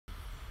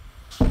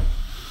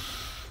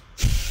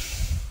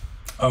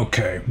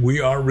Okay,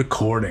 we are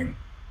recording.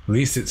 At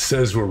least it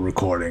says we're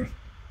recording.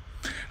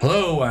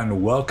 Hello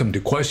and welcome to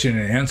question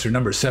and answer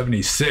number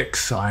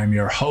 76. I am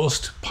your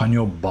host,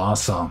 Panyo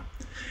Basa.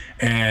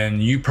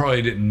 And you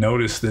probably didn't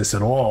notice this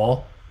at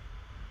all,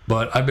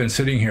 but I've been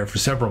sitting here for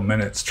several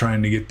minutes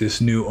trying to get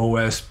this new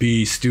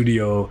OSB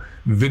Studio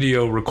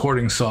video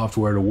recording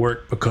software to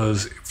work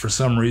because for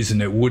some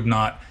reason it would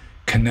not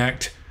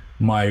connect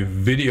my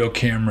video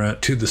camera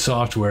to the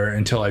software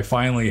until I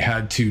finally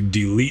had to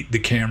delete the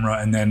camera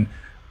and then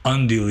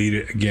undelete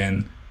it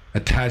again,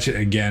 attach it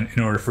again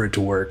in order for it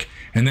to work.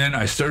 And then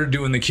I started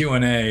doing the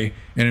Q&A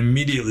and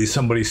immediately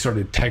somebody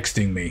started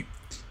texting me,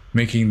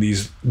 making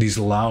these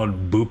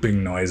loud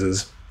booping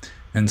noises.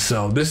 And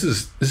so this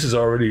is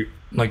already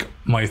like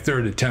my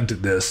third attempt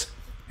at this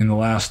in the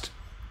last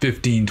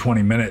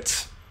 15-20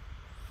 minutes.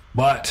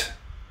 But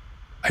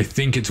I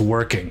think it's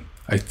working.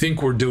 I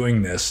think we're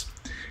doing this.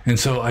 And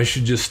so I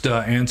should just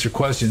answer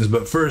questions.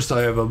 But first,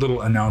 I have a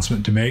little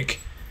announcement to make.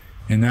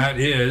 And that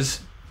is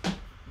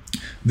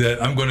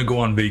that I'm going to go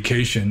on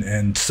vacation.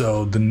 And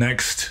so the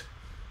next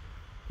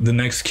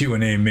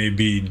Q&A may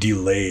be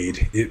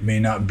delayed. It may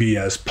not be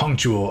as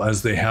punctual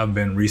as they have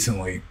been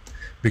recently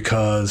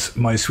because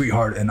my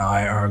sweetheart and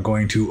I are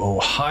going to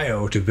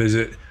Ohio to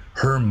visit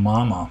her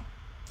mama.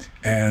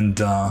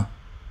 And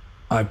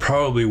I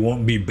probably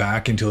won't be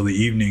back until the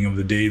evening of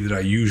the day that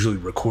I usually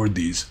record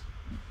these.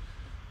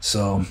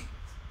 So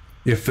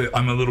if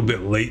I'm a little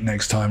bit late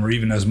next time, or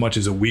even as much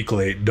as a week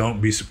late, don't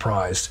be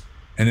surprised.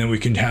 And then we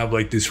can have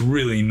like this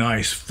really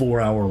nice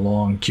 4-hour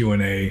long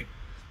Q&A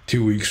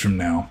 2 weeks from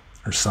now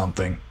or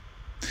something.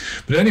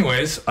 But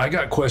anyways, I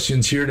got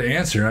questions here to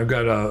answer. I've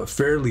got a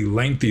fairly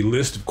lengthy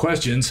list of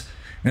questions.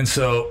 And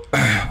so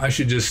I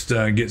should just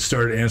get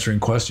started answering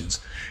questions.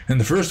 And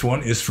the first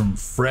one is from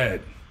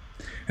Fred.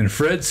 And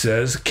Fred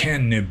says,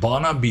 can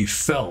Nibbana be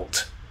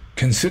felt?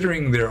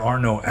 Considering there are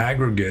no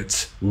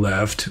aggregates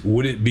left,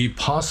 would it be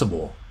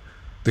possible?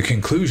 The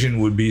conclusion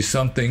would be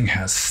something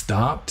has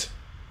stopped.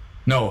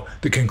 No,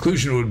 the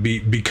conclusion would be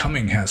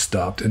becoming has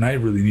stopped. And I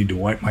really need to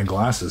wipe my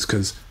glasses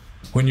because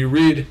when you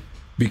read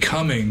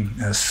becoming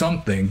as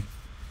something,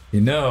 you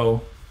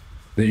know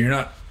that you're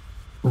not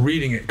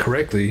reading it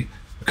correctly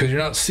because you're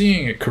not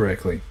seeing it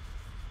correctly.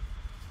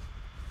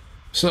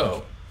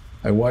 So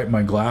I wipe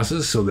my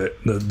glasses so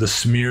that the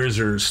smears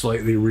are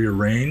slightly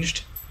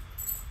rearranged.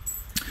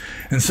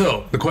 And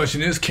so the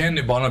question is, can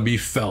Nibbana be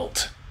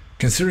felt?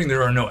 Considering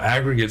there are no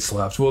aggregates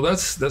left, well,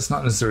 that's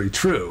not necessarily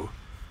true.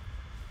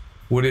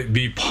 Would it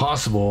be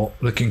possible?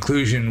 The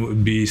conclusion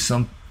would be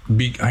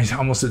I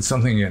almost said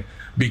something again.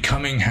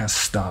 Becoming has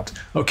stopped.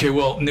 Okay,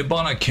 well,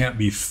 Nibbana can't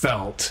be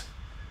felt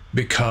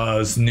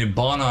because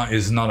Nibbana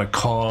is not a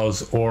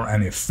cause or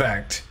an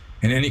effect,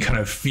 and any kind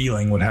of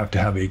feeling would have to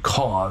have a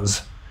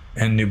cause,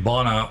 and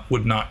Nibbana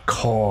would not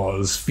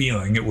cause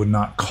feeling. It would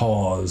not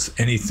cause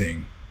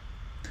anything.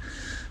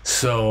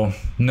 So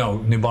no,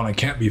 Nibbana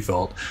can't be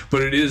felt,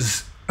 but it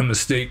is a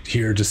mistake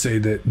here to say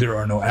that there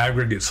are no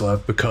aggregates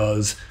left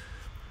because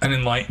an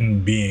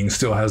enlightened being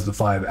still has the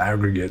 5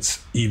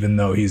 aggregates even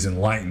though he's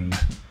enlightened.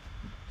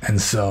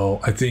 And so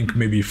I think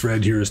maybe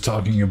Fred here is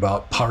talking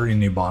about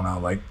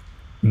pari-nibbana, like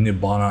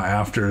Nibbana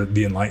after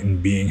the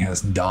enlightened being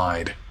has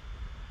died.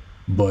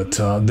 But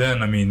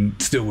then, I mean,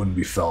 still wouldn't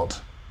be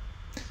felt.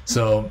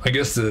 So I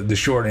guess the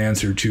short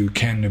answer to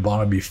can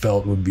Nibbana be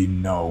felt would be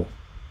no.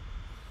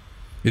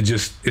 It's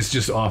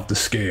just off the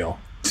scale.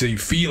 See,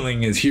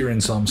 feeling is here in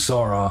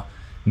samsara.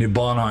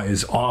 Nibbana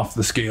is off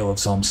the scale of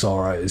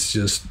samsara. It's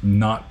just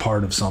not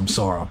part of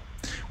samsara,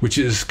 which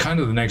is kind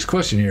of the next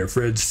question here.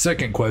 Fred's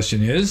second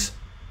question is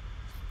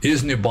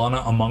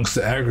Nibbana amongst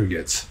the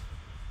aggregates?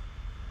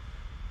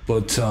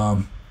 But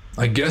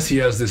I guess he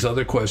has this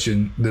other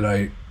question that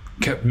I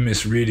kept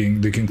misreading.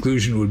 The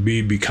conclusion would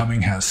be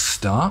becoming has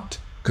stopped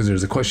because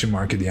there's a question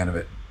mark at the end of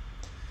it.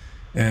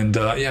 And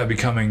yeah,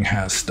 becoming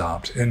has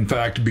stopped. In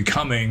fact,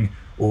 becoming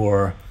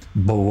or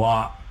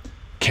bhava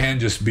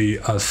can just be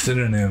a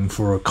synonym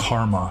for a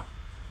karma.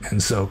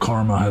 And so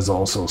karma has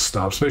also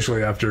stopped,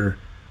 especially after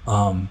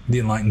the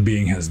enlightened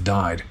being has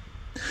died.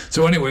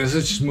 So anyways,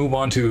 let's just move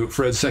on to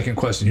Fred's second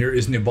question here.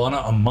 Is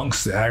Nibbana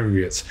amongst the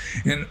aggregates?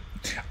 And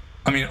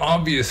I mean,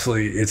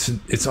 obviously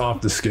it's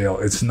off the scale.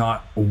 It's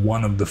not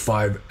one of the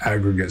 5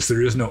 aggregates.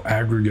 There is no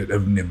aggregate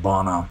of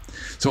Nibbana.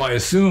 So I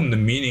assume the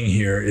meaning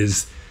here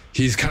is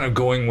he's kind of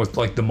going with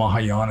like the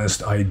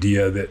Mahayanist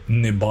idea that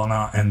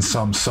Nibbana and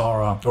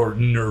samsara, or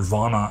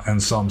Nirvana and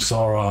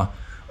samsara,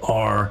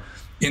 are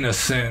in a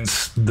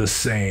sense the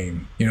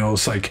same. You know,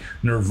 it's like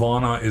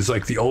Nirvana is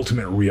like the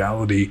ultimate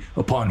reality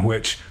upon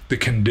which the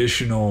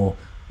conditional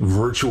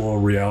virtual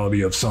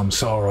reality of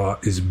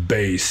samsara is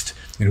based,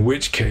 in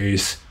which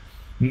case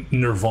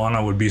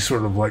Nirvana would be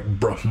sort of like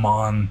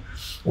Brahman,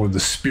 or the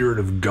spirit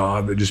of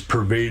God that just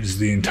pervades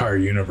the entire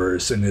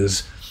universe and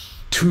is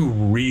too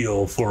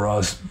real for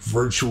us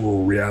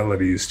virtual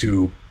realities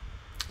to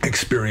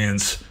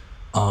experience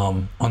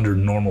under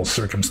normal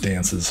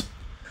circumstances.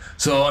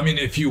 So, I mean,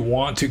 if you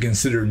want to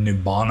consider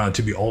Nibbana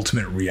to be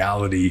ultimate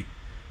reality,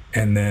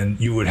 and then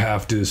you would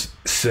have to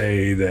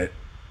say that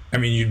I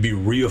mean, you'd be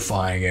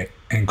reifying it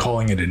and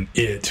calling it an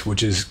it,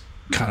 which is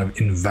kind of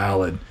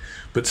invalid.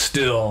 But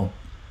still,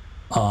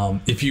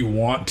 if you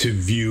want to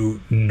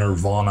view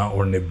Nirvana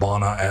or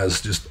Nibbana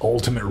as just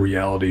ultimate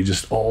reality,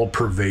 just all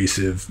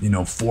pervasive, you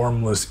know,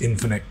 formless,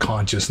 infinite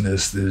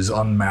consciousness that is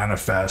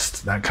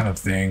unmanifest, that kind of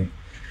thing,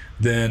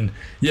 then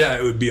yeah,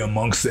 it would be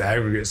amongst the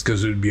aggregates,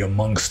 because it would be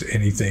amongst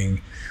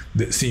anything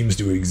that seems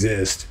to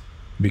exist,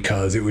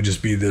 because it would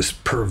just be this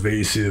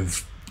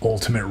pervasive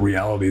ultimate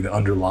reality that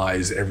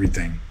underlies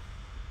everything.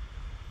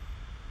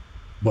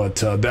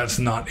 But that's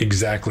not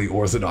exactly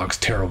orthodox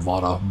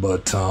Theravada,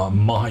 but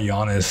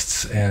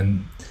Mahayanists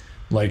and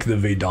like the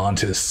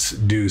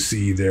Vedantists do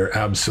see their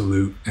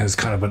absolute as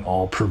kind of an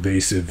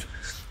all-pervasive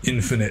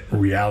infinite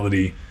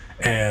reality.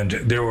 And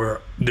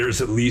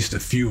there's at least a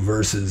few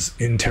verses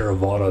in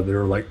Theravada that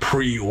are like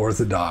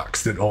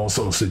pre-orthodox that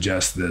also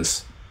suggest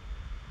this,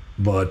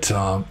 but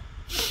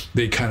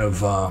they kind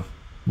of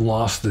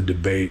lost the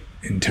debate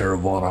in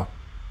Theravada.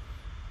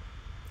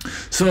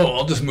 So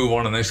I'll just move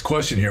on to the next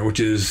question here, which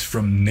is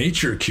from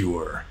Nature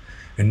Cure.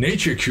 And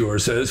Nature Cure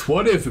says,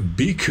 what if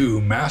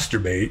Bhikkhu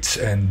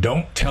masturbates and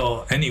don't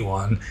tell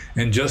anyone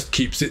and just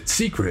keeps it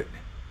secret?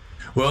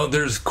 Well,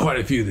 there's quite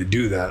a few that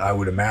do that, I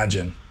would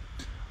imagine.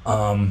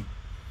 And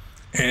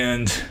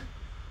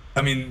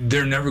I mean,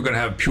 they're never going to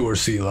have pure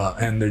sila,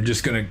 and they're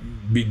just going to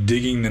be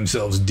digging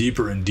themselves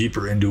deeper and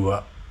deeper into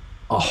a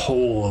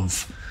hole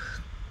of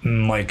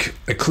like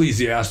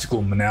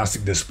ecclesiastical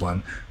monastic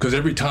discipline, because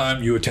every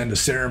time you attend a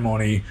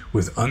ceremony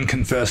with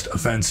unconfessed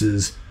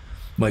offenses,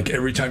 like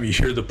every time you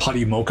hear the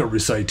Patimokkha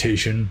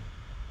recitation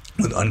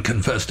with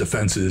unconfessed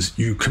offenses,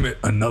 you commit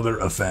another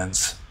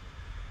offense.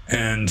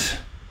 And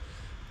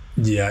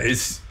yeah,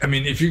 I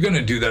mean, if you're going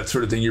to do that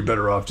sort of thing, you're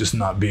better off just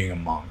not being a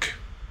monk.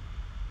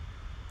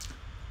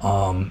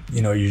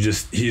 You know,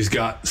 he's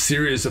got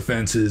serious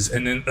offenses,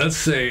 and then let's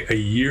say a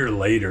year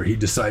later he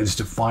decides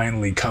to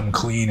finally come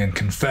clean and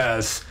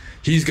confess.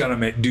 He's got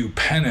to do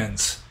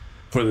penance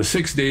for the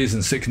 6 days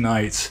and 6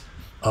 nights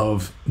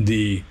of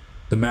the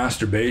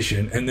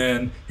masturbation, and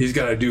then he's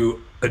got to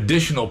do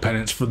additional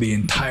penance for the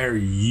entire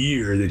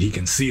year that he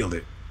concealed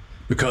it,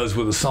 because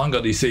with a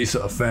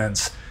Sanghadisesa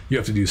offense you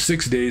have to do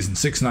 6 days and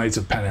 6 nights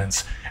of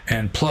penance,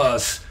 and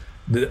plus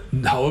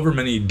however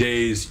many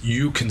days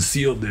you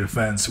concealed the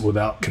offense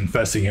without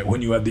confessing it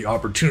when you had the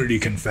opportunity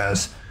to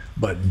confess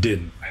but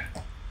didn't.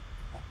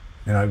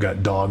 And I've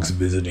got dogs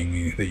visiting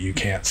me that you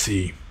can't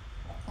see.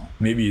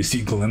 Maybe you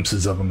see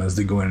glimpses of them as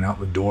they go in and out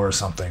the door or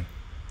something.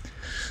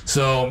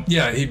 So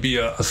yeah, he'd be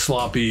a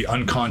sloppy,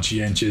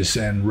 unconscientious,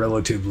 and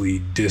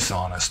relatively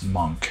dishonest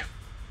monk.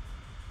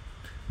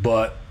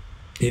 But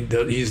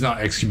he's not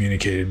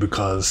excommunicated,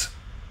 because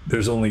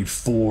there's only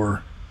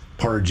 4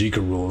 Parajika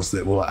rules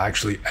that will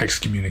actually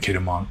excommunicate a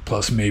monk,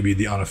 plus maybe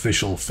the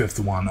unofficial 5th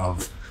one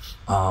of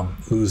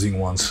losing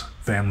one's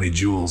family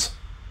jewels.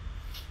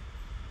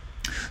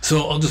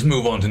 So I'll just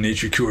move on to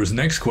Nature Cure's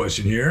next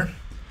question here.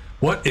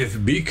 What if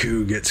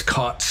Bhikkhu gets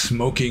caught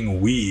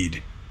smoking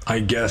weed, I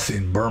guess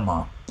in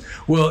Burma?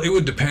 Well, it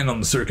would depend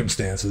on the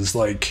circumstances.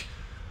 Like,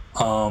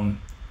 I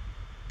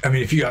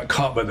mean, if you got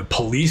caught by the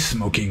police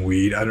smoking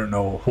weed, I don't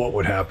know what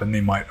would happen.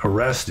 They might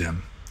arrest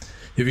him.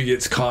 If he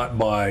gets caught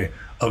by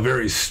a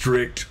very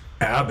strict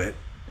abbot,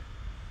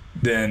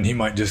 then he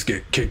might just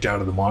get kicked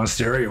out of the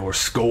monastery or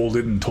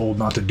scolded and told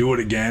not to do it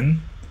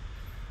again.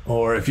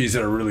 Or if he's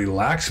at a really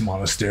lax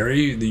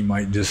monastery, he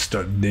might just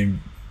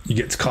he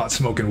gets caught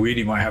smoking weed,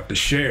 he might have to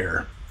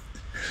share.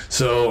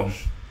 So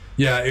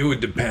yeah, it would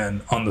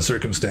depend on the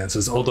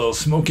circumstances. Although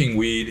smoking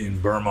weed in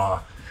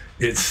Burma,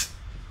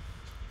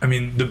 I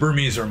mean, the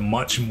Burmese are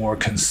much more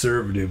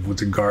conservative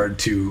with regard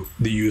to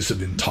the use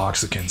of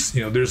intoxicants.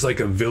 You know, there's like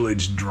a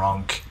village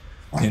drunk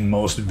in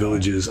most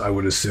villages, I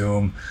would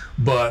assume.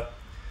 But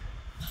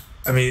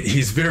I mean,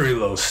 he's very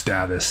low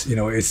status. You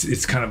know,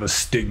 it's kind of a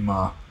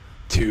stigma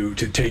to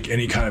take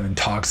any kind of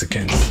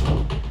intoxicants.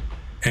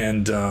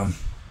 And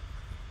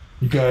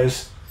you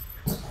guys,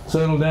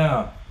 settle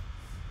down.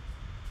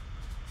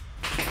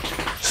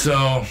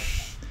 So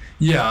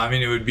yeah, I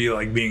mean, it would be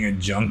like being a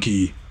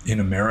junkie in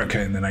America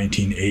in the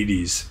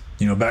 1980s.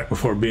 You know, back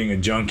before being a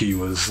junkie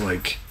was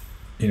like,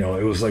 you know,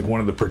 it was like one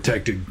of the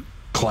protected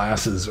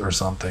classes or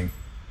something.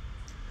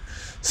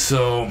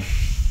 So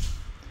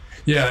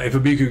yeah, if a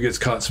bhikkhu gets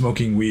caught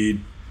smoking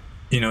weed,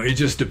 you know, it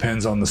just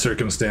depends on the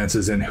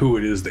circumstances and who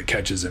it is that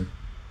catches him.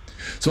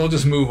 So I'll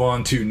just move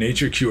on to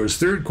Nature Cure's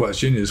third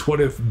question is, what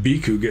if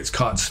bhikkhu gets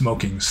caught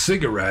smoking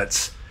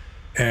cigarettes?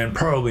 And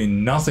probably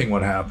nothing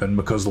would happen,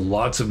 because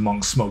lots of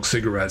monks smoke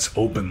cigarettes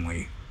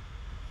openly,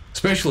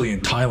 especially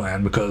in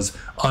Thailand, because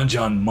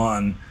Ajahn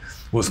Mun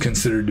was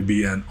considered to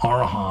be an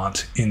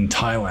arahant in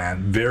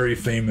Thailand, very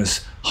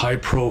famous,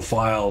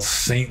 high-profile,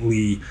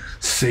 saintly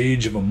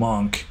sage of a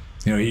monk.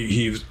 You know,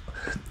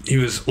 he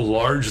was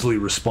largely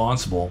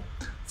responsible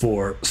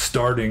for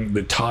starting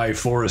the Thai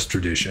forest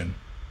tradition,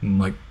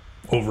 like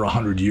over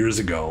 100 years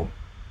ago.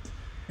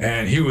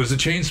 And he was a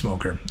chain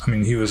smoker. I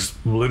mean, he was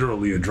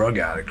literally a drug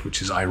addict,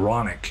 which is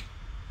ironic.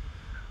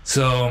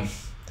 So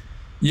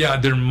Yeah,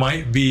 there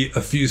might be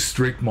a few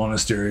strict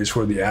monasteries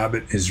where the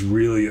abbot is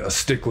really a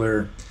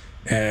stickler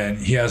and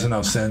he has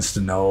enough sense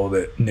to know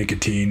that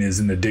nicotine is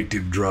an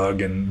addictive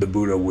drug, and the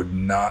Buddha would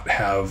not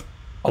have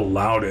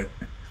allowed it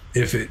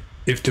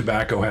if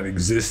tobacco had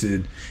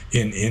existed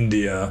in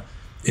India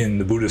in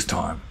the Buddhist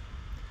time.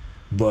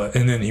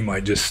 And then he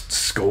might just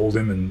scold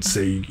him and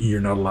say,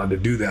 you're not allowed to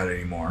do that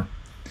anymore.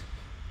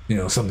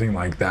 Something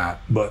like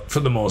that. But for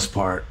the most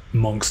part,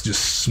 monks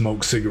just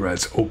smoke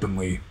cigarettes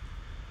openly,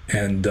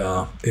 and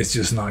it's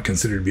just not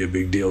considered to be a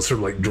big deal. Sort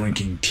of like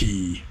drinking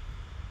tea.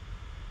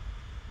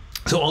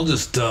 So I'll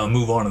just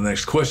move on to the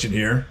next question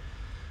here,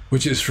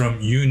 which is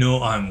from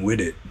I'm With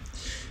It.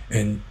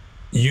 And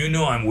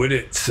I'm With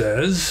It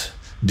says,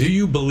 do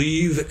you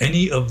believe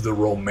any of the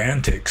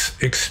romantics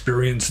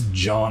experienced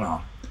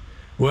jhana?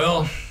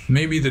 Well,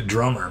 maybe the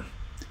drummer,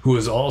 who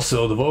is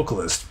also the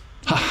vocalist.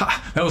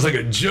 Haha, that was like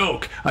a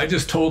joke. I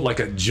just told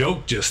like a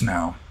joke just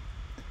now.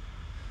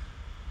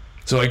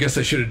 So I guess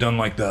I should have done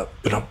like the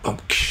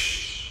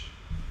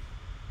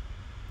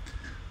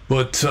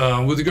But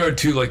with regard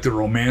to like the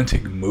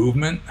romantic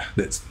movement,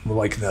 that's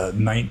like the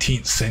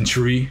 19th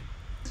century,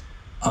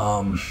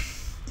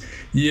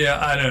 yeah,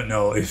 I don't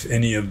know if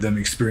any of them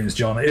experienced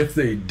jhana. If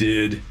they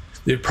did,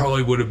 it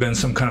probably would have been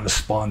some kind of a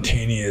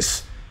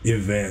spontaneous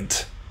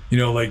event.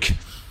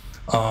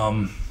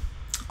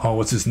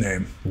 What's his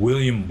name?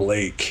 William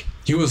Blake.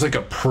 He was like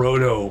a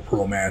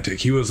proto-romantic.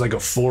 He was like a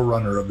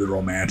forerunner of the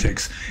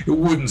romantics. It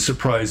wouldn't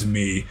surprise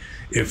me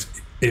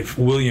if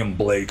William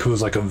Blake, who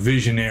was like a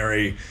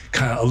visionary,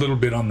 kind of a little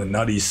bit on the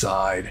nutty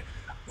side,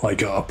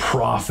 like a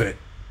prophet,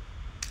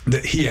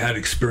 that he had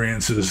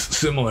experiences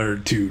similar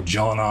to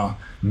jhana,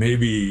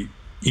 maybe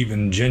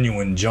even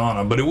genuine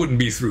jhana, but it wouldn't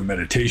be through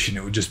meditation.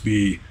 It would just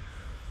be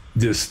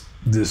this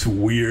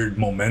weird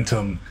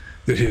momentum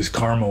that his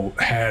karma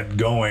had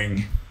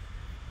going,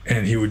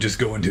 and he would just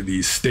go into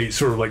these states,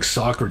 sort of like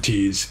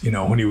Socrates,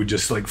 when he would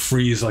just like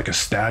freeze like a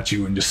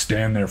statue and just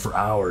stand there for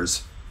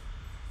hours.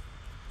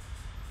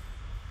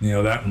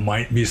 That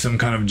might be some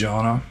kind of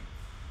jhana.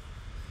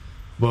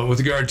 But with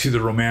regard to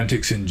the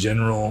romantics in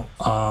general,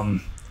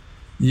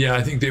 yeah,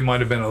 I think they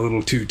might have been a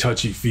little too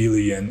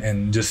touchy-feely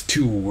and just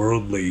too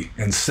worldly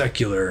and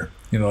secular,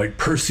 like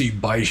Percy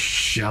Bysshe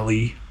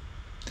Shelley.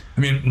 I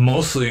mean,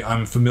 mostly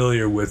I'm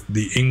familiar with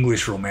the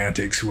English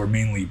romantics, who are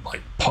mainly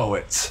like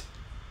poets,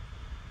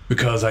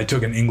 because I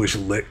took an English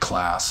lit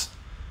class,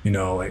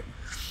 like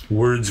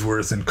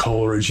Wordsworth and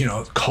Coleridge.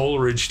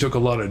 Coleridge took a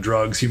lot of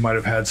drugs. He might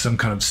have had some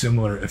kind of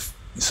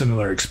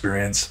similar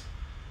experience.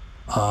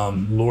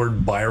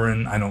 Lord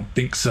Byron, I don't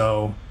think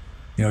so.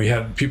 You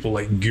had people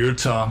like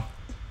Goethe.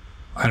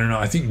 I don't know.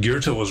 I think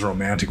Goethe was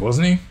romantic,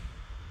 wasn't he?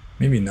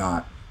 Maybe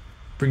not.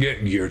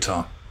 Forget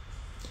Goethe.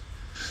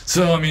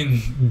 So, I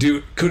mean,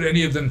 could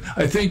any of them...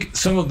 I think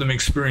some of them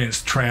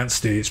experienced trance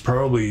states,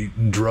 probably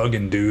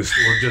drug-induced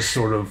or just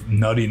sort of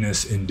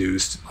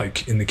nuttiness-induced,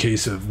 like in the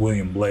case of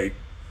William Blake.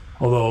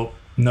 Although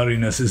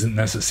nuttiness isn't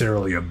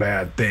necessarily a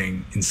bad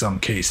thing in some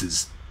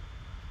cases.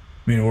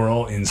 I mean, we're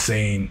all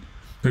insane.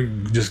 They're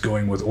just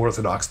going with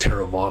orthodox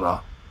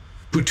Theravada.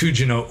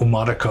 Putujino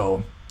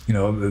umadako.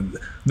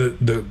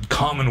 The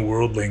common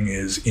worldling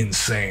is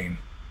insane.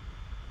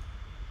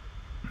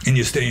 And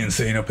you stay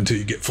insane up until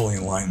you get fully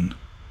enlightened.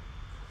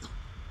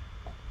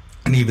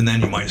 And even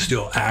then, you might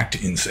still act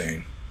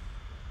insane.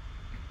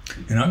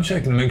 And I'm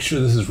checking to make sure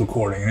this is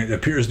recording, and it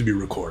appears to be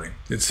recording.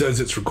 It says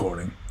it's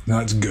recording.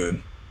 That's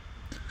good.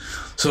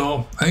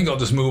 So I think I'll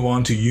just move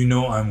on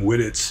to I'm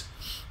With It's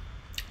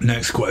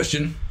next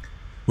question,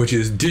 which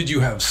is, did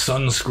you have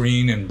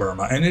sunscreen in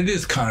Burma? And it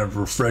is kind of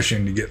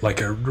refreshing to get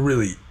like a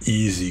really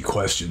easy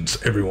questions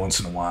every once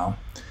in a while.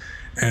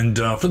 And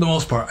for the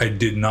most part, I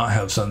did not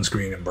have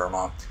sunscreen in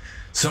Burma.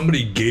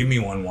 Somebody gave me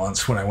one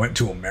once when I went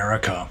to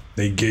America.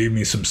 They gave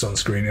me some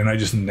sunscreen, and I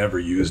just never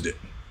used it.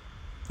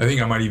 I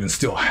think I might even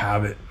still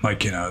have it,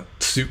 like in a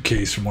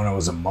suitcase from when I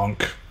was a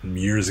monk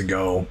years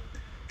ago.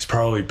 It's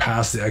probably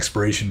past the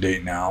expiration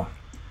date now.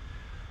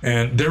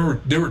 And there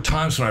were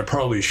times when I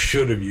probably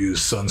should have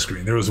used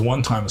sunscreen. There was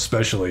one time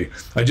especially,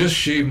 I just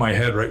shaved my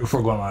head right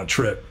before going on a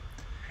trip.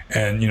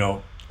 And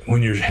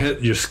when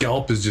your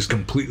scalp is just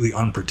completely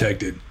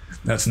unprotected,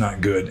 that's not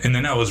good. And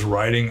then I was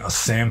riding a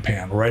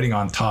sampan, riding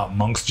on top.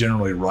 Monks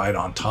generally ride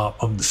on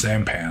top of the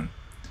sampan.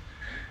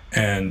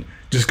 And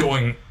just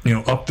going,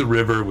 up the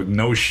river with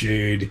no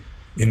shade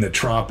in the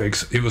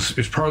tropics.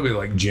 It's probably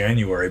like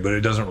January, but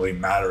it doesn't really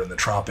matter in the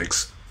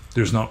tropics.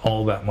 There's not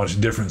all that much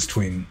difference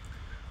between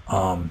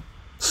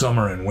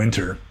summer and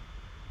winter.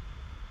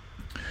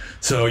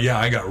 So yeah,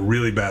 I got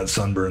really bad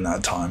sunburn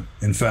that time.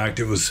 In fact,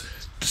 it was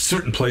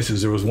certain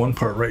places. There was one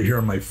part right here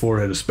on my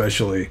forehead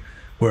especially,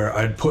 where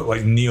I'd put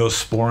like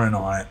neosporin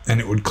on it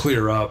and it would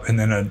clear up, and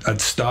then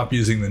I'd stop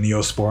using the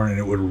neosporin and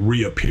it would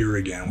reappear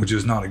again, which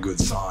is not a good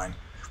sign.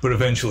 But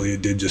eventually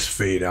it did just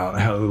fade out.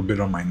 I had a little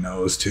bit on my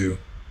nose too.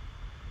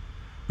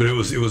 But it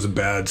was a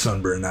bad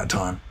sunburn that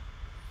time.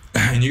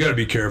 And you got to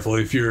be careful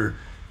if you're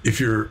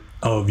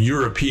of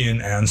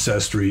European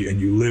ancestry and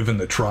you live in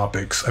the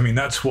tropics. I mean,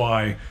 that's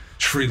why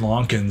Sri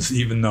Lankans,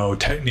 even though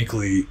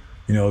technically,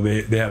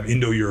 they have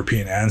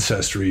Indo-European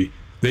ancestry,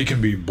 they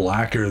can be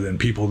blacker than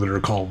people that are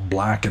called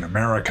black in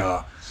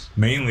America,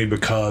 mainly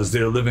because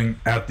they're living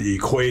at the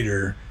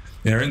equator,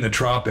 they're in the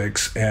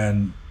tropics,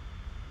 and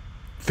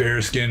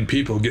fair-skinned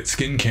people get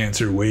skin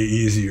cancer way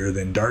easier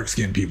than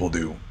dark-skinned people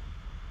do.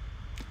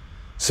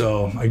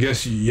 So I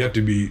guess you have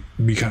to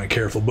be kind of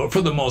careful. But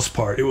for the most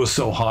part, it was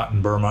so hot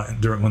in Burma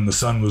when the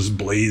sun was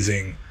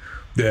blazing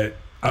that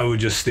I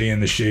would just stay in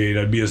the shade.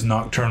 I'd be as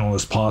nocturnal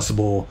as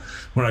possible.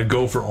 When I'd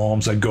go for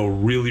alms, I'd go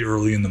really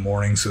early in the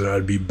morning so that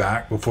I'd be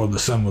back before the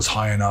sun was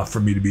high enough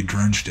for me to be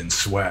drenched in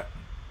sweat.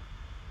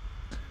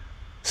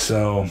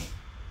 So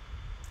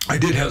I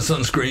did have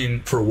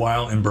sunscreen for a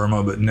while in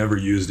Burma, but never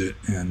used it.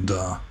 And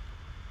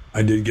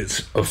I did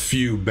get a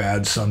few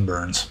bad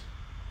sunburns.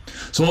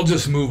 So I'll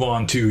just move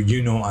on to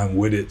I'm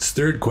with it's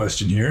third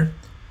question here.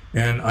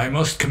 And I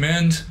must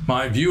commend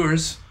my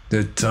viewers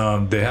that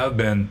they have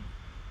been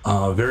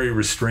very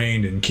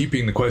restrained in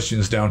keeping the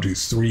questions down to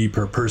 3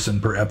 per person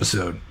per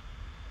episode,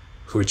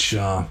 which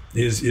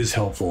is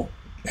helpful,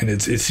 and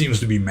it seems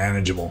to be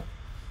manageable.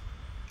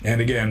 And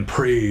again,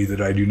 pray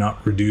that I do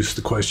not reduce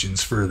the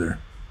questions further.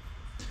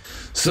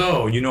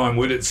 So, I'm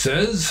with it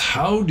says,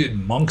 how did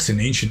monks in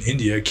ancient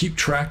India keep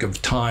track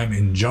of time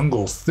in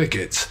jungle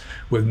thickets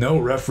with no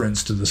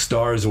reference to the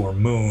stars or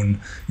moon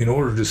in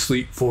order to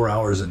sleep 4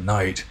 hours a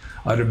night?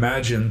 I'd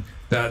imagine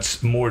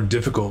that's more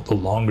difficult the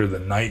longer the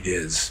night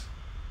is.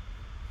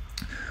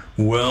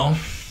 Well,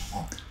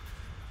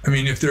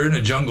 if they're in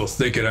a jungle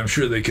thicket, I'm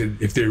sure they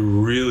could, if they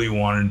really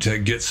wanted to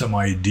get some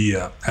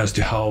idea as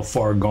to how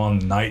far gone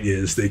the night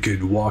is, they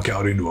could walk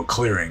out into a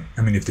clearing.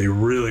 If they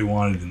really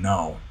wanted to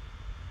know.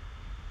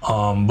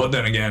 But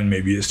then again,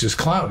 maybe it's just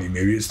cloudy.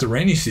 Maybe it's the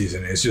rainy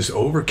season. It's just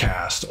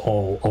overcast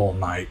all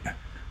night.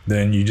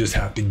 Then you just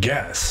have to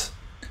guess.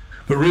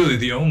 But really,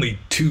 the only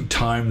 2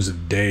 times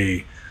of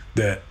day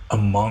that a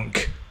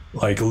monk,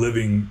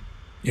 living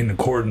in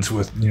accordance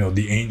with,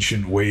 the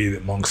ancient way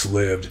that monks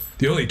lived,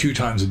 the only 2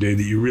 times a day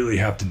that you really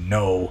have to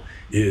know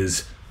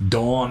is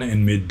dawn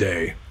and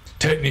midday.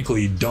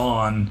 Technically,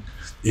 dawn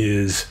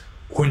is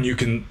when you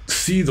can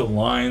see the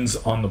lines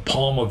on the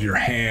palm of your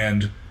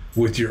hand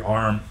with your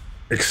arm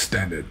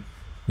extended.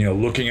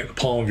 Looking at the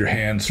palm of your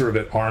hand sort of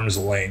at arm's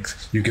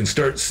length, you can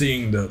start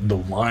seeing the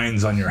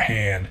lines on your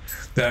hand.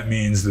 That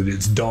means that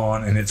it's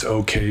dawn and it's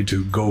okay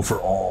to go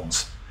for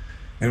alms.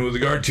 And with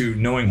regard to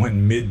knowing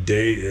when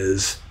midday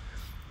is,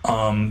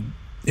 in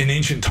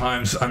ancient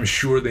times, I'm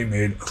sure they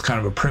made kind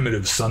of a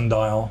primitive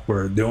sundial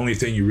where the only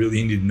thing you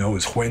really need to know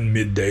is when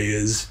midday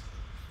is.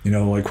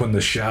 Like when the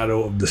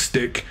shadow of the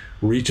stick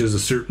reaches a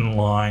certain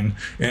line.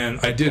 And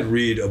I did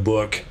read a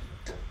book.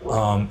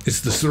 It's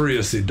the Surya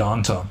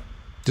Siddhanta.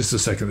 Just a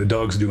second, the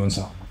dog's doing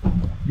something.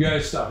 You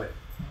guys stop it.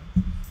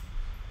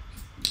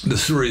 The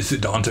Surya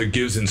Siddhanta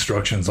gives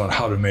instructions on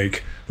how to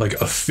make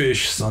a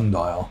fish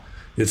sundial.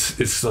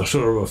 It's sort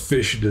of a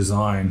fish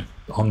design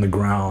on the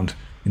ground,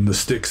 in the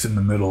sticks in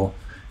the middle,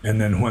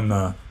 and then when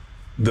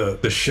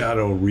the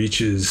shadow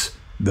reaches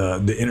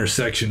the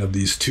intersection of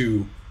these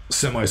 2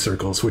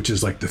 semicircles, which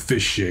is like the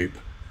fish shape,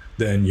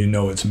 then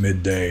it's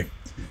midday.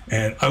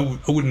 And I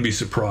wouldn't be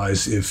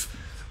surprised if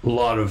a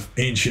lot of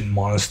ancient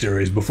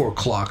monasteries, before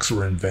clocks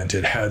were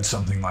invented, had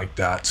something like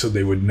that, so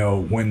they would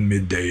know when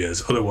midday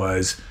is.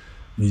 Otherwise,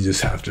 you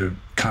just have to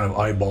kind of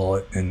eyeball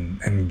it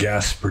and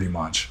guess pretty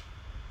much.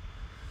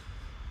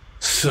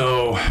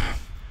 So,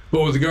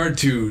 but with regard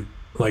to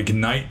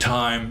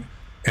nighttime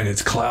and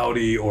it's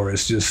cloudy, or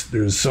it's just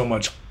there's so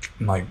much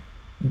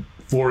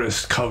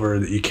forest cover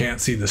that you can't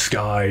see the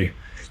sky,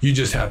 you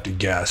just have to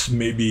guess.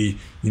 Maybe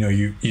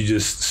you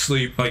just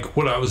sleep. Like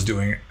what I was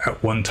doing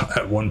at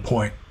one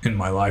point in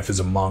my life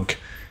as a monk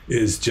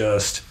is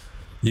just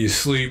you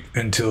sleep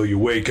until you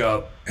wake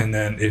up, and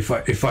then if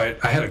I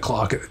had a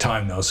clock at the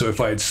time though, so if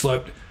I had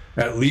slept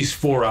at least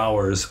 4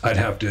 hours, I'd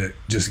have to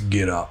just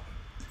get up.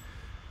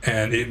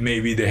 And it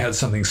maybe they had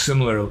something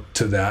similar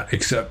to that,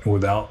 except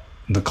without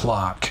the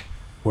clock,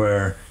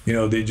 where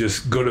they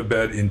just go to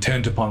bed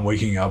intent upon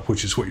waking up,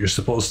 which is what you're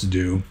supposed to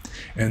do,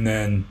 and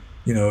then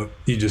you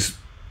just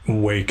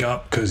wake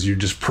up because you're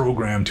just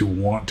programmed to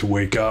want to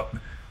wake up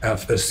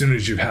as soon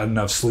as you've had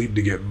enough sleep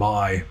to get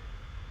by,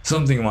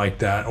 something like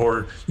that.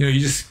 Or you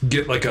just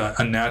get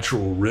a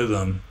natural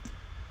rhythm,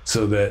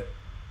 so that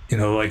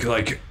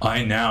like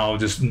I now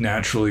just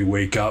naturally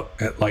wake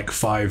up at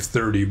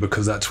 5:30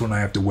 because that's when I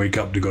have to wake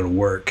up to go to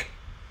work.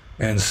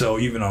 And so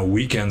even on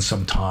weekends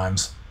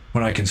sometimes,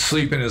 when I can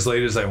sleep in as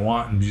late as I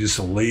want and be just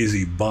a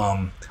lazy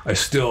bum, I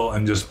still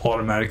am just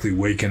automatically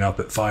waking up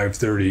at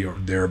 5:30 or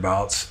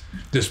thereabouts,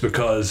 just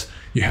because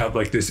you have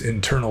this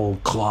internal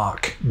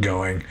clock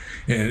going.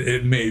 And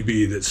it may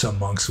be that some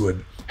monks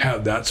would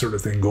have that sort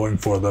of thing going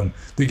for them.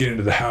 They get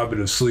into the habit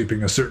of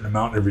sleeping a certain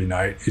amount every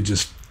night. It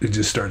just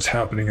starts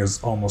happening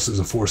almost as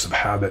a force of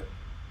habit.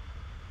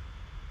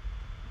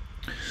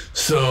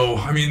 So,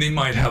 they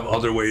might have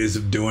other ways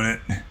of doing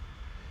it.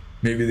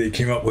 Maybe they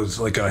came up with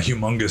a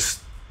humongous,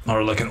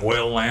 or an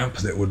oil lamp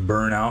that would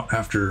burn out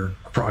after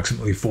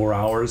approximately 4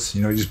 hours.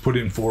 You know, you just put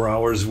in 4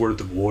 hours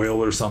worth of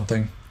oil or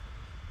something.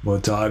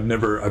 But I've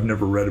never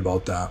read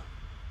about that.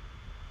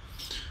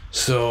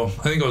 So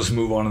I think I'll just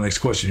move on to the next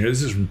question here.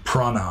 This is from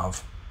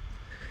Pranav.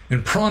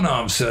 And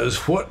Pranav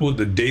says, what would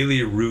the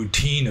daily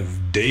routine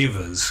of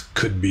devas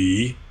could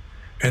be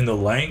and the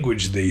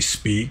language they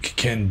speak?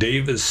 Can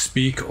devas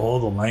speak all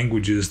the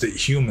languages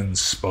that humans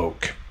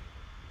spoke?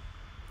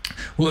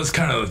 Well, that's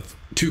kind of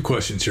two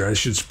questions here. I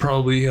should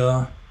probably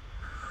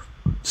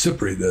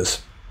separate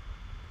this.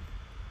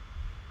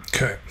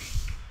 Okay.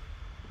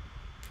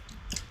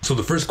 So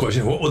the first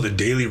question, what will the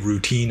daily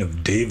routine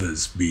of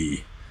devas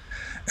be?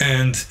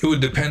 And it would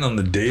depend on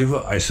the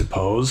deva, I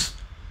suppose.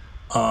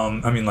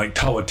 I mean, like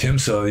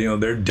Tawatimsa, you know,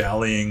 they're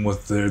dallying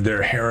with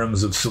their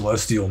harems of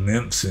celestial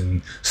nymphs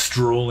and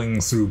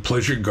strolling through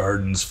pleasure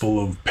gardens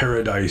full of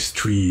paradise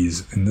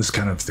trees and this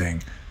kind of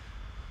thing.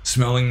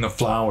 Smelling the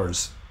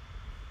flowers,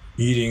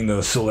 eating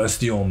the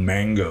celestial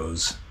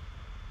mangoes.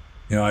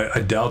 You know, I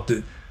doubt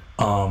that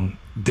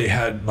they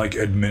had like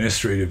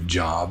administrative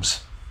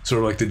jobs.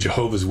 Sort of like the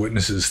Jehovah's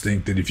Witnesses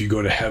think that if you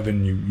go to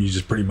heaven, you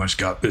just pretty much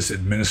got this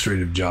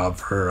administrative job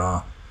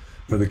for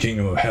the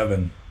kingdom of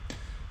heaven.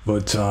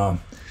 But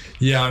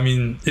yeah, I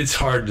mean, it's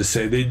hard to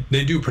say.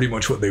 They do pretty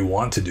much what they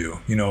want to do.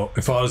 You know,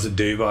 if I was a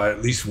deva,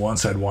 at least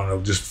once I'd want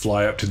to just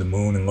fly up to the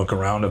moon and look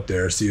around up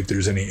there, see if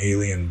there's any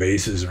alien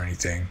bases or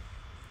anything.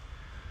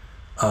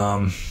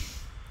 Or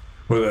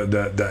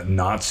that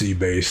Nazi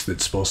base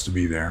that's supposed to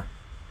be there.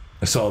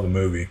 I saw the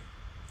movie.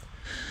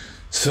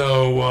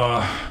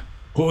 So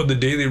what would the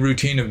daily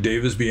routine of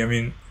devas be? I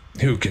mean,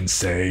 who can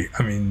say?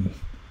 I mean,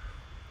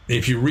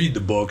 if you read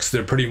the books,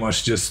 they're pretty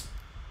much just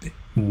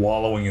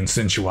wallowing in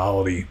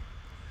sensuality,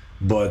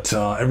 but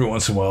every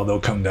once in a while they'll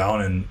come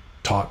down and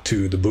talk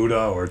to the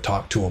Buddha or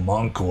talk to a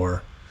monk,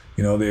 or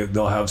you know,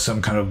 they'll have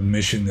some kind of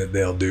mission that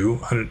they'll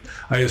do.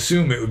 I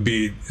assume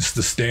it's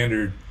the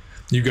standard.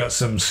 You got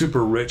some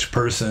super rich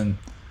person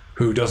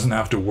who doesn't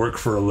have to work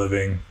for a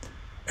living,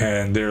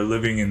 and they're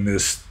living in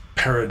this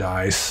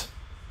paradise,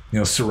 you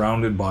know,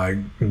 surrounded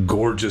by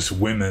gorgeous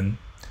women.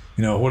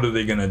 You know, what are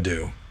they gonna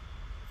do?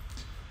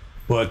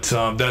 But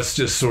that's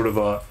just sort of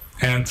a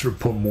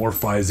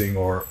anthropomorphizing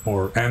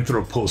or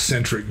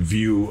anthropocentric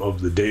view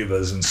of the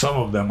devas, and some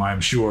of them,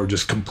 I'm sure, are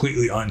just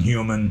completely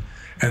unhuman,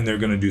 and they're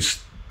going to do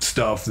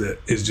stuff that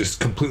is just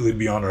completely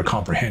beyond our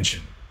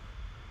comprehension.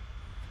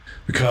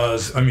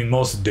 Because I mean,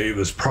 most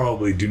devas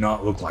probably do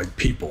not look like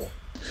people.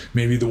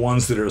 Maybe the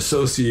ones that are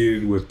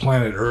associated with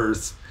planet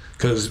Earth,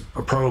 because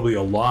probably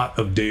a lot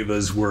of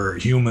devas were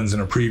humans in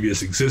a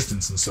previous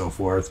existence and so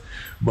forth.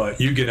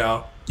 But you get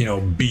out, you know,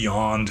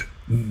 beyond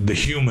the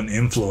human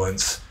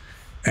influence.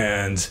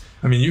 And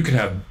I mean, you can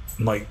have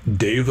like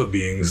deva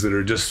beings that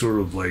are just sort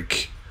of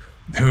like,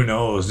 who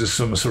knows, just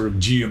some sort of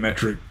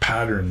geometric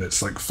pattern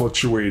that's like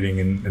fluctuating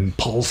and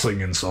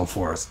pulsing and so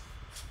forth.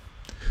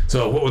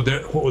 So what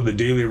would the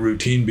daily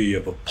routine be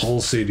of a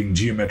pulsating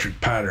geometric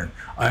pattern?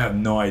 I have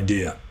no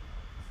idea.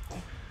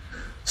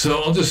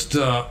 So I'll just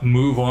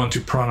move on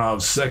to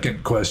Pranav's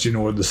second question,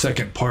 or the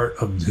second part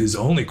of his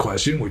only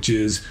question, which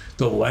is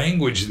the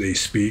language they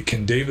speak.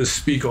 Can devas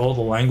speak all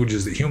the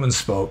languages that humans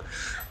spoke?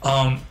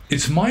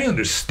 It's my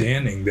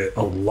understanding that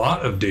a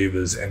lot of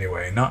devas,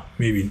 anyway, not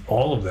maybe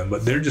all of them,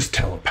 but they're just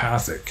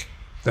telepathic.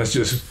 That's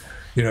just,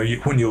 you know,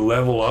 when you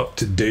level up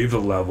to deva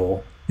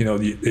level, you know,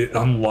 it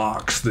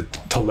unlocks the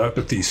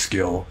telepathy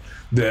skill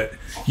that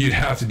you'd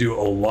have to do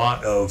a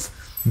lot of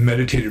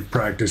meditative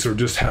practice or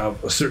just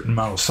have a certain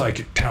amount of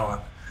psychic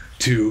talent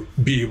to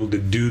be able to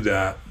do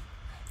that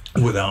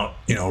without,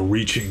 you know,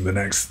 reaching the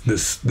next,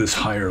 this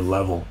higher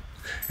level.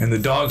 And the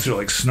dogs are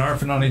like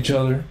snarfing on each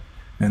other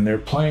and they're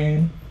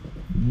playing.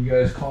 You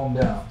guys calm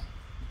down.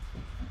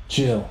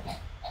 Chill.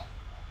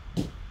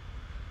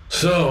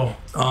 So,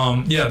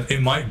 yeah,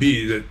 it might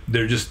be that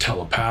they're just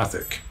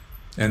telepathic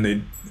and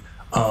they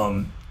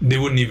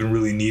wouldn't even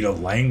really need a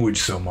language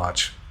so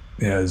much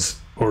as,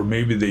 or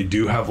maybe they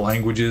do have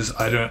languages.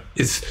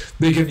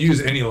 They can use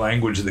any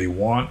language they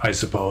want, I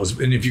suppose.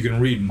 And if you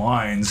can read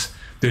minds,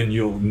 then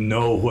you'll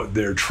know what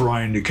they're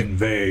trying to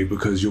convey,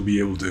 because you'll be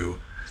able to,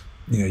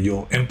 you know,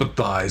 you'll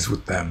empathize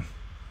with them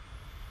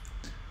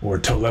or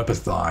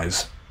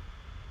telepathize.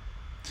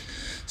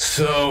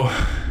 So,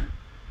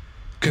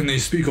 can they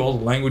speak all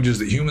the languages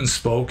that humans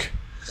spoke?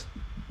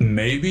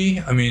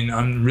 Maybe. I mean,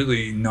 I'm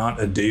really not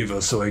a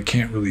deva, so I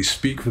can't really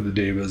speak for the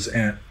devas.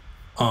 And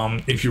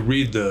if you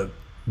read the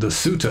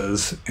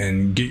suttas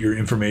and get your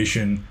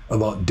information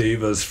about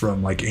devas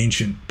from like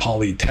ancient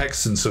Pali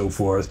texts and so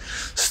forth,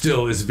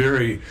 still it's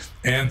very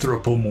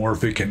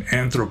anthropomorphic and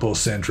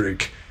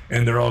anthropocentric,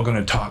 and they're all going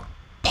to talk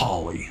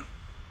Pali.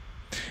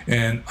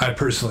 And I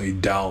personally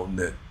doubt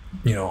that,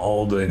 you know,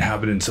 all the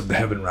inhabitants of the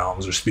heaven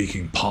realms are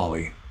speaking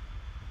Pali.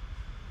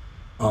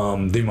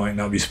 They might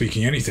not be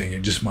speaking anything.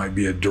 It just might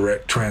be a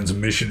direct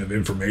transmission of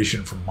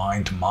information from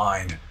mind to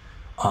mind.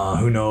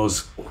 Who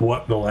knows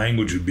what the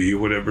language would be,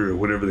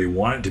 whatever they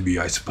want it to be,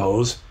 I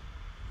suppose.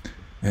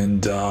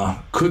 And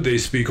could they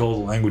speak all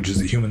the languages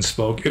that humans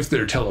spoke? If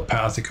they're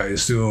telepathic, I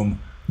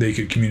assume they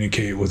could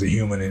communicate with a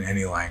human in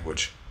any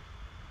language.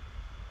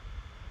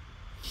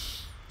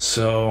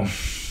 So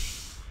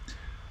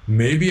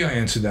maybe I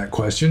answered that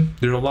question.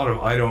 There are a lot of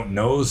I don't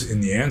knows in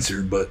the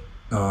answer, but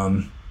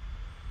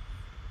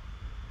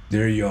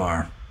there you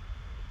are.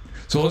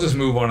 So I'll just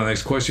move on to the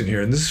next question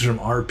here. And this is from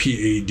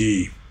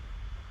RPAD.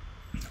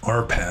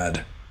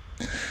 RPAD.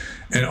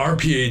 And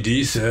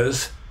RPAD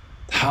says,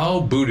 how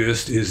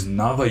Buddhist is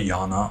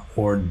Navayana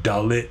or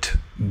Dalit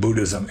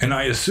Buddhism? And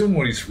I assume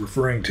what he's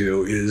referring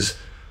to is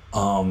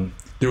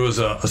there was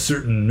a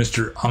certain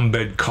Mr.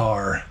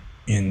 Ambedkar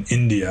in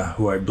India,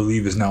 who I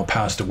believe is now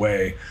passed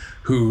away,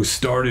 who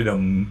started a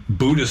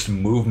Buddhist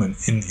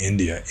movement in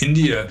India.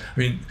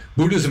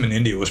 Buddhism in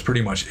India was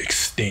pretty much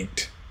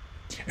extinct.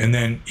 And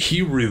then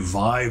he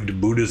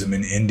revived Buddhism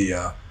in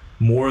India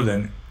more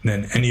than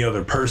any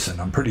other person,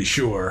 I'm pretty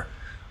sure,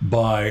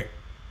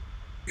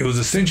 it was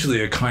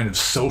essentially a kind of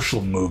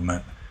social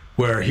movement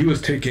where he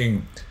was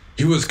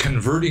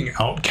converting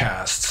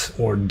outcasts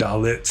or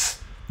Dalits.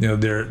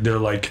 They're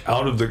like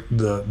out of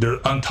they're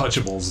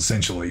untouchables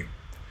essentially.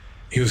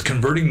 He was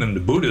converting them to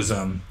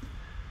Buddhism,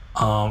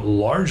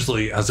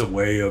 largely as a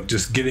way of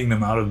just getting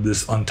them out of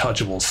this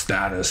untouchable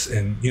status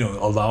and,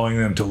 allowing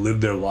them to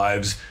live their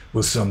lives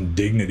with some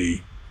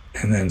dignity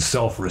and then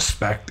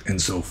self-respect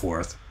and so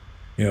forth.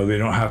 They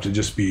don't have to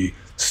just be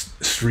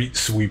street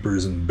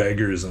sweepers and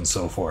beggars and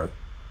so forth.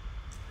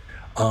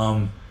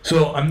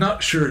 So I'm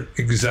not sure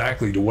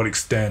exactly to what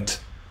extent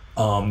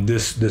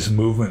this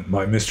movement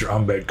by Mr.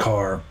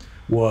 Ambedkar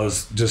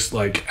was just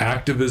like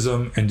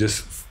activism and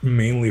just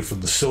mainly for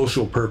the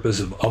social purpose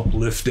of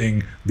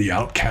uplifting the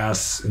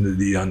outcasts and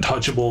the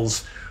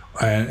untouchables,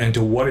 and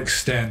to what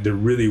extent there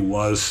really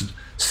was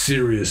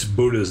serious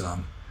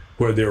Buddhism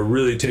where they're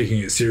really taking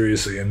it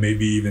seriously and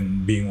maybe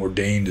even being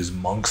ordained as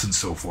monks and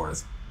so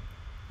forth.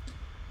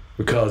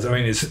 Because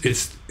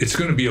it's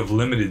going to be of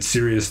limited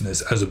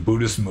seriousness as a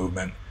Buddhist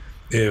movement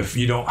if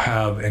you don't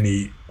have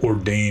any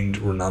ordained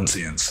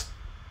renunciants,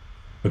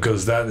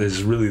 because that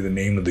is really the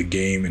name of the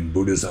game in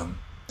Buddhism.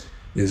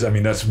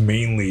 That's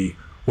mainly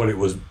what it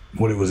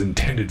was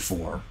intended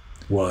for,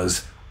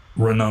 was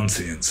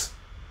renunciants.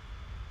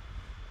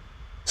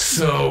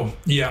 So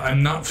yeah,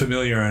 I'm not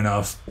familiar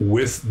enough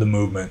with the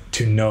movement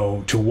to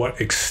know to what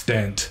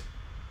extent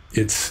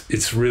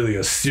it's really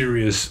a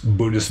serious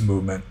Buddhist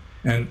movement,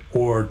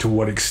 or to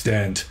what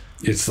extent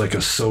it's like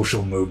a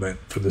social movement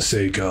for the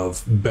sake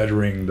of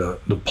bettering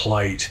the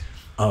plight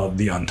of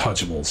the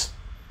untouchables.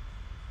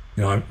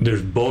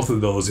 There's both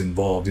of those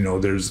involved.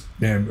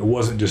 It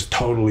wasn't just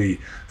totally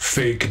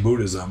fake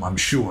Buddhism, I'm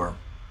sure,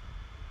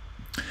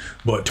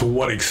 but to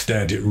what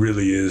extent it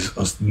really is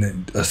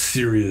a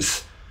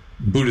serious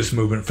Buddhist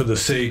movement for the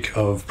sake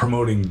of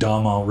promoting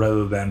Dhamma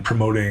rather than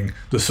promoting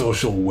the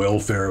social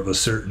welfare of a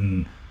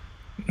certain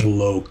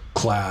low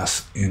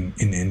class in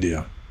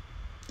India.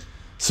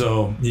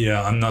 So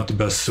yeah, I'm not the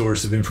best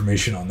source of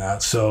information on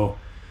that. So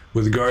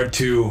with regard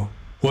to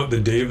what the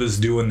Devas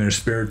do in their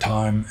spare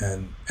time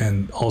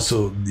and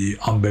also the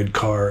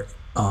Ambedkar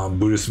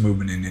Buddhist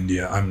movement in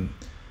India,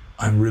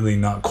 I'm really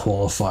not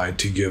qualified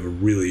to give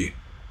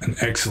an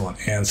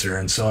excellent answer,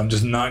 and so I'm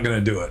just not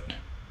going to do it.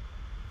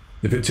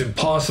 If it's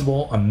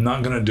impossible, I'm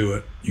not going to do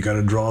it. You got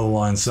to draw the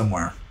line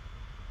somewhere.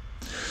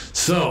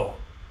 So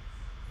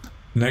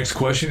next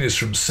question is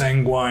from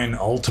Sanguine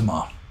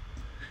Ultima.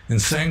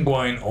 And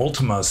Sanguine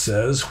Ultima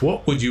says,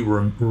 what would you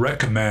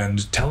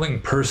recommend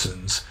telling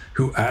persons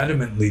who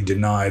adamantly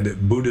deny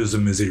that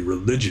Buddhism is a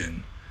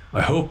religion?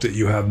 I hope that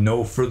you have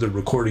no further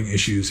recording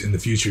issues in the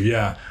future.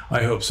 Yeah,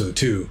 I hope so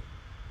too.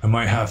 I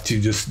might have to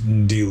just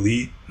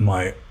delete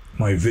my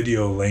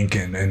video link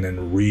and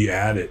then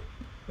re-add it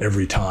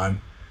every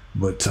time.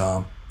 But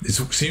it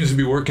seems to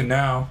be working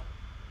now.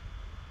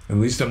 At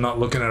least I'm not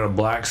looking at a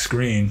black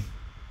screen.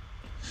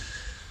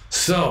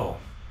 So,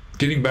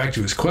 getting back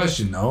to his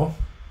question though,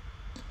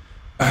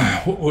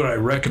 what would I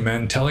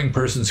recommend telling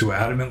persons who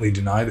adamantly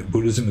deny that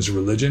Buddhism is a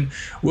religion?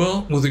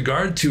 Well, with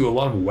regard to a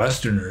lot of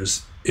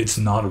Westerners, it's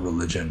not a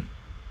religion.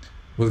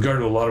 With regard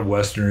to a lot of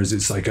Westerners,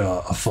 it's like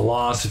a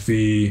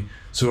philosophy,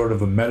 sort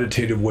of a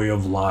meditative way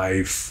of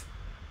life,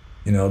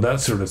 that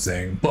sort of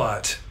thing.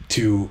 But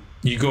you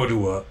go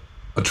to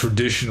a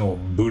traditional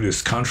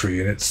Buddhist country,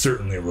 and it's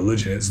certainly a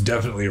religion. It's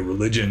definitely a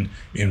religion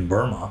in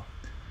Burma.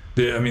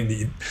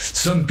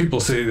 Some people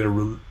say that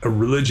a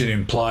religion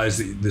implies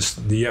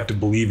that you have to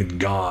believe in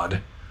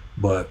God,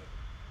 but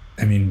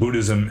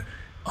Buddhism,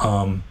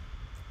 to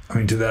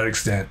that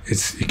extent,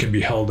 it can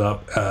be held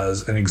up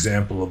as an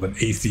example of an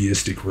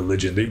atheistic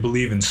religion. They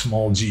believe in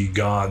small g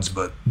gods,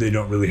 but they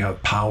don't really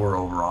have power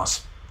over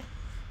us.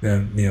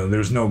 And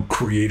there's no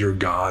creator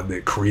God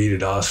that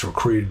created us or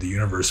created the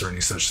universe or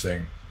any such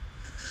thing.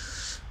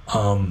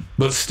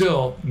 But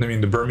still,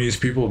 the Burmese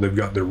people, they've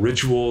got their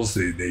rituals,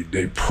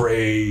 they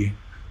pray,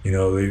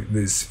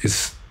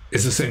 it's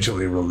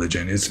essentially a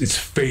religion. It's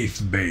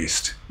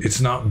faith-based. It's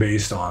not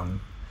based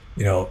on,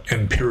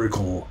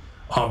 empirical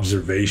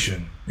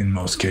observation in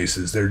most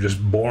cases. They're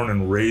just born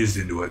and raised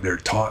into it. They're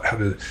taught how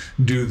to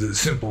do the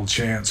simple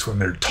chants when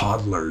they're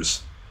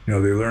toddlers. You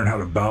know, they learn how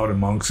to bow to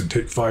monks and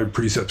take 5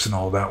 precepts and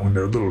all that when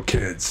they're little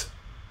kids.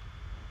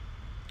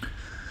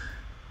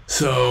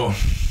 So,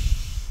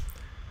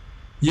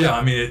 yeah,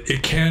 I mean,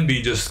 it can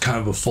be just kind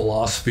of a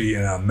philosophy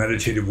and a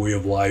meditative way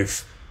of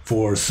life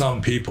for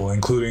some people,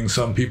 including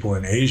some people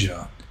in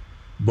Asia.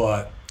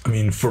 But, I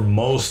mean, for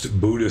most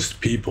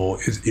Buddhist people,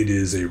 it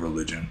is a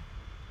religion.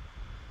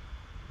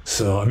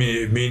 So, I mean,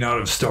 it may not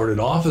have started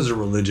off as a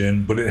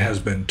religion, but it has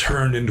been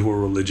turned into a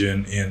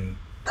religion in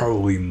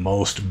probably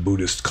most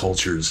Buddhist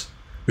cultures,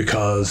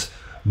 because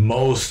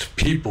most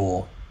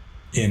people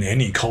in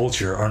any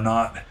culture are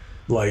not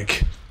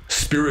like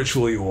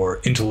spiritually or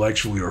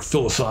intellectually or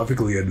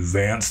philosophically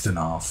advanced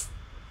enough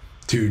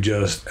to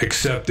just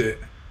accept it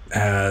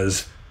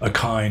as a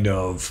kind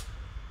of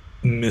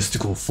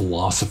mystical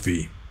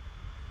philosophy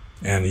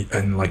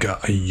and like a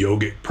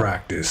yogic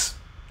practice.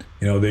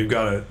 You know, they've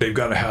got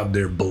to have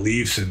their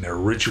beliefs and their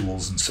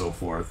rituals and so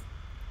forth.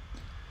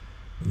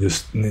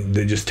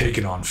 They just take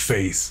it on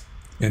faith,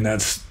 and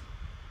that's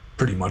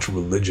pretty much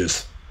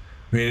religious.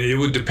 I mean, it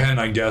would depend,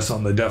 I guess,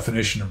 on the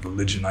definition of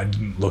religion. I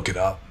didn't look it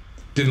up.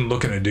 Didn't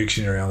look in a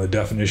dictionary on the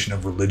definition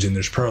of religion.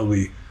 There's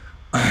probably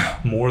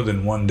more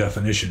than one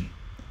definition.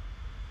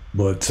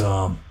 But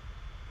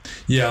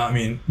yeah, I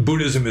mean,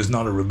 Buddhism is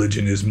not a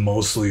religion, is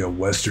mostly a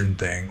Western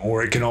thing,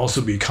 or it can also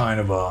be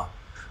kind of a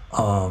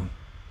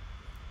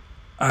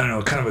I don't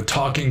know, kind of a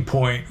talking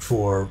point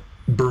for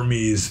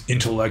Burmese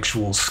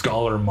intellectual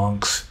scholar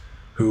monks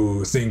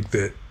who think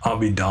that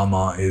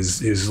Abhidhamma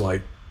is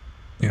like,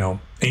 you know,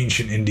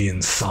 ancient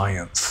Indian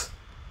science.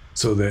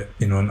 So that,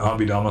 you know, an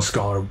Abhidhamma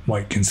scholar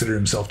might consider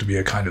himself to be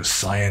a kind of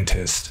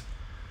scientist.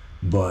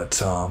 But,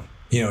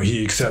 you know,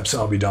 he accepts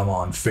Abhidhamma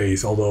on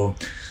faith, although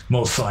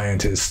most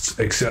scientists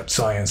accept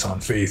science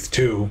on faith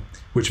too,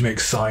 which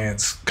makes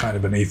science kind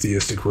of an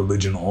atheistic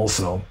religion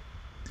also.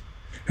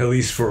 At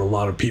least for a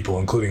lot of people,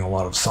 including a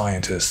lot of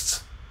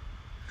scientists.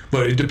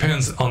 But it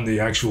depends on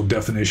the actual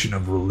definition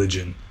of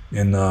religion.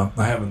 And I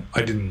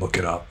didn't look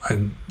it up.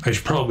 I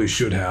probably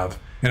should have.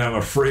 And I'm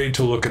afraid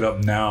to look it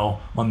up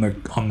now on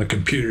the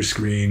computer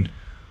screen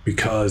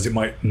because it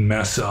might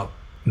mess up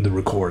the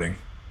recording.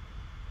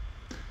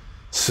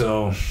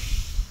 So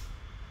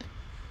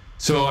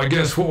I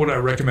guess what would I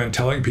recommend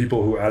telling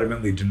people who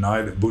adamantly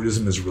deny that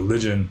Buddhism is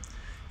religion?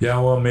 Yeah,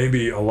 well,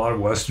 maybe a lot of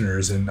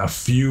Westerners and a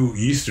few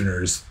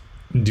Easterners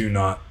do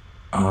not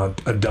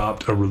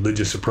adopt a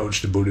religious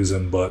approach to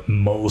Buddhism, but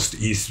most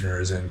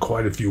Easterners and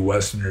quite a few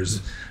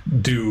Westerners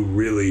do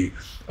really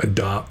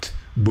adopt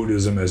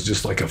Buddhism as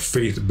just like a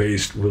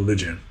faith-based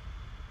religion.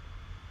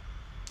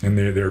 And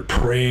they're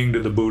praying to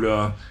the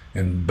Buddha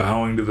and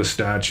bowing to the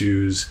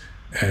statues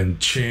and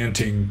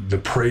chanting the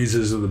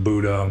praises of the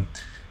Buddha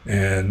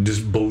and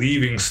just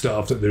believing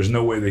stuff that there's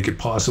no way they could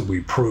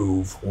possibly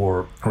prove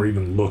or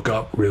even look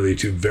up really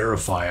to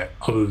verify it,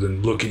 other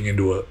than looking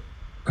into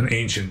an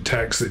ancient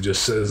text that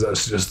just says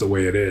that's just the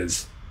way it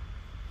is.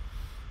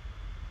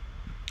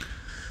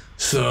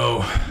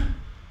 So,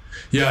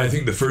 yeah, I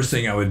think the first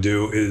thing I would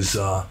do is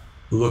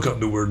look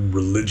up the word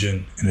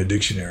religion in a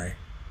dictionary,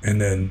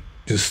 and then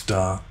just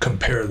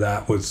compare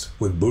that with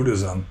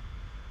Buddhism,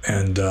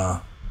 and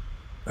I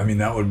mean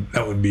that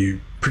would be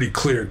pretty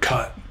clear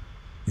cut,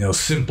 you know,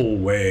 simple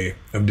way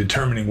of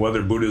determining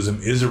whether Buddhism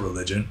is a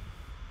religion.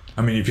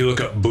 I mean, if you look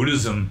up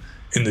Buddhism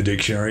in the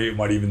dictionary, it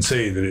might even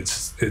say that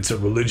it's a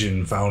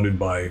religion founded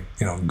by, you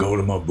know,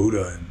 Gautama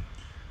Buddha in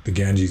the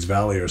Ganges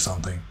Valley or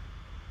something.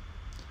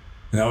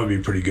 And that would be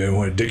pretty good.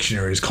 When a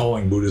dictionary is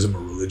calling Buddhism a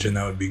religion,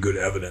 that would be good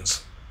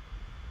evidence.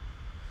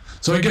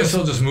 So I guess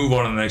I'll just move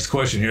on to the next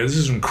question here. This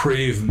is from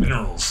Crave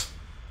Minerals.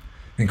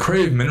 And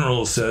Crave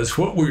Minerals says,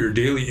 what were your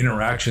daily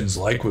interactions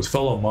like with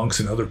fellow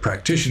monks and other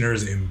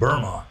practitioners in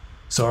Burma?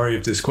 Sorry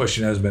if this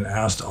question has been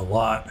asked a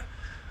lot.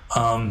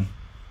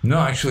 No,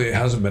 actually it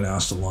hasn't been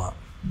asked a lot.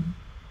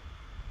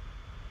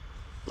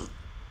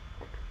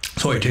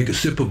 So I take a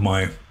sip of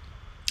my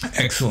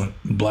excellent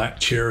black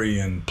cherry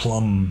and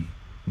plum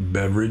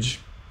beverage.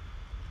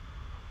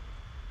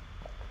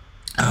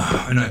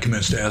 And I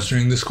commenced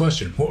answering this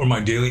question. What were my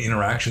daily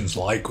interactions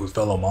like with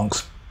fellow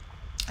monks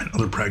and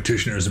other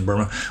practitioners in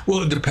Burma?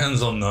 Well, it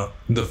depends on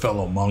the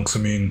fellow monks. I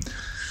mean,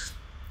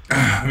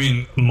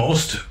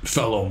 most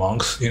fellow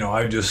monks, you know,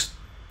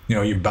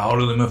 you bow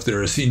to them if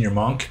they're a senior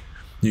monk.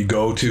 You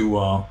go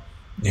to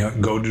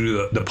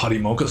the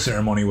Patimokkha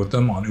ceremony with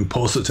them on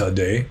Uposatha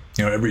Day.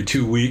 You know, every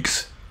 2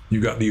 weeks,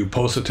 you got the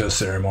Uposatha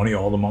ceremony.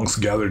 All the monks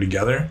gather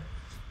together.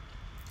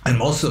 And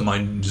most of them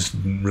I just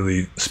didn't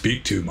really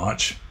speak too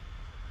much.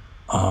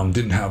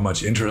 Didn't have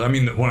much interest. I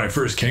mean, when I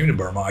first came to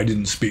Burma, I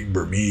didn't speak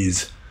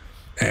Burmese.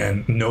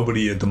 And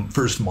nobody at the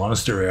first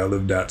monastery I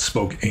lived at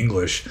spoke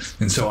English.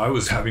 And so I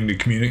was having to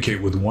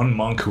communicate with one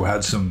monk who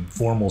had some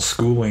formal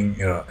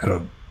schooling at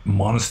a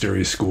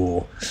monastery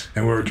school,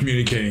 and we were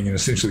communicating in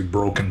essentially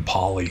broken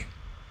Pali.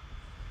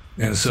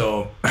 And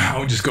so I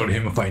would just go to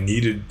him if I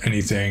needed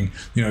anything.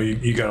 You know,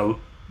 you gotta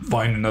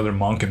find another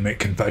monk and make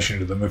confession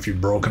to them if you've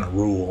broken a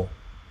rule,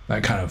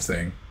 that kind of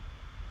thing.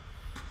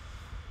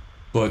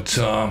 But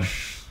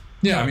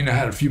yeah, I mean, I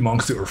had a few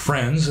monks that were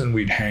friends, and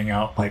we'd hang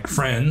out like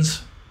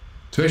friends,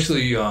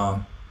 especially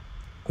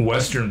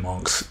Western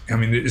monks. I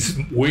mean, it's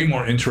way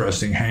more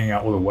interesting hanging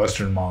out with a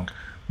Western monk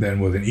than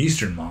with an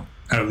Eastern monk.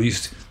 At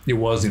least it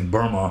was in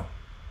Burma,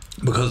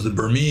 because the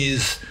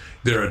Burmese,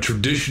 they're a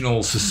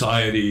traditional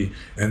society,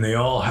 and they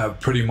all have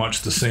pretty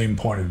much the same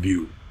point of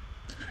view.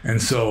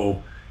 And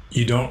so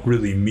you don't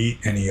really meet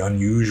any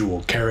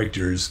unusual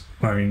characters.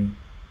 I mean,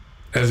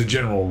 as a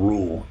general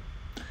rule,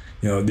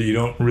 you know, you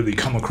don't really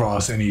come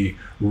across any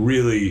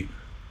really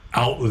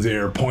out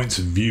there points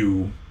of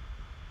view,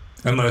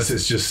 unless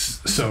it's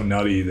just so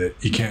nutty that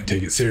you can't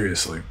take it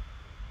seriously.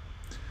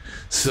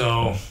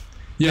 So,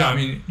 yeah, I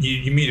mean,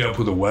 you meet up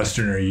with a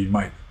Westerner, you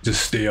might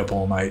just stay up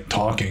all night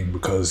talking,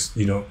 because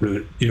you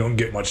don't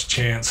get much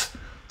chance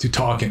to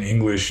talk in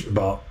English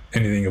about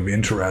anything of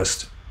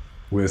interest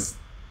with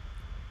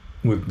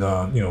you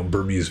know,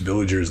 Burmese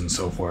villagers and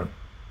so forth.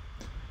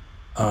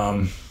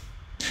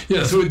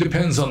 Yeah, so it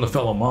depends on the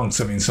fellow monks.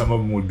 I mean, some of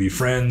them would be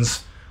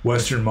friends.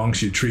 Western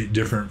monks you treat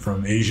different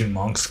from Asian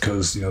monks,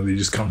 because, you know, they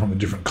just come from a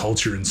different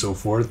culture and so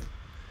forth.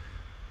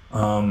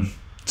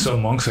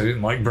 Some monks I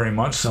didn't like very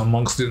much. Some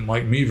monks didn't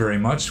like me very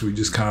much. We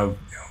just kind of,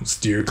 you know,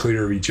 steer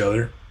clear of each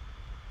other.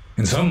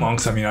 And some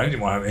monks, I mean, I didn't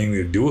want to have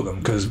anything to do with them,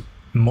 because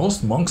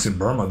most monks in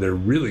Burma, they're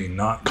really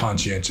not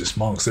conscientious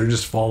monks. They're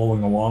just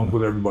following along with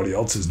what everybody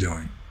else is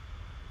doing.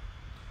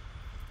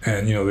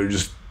 And, you know, they're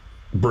just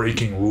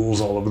breaking rules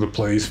all over the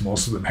place.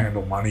 Most of them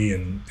handle money,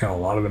 and, you know, a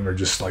lot of them are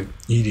just like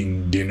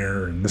eating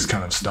dinner and this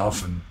kind of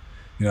stuff. And,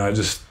 you know,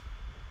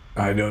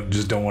 I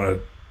don't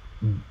want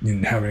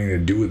to have anything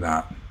to do with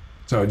that.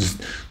 So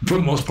for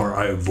the most part,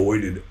 I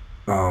avoided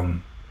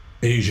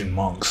Asian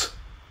monks,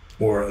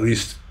 or at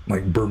least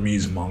like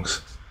Burmese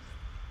monks.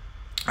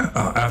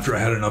 After I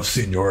had enough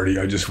seniority,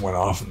 I just went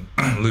off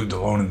and lived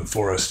alone in the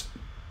forest,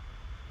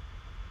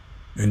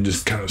 and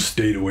just kind of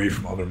stayed away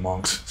from other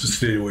monks, just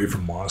stayed away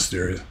from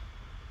monasteries.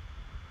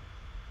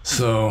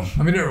 So,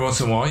 I mean, every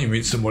once in a while you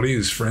meet somebody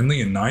who's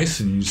friendly and nice,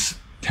 and you just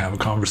have a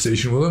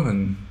conversation with them,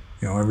 and,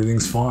 you know,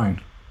 everything's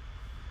fine.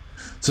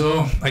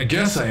 So, I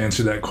guess I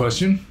answered that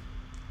question.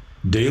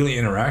 Daily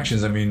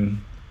interactions, I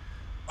mean,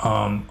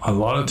 a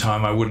lot of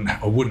time I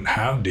wouldn't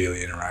have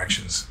daily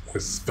interactions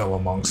with fellow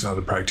monks and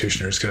other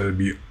practitioners, because I'd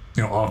be, you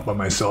know, off by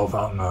myself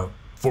out in a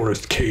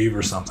forest cave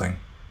or something.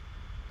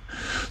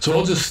 So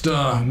I'll just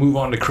move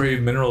on to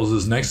Crave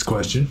Minerals' next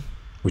question,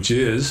 which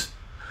is,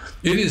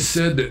 it is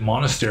said that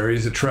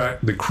monasteries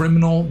attract the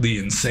criminal, the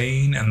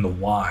insane, and the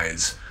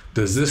wise.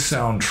 Does this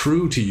sound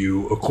true to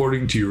you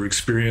according to your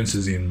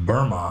experiences in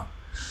Burma?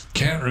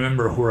 Can't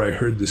remember where I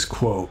heard this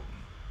quote.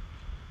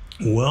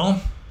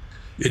 Well,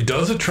 it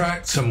does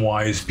attract some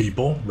wise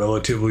people,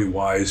 relatively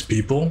wise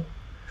people.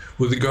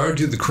 With regard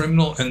to the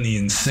criminal and the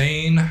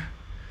insane,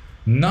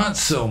 not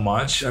so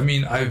much. I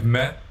mean,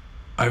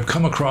 I've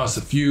come across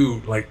a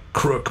few like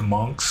crook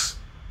monks.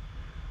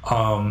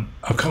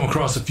 I've come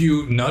across a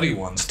few nutty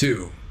ones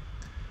too.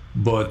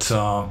 But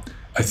I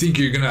think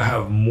you're going to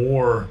have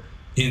more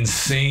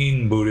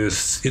insane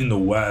Buddhists in the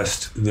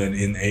West than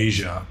in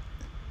Asia.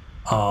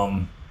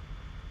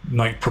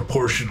 Like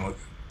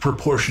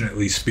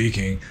proportionately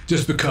speaking,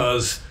 just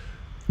because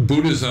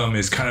Buddhism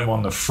is kind of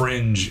on the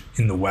fringe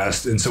in the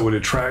West, and so it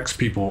attracts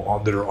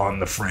people that are on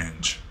the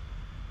fringe.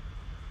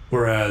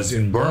 Whereas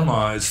in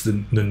Burma, it's the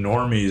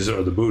normies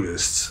are the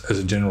Buddhists, as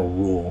a general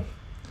rule.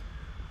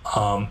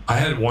 I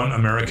had one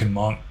American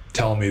monk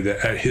tell me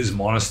that at his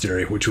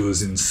monastery, which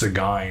was in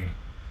Sagaing,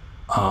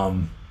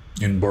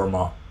 in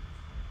Burma,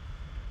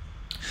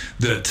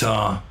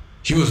 that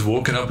he was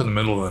woken up in the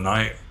middle of the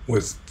night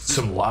with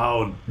some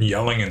loud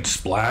yelling and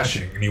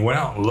splashing, and he went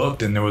out and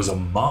looked, and there was a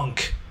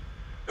monk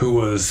who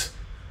was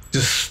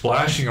just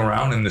splashing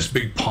around in this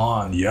big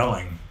pond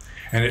yelling.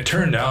 And it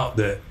turned out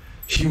that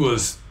he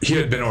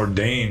had been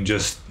ordained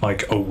just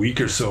like a week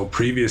or so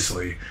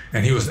previously,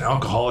 and he was an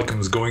alcoholic and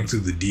was going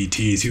through the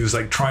DTs. He was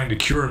like trying to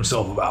cure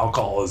himself of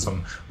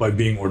alcoholism by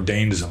being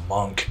ordained as a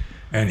monk,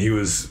 and he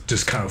was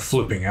just kind of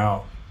flipping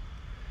out.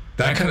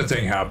 That kind of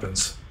thing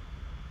happens.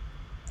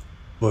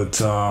 But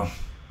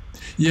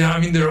yeah, I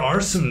mean, there are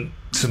some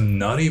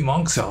nutty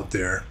monks out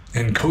there,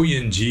 and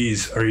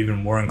Koyenjis are even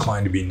more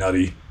inclined to be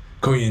nutty.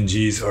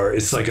 Koyenjis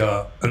it's like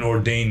an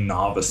ordained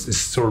novice. It's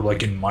sort of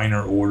like in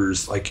minor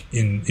orders, like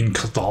in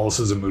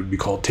Catholicism it would be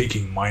called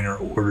taking minor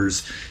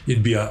orders.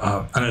 It'd be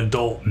an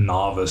adult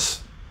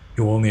novice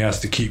who only has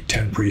to keep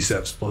 10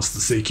 precepts plus the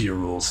Sakya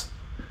rules.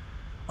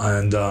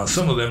 And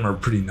some of them are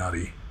pretty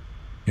nutty.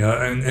 You know,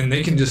 and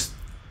they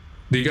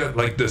got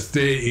like the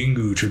The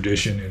Ingu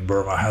tradition in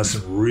Burma has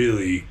some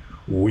really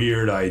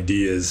weird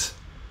ideas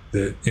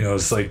that, you know,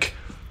 it's like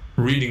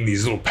reading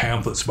these little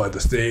pamphlets by the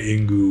The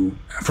Ingu,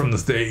 from the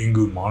The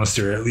Ingu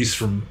monastery, at least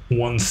from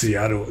one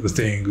Seattle, the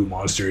The Ingu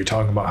monastery,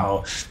 talking about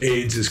how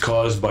AIDS is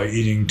caused by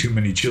eating too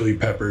many chili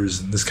peppers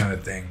and this kind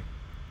of thing.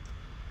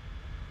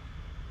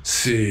 Let's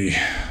see.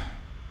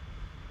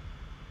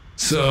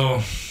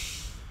 So,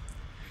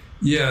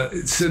 Yeah,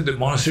 it said that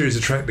monasteries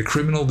attract the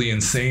criminal, the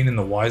insane, and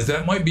the wise.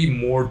 That might be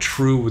more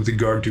true with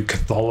regard to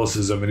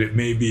Catholicism, and it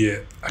may be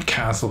a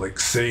Catholic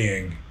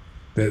saying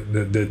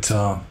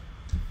that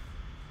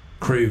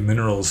Crave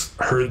Minerals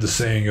heard the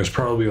saying. It was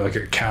probably like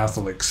a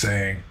Catholic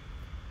saying.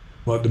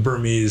 But the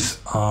Burmese,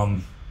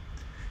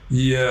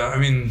 yeah, I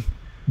mean,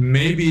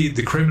 maybe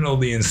the criminal,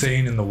 the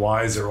insane, and the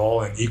wise are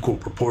all in equal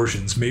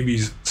proportions. Maybe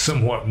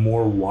somewhat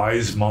more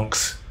wise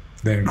monks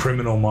than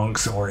criminal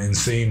monks or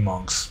insane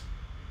monks.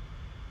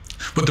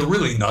 But the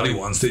really nutty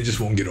ones, they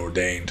just won't get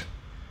ordained.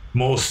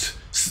 Most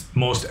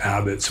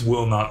abbots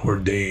will not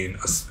ordain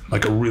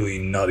like a really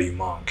nutty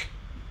monk.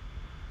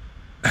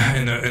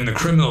 And the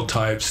criminal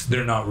types,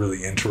 they're not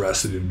really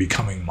interested in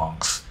becoming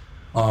monks,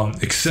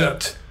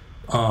 except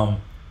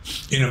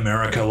in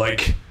America,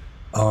 like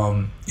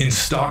in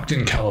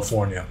Stockton,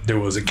 California, there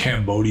was a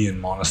Cambodian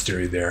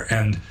monastery there,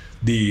 and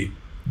the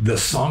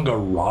Sangha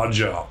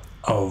Raja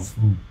of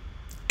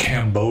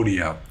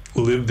Cambodia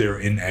lived there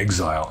in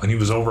exile, and he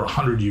was over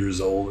 100 years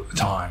old at the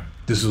time.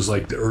 This was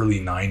like the early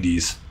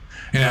 90s.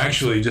 And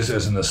actually, just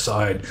as an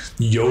aside,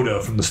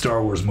 Yoda from the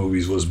Star Wars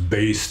movies was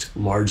based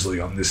largely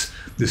on this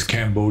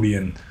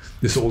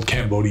old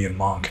Cambodian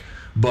monk.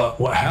 But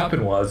what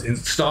happened was, in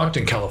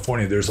Stockton,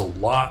 California, there's a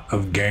lot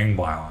of gang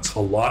violence, a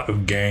lot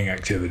of gang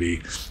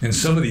activity, and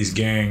some of these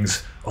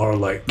gangs are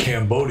like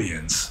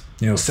Cambodians,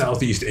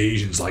 Southeast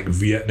Asians, like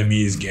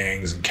Vietnamese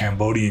gangs and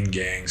Cambodian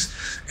gangs.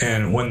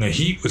 And when the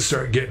heat would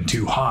start getting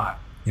too hot,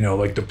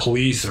 like the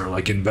police are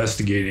like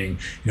investigating,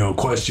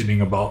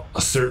 questioning about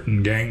a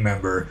certain gang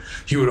member,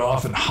 he would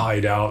often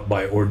hide out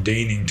by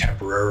ordaining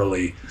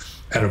temporarily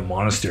at a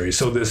monastery.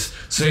 So this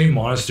same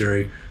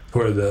monastery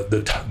where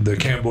the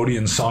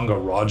Cambodian Sangha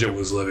Raja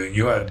was living,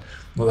 you had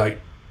like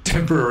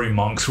temporary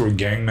monks who were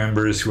gang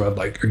members who had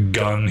like a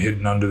gun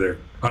hidden under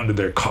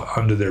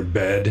their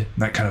bed,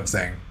 that kind of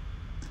thing.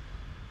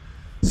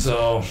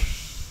 So,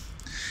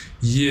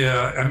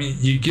 yeah, I mean,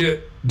 you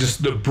get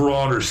just the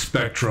broader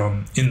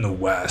spectrum in the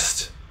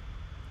West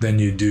than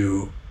you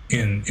do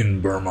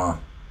in Burma,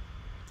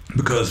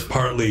 because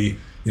partly,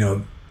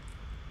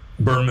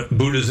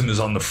 Buddhism is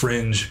on the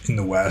fringe in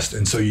the West,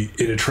 and so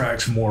it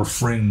attracts more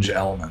fringe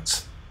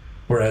elements,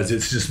 whereas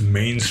it's just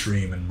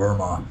mainstream in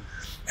Burma,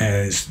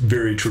 and it's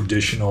very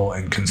traditional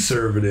and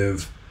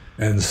conservative,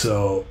 and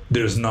so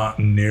there's not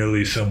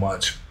nearly so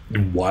much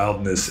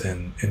wildness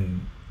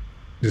and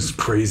this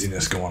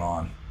craziness going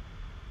on.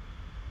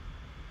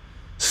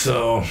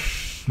 So,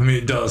 I mean,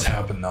 it does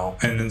happen though.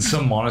 And in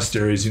some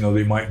monasteries,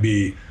 they might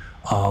be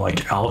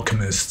like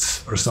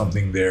alchemists or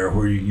something there,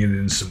 where you get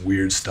into some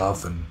weird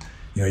stuff, and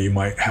you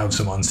might have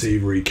some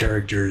unsavory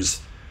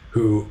characters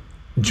who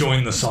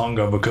join the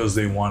Sangha because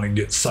they want to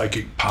get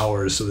psychic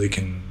powers so they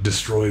can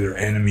destroy their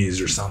enemies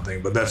or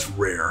something, but that's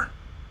rare.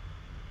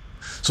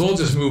 So I'll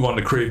just move on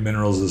to Crave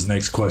Minerals'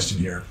 next question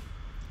here.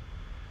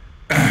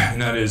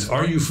 And that is,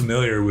 are you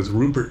familiar with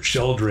Rupert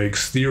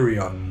Sheldrake's theory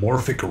on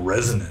morphic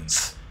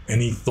resonance?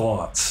 Any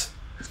thoughts?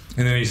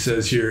 And then he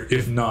says here,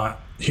 if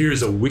not,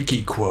 here's a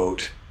wiki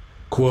quote.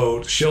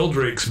 Quote,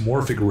 Sheldrake's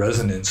morphic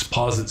resonance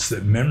posits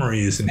that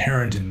memory is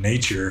inherent in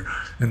nature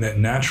and that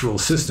natural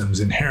systems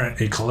inherit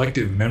a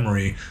collective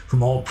memory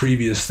from all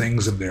previous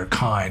things of their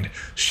kind.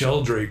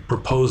 Sheldrake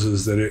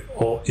proposes that it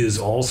is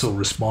also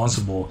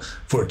responsible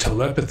for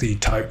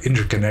telepathy-type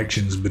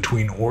interconnections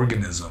between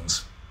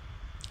organisms.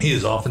 He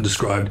is often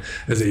described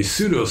as a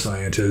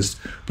pseudoscientist,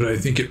 but I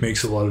think it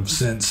makes a lot of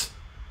sense.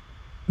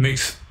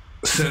 Makes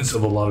sense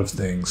of a lot of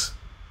things.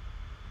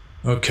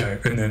 Okay,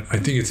 and then I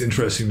think it's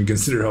interesting to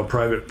consider how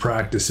private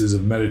practices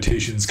of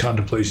meditations,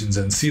 contemplations,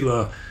 and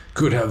sila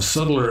could have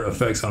subtler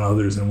effects on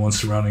others and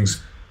one's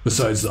surroundings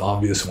besides the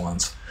obvious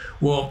ones.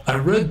 Well, I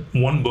read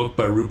one book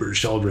by Rupert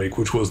Sheldrake,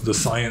 which was The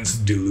Science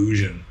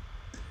Delusion,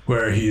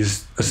 where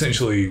he's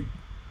essentially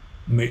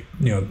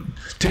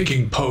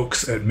taking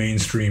pokes at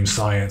mainstream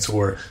science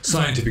or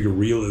scientific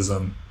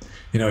realism.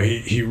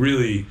 He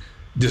really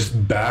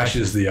just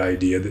bashes the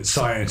idea that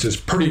science has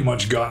pretty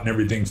much gotten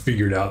everything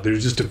figured out.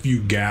 There's just a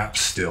few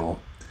gaps still.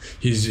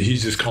 He's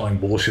just calling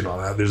bullshit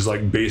on that. There's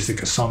like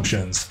basic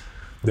assumptions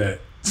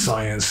that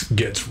science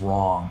gets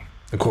wrong,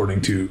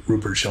 according to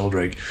Rupert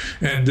Sheldrake.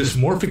 And this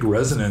morphic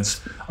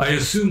resonance, I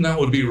assume that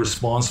would be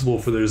responsible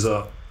for, there's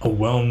a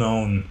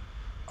well-known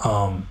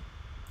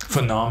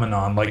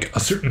phenomenon, like a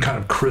certain kind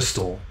of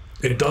crystal.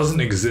 It doesn't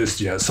exist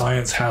yet.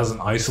 Science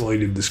hasn't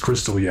isolated this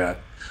crystal yet.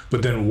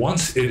 But then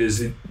once it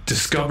is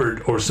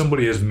discovered, or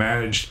somebody has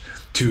managed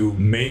to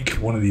make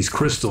one of these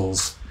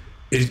crystals,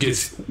 it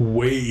gets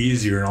way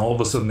easier, and all of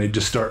a sudden they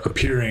just start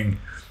appearing,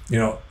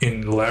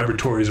 in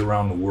laboratories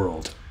around the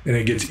world. And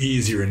it gets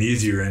easier and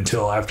easier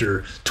until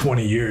after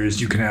 20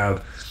 years you can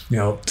have,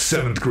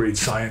 7th grade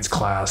science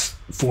class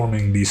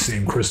forming these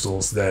same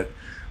crystals that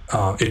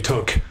it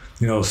took,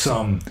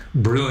 some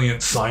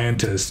brilliant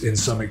scientist in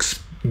some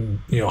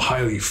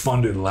highly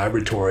funded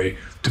laboratory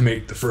to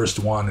make the first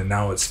one, and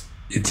now it's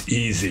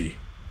easy.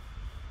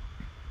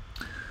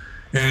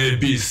 And it'd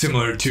be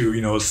similar to,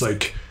 it's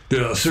like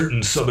there's a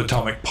certain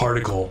subatomic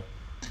particle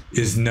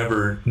is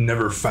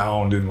never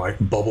found in like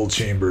bubble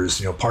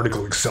chambers,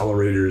 particle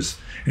accelerators,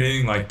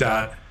 anything like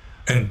that,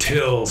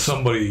 until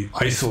somebody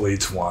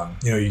isolates one.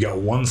 You got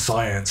one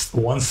scientist,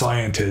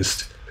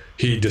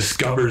 he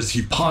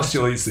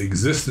postulates the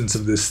existence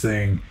of this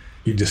thing,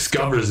 he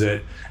discovers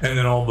it, and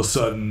then all of a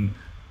sudden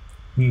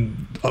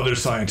other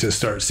scientists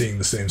start seeing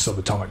the same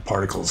subatomic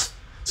particles.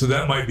 So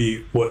that might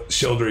be what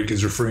Sheldrake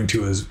is referring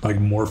to as like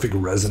morphic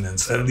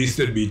resonance. At least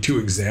there'd be two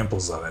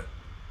examples of it,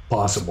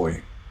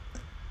 possibly.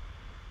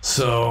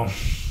 So,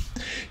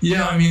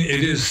 yeah, I mean,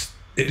 it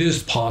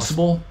is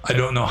possible. I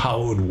don't know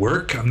how it would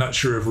work. I'm not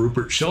sure if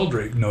Rupert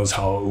Sheldrake knows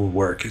how it would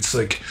work. It's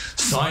like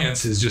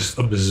science is just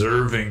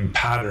observing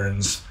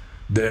patterns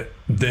that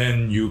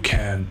then you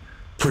can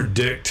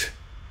predict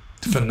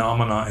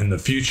phenomena in the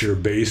future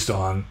based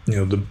on,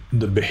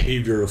 the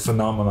behavior of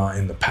phenomena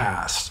in the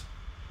past.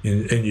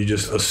 And you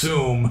just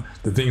assume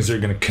that things are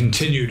going to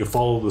continue to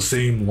follow the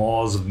same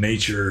laws of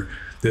nature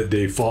that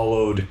they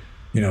followed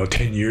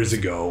 10 years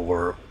ago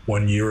or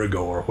 1 year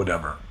ago or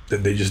whatever,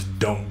 that they just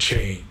don't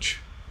change,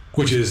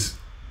 which is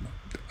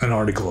an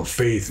article of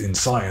faith in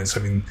science. I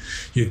mean,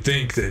 you'd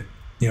think that,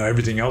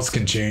 everything else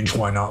can change.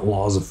 Why not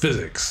laws of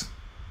physics?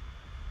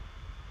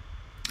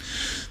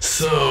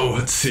 So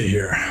let's see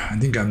here. I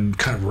think I'm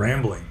kind of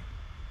rambling.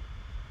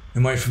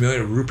 Am I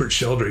familiar with Rupert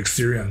Sheldrake's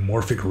theory on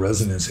morphic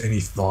resonance?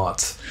 Any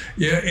thoughts?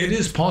 Yeah, it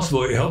is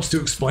possible. It helps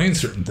to explain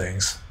certain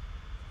things.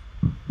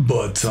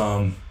 But,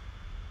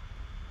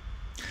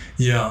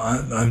 yeah,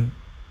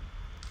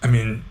 I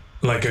mean,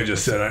 like I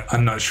just said,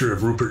 I'm not sure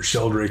if Rupert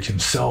Sheldrake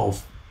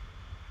himself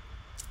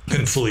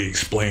can fully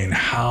explain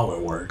how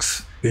it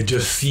works. It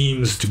just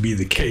seems to be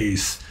the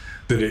case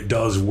that it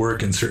does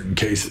work in certain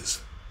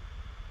cases.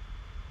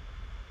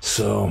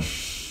 So,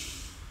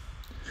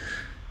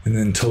 and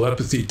then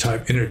telepathy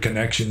type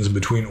interconnections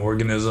between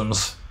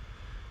organisms,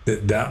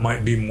 that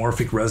might be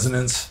morphic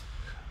resonance.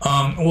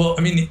 Well,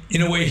 I mean,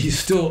 in a way, he's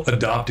still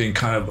adopting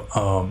kind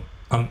of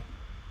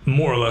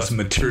more or less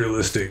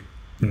materialistic,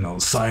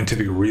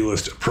 scientific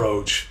realist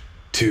approach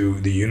to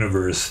the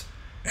universe.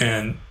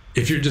 And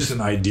if you're just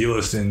an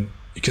idealist and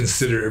you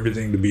consider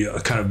everything to be a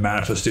kind of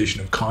manifestation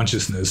of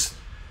consciousness,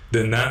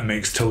 then that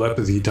makes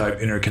telepathy type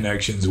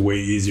interconnections way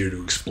easier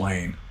to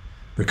explain,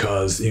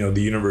 because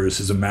the universe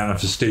is a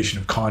manifestation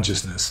of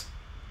consciousness.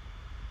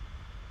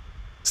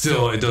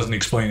 Still, it doesn't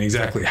explain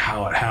exactly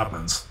how it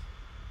happens.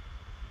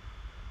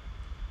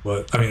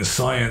 But I mean,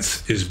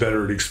 science is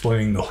better at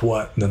explaining the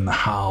what than the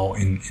how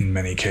in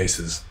many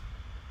cases.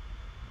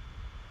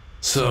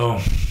 So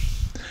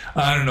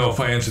I don't know if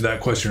I answered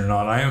that question or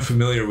not. I am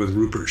familiar with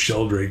Rupert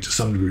Sheldrake to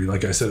some degree.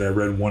 Like I said, I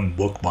read one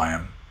book by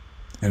him,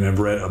 and I've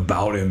read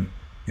about him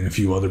in a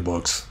few other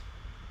books.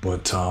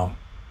 But I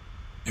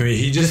mean,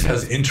 he just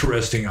has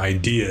interesting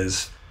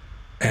ideas,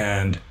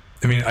 and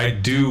I mean, I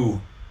do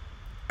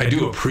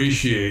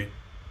appreciate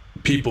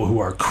people who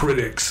are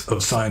critics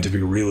of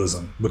scientific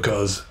realism,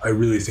 because I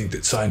really think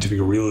that scientific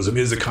realism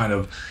is a kind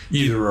of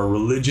either a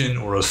religion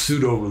or a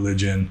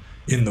pseudo-religion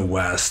in the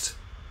West.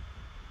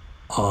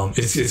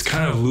 It's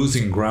kind of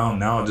losing ground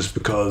now, just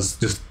because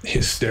just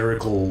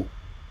hysterical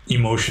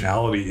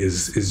emotionality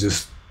is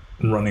just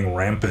running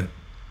rampant.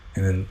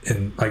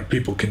 And like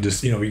people can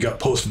just, you got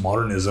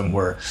postmodernism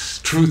where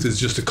truth is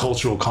just a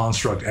cultural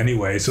construct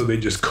anyway, so they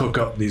just cook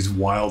up these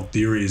wild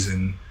theories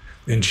and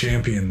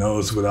champion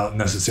those without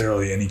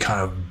necessarily any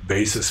kind of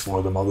basis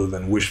for them other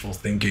than wishful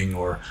thinking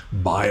or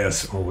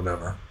bias or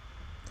whatever.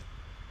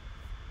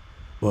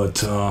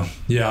 But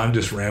yeah, I'm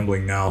just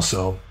rambling now,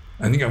 so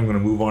I think I'm going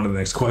to move on to the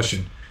next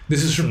question.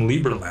 This is from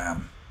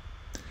Lieberlam.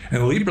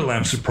 And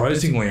Lieberlam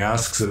surprisingly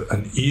asks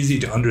an easy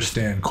to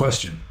understand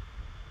question,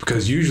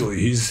 because usually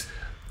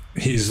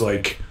he's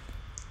like,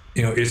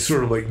 it's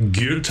sort of like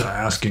Goethe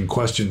asking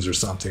questions or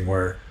something,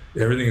 where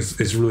everything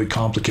is really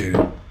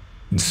complicated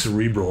and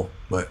cerebral.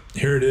 But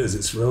here it is.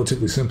 It's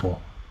relatively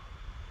simple,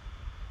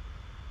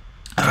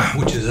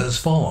 which is as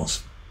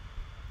follows.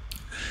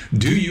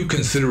 Do you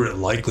consider it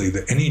likely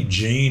that any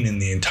Jain in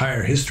the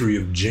entire history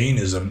of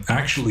Jainism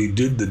actually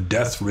did the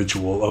death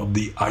ritual of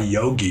the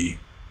ayogi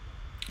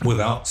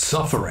without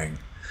suffering?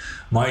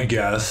 My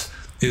guess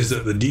is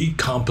that the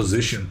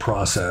decomposition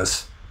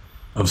process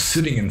of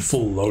sitting in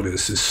full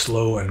lotus is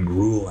slow and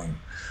grueling.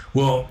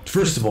 Well,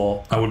 first of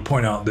all, I would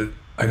point out that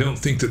I don't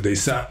think that they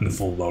sat in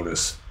full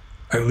lotus.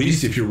 At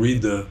least if you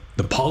read the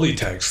Pali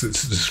text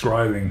that's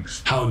describing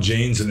how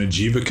Jains and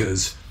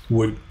Ajivikas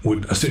would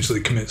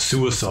essentially commit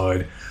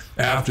suicide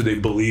after they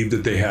believed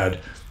that they had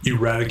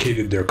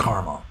eradicated their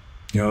karma.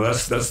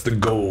 That's the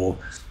goal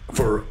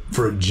for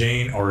a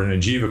Jain or an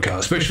Ajivika,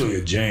 especially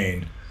a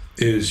Jain,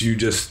 is you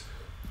just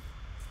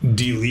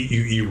delete,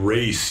 you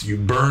erase, you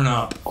burn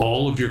up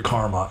all of your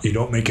karma. You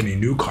don't make any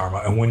new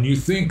karma. And when you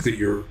think that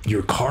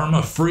you're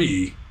karma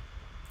free,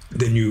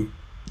 then you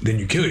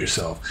kill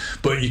yourself.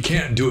 But you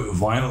can't do it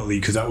violently,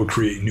 because that would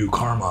create new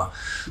karma.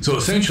 So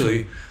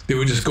essentially, they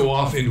would just go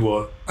off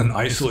into an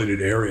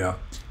isolated area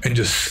and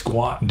just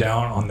squat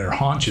down on their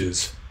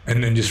haunches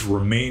and then just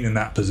remain in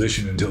that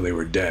position until they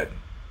were dead.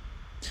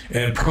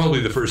 And probably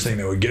the first thing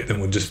that would get them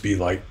would just be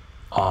like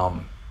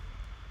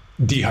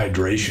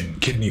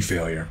dehydration, kidney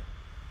failure.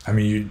 I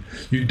mean,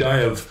 you die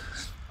of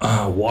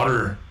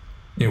water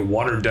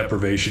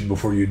deprivation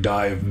before you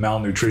die of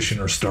malnutrition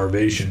or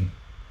starvation.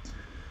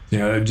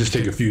 It'd just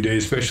take a few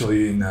days,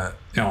 especially in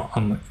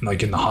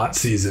like in the hot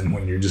season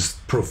when you're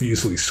just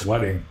profusely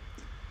sweating.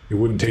 It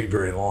wouldn't take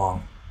very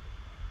long.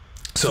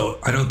 So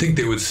I don't think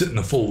they would sit in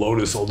the full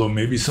lotus, although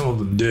maybe some of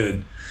them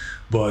did.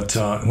 But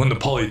when the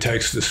Pali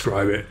texts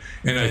describe it,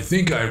 and I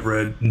think I've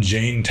read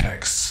Jain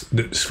texts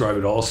that describe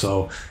it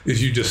also,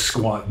 is you just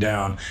squat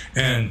down.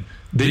 And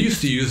they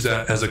used to use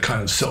that as a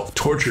kind of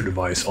self-torture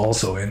device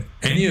also. And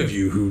any of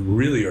you who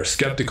really are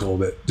skeptical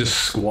that just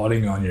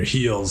squatting on your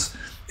heels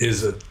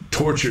is a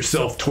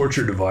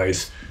self-torture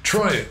device,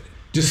 try it.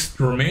 Just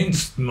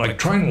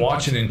try and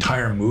watch an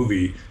entire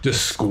movie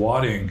just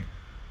squatting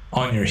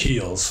on your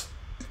heels.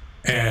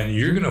 And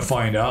you're going to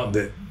find out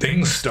that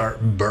things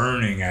start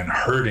burning and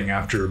hurting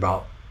after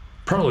about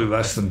probably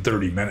less than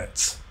 30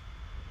 minutes.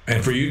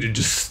 And for you to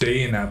just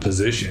stay in that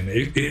position,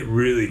 it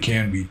really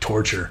can be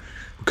torture.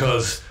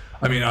 Because,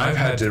 I mean, I've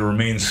had to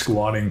remain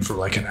squatting for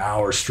like an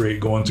hour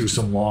straight going through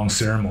some long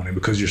ceremony,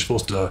 because you're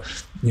supposed to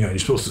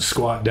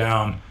squat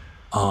down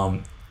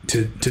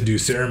to do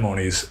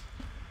ceremonies.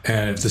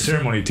 And if the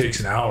ceremony takes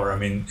an hour, I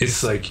mean,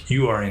 it's like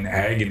you are in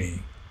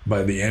agony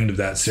by the end of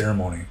that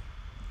ceremony.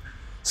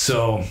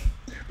 So,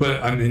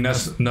 but I mean,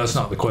 that's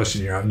not the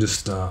question here. I'm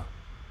just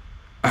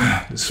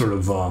sort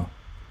of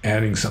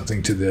adding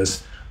something to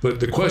this. But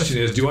the question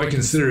is, do I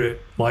consider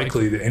it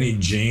likely that any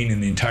Jain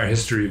in the entire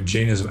history of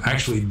Jainism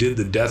actually did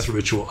the death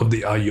ritual of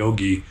the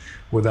ayogi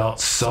without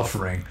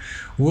suffering?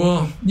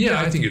 Well, yeah,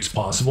 I think it's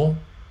possible.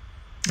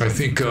 I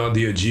think the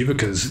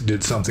Ajivikas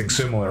did something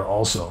similar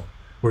also,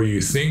 where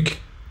you think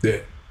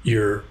that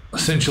you're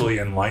essentially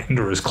enlightened,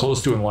 or as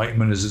close to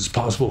enlightenment as it's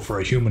possible for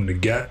a human to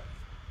get.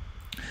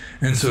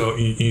 And so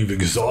you've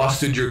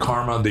exhausted your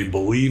karma. They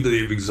believe that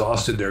they've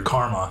exhausted their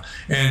karma.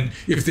 And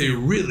if they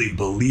really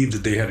believed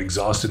that they had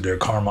exhausted their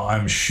karma,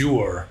 I'm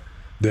sure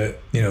that,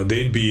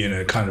 they'd be in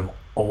a kind of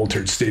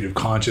altered state of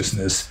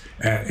consciousness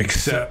and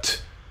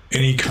accept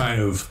any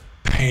kind of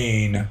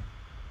pain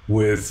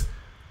with,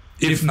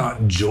 if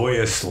not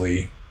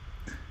joyously,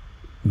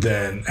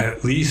 then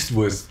at least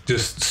with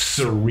just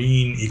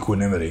serene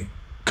equanimity.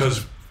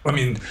 Because, I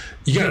mean,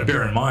 you got to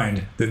bear in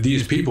mind that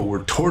these people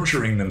were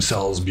torturing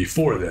themselves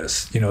before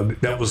this.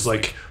 That was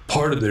like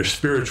part of their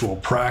spiritual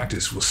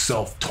practice, was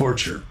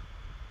self-torture.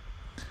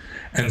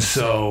 And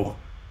so,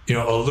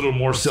 a little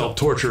more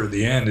self-torture at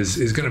the end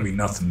is going to be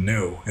nothing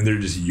new, and they're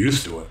just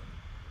used to it.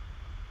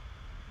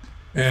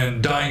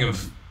 And dying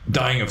of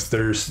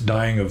thirst,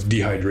 dying of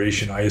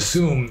dehydration, I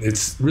assume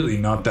it's really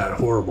not that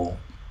horrible.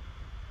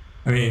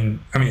 I mean,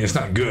 it's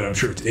not good. I'm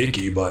sure it's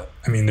icky, but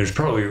I mean, there's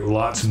probably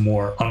lots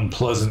more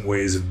unpleasant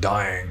ways of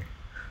dying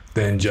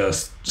than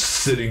just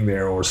sitting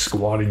there or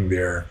squatting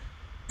there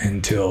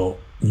until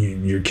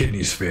your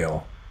kidneys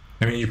fail.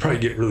 I mean, you probably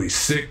get really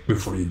sick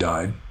before you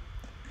died.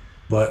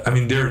 But I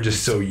mean, they're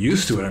just so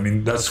used to it. I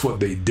mean, that's what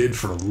they did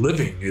for a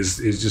living,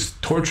 is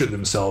just torture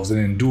themselves and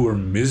endure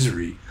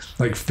misery,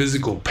 like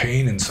physical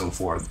pain and so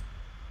forth.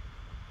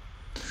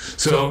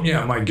 So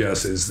yeah, my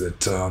guess is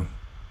that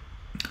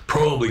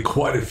probably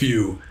quite a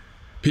few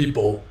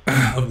people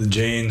of the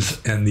Jains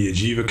and the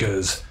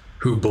Ajivikas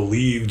who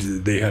believed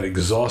that they had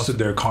exhausted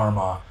their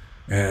karma,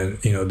 and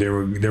they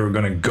were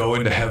going to go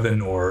into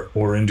heaven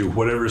or into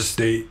whatever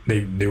state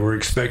they were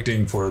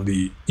expecting for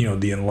the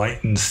the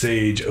enlightened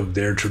sage of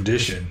their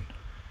tradition.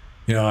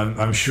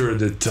 I'm sure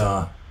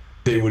that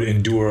they would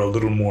endure a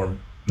little more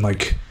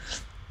like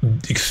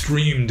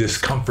extreme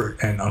discomfort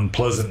and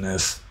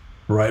unpleasantness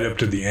right up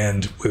to the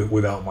end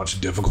without much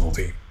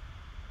difficulty.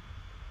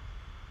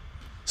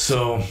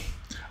 So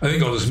I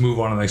think I'll just move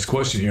on to the next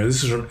question here.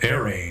 This is from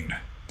Arain.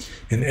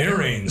 And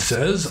Arain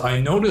says, I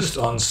noticed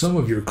on some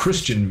of your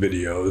Christian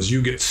videos,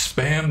 you get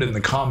spammed in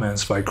the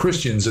comments by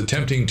Christians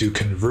attempting to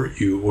convert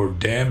you or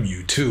damn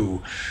you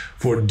too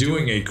for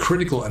doing a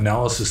critical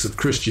analysis of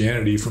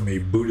Christianity from a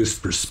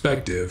Buddhist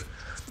perspective.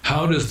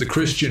 How does the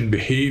Christian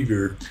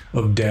behavior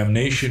of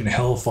damnation,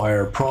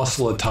 hellfire,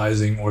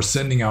 proselytizing, or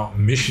sending out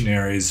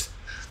missionaries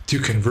to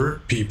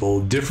convert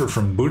people differ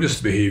from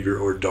Buddhist behavior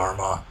or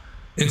dharma?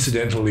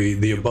 Incidentally,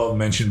 the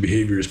above-mentioned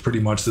behavior is pretty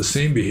much the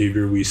same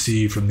behavior we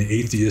see from the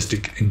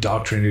atheistic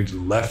indoctrinated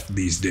left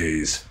these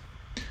days.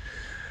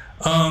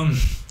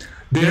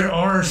 There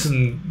are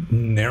some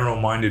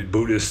narrow-minded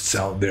Buddhists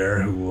out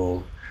there who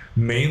will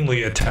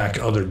mainly attack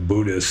other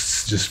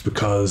Buddhists just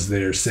because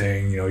they're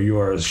saying, you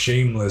are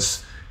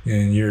shameless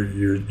and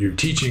you're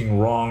teaching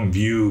wrong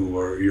view,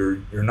 or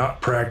you're not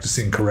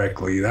practicing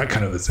correctly, that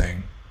kind of a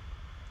thing.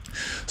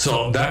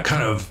 So that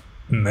kind of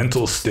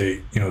mental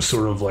state,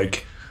 sort of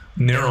like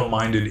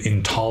narrow-minded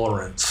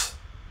intolerance,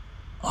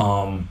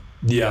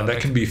 that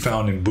can be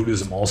found in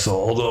Buddhism also,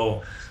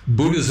 although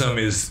Buddhism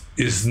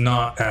is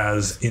not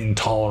as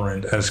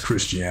intolerant as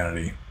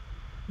Christianity.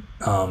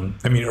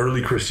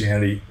 Early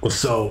Christianity was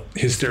so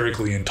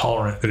hysterically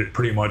intolerant that it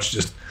pretty much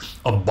just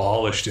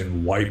abolished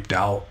and wiped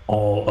out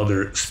all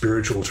other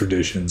spiritual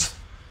traditions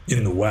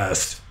in the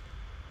West.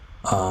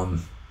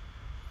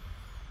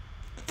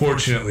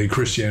 Fortunately,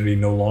 Christianity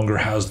no longer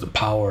has the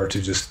power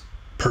to just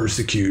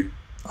persecute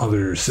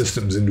other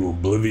systems into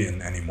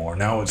oblivion anymore.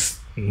 Now it's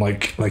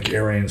like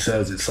Arian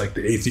says, it's like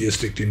the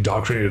atheistic,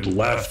 indoctrinated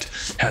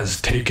left has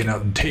taken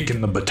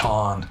the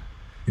baton.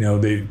 You know,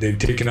 they've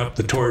taken up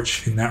the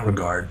torch in that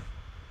regard.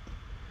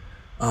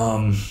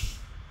 But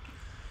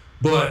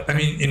I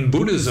mean, in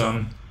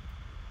Buddhism,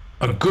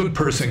 a good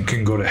person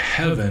can go to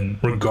heaven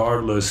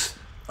regardless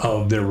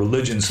of their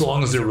religion, so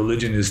long as their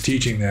religion is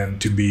teaching them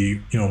to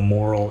be, you know,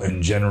 moral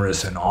and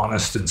generous and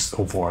honest and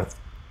so forth.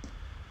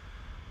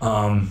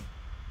 And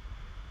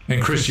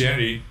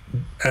Christianity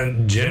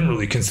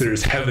generally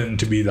considers heaven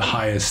to be the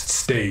highest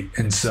state.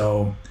 And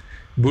so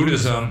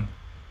Buddhism,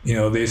 you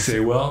know, they say,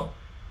 well,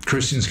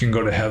 Christians can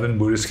go to heaven,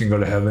 Buddhists can go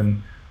to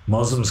heaven,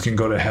 Muslims can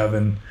go to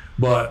heaven,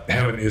 but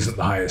heaven isn't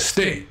the highest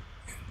state.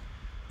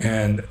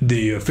 And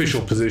the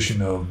official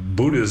position of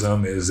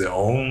Buddhism is that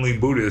only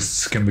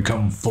Buddhists can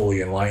become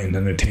fully enlightened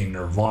and attain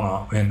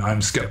Nirvana, and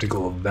I'm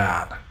skeptical of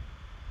that.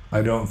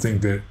 I don't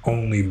think that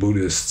only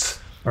Buddhists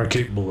are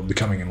capable of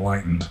becoming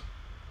enlightened.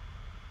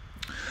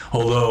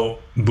 Although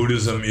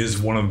Buddhism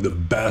is one of the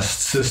best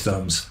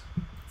systems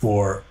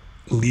for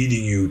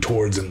leading you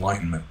towards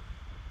enlightenment.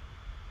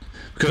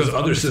 Because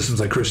other systems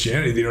like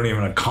Christianity, they don't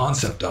even have a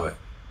concept of it.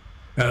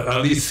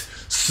 At least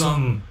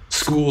some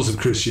schools of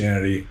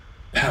Christianity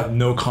have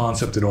no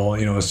concept at all.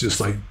 You know, it's just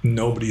like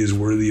nobody is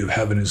worthy of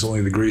heaven. It's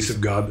only the grace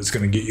of God that's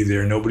going to get you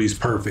there. Nobody's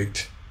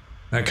perfect,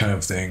 that kind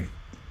of thing.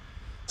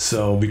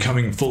 So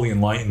becoming fully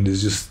enlightened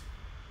is just,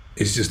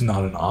 it's just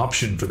not an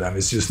option for them.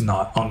 It's just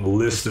not on the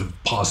list of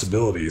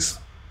possibilities.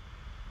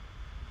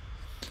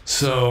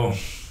 So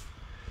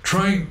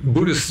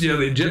Buddhists, yeah,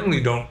 they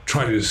generally don't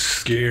try to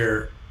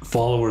scare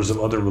followers of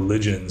other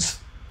religions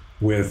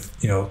with,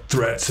 you know,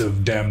 threats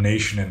of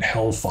damnation and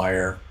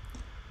hellfire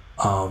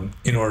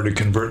in order to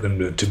convert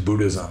them to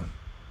Buddhism.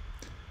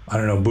 I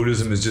don't know,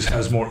 Buddhism just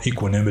has more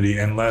equanimity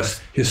and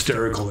less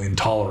hysterical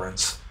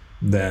intolerance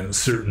than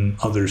certain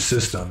other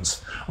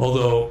systems.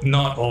 Although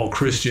not all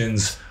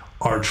Christians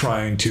are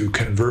trying to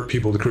convert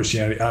people to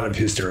Christianity out of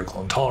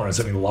hysterical intolerance.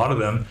 I mean, a lot of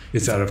them,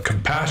 it's out of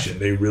compassion.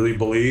 They really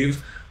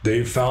believe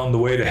they've found the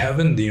way to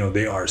heaven. You know,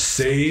 they are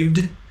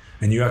saved,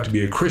 and you have to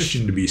be a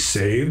Christian to be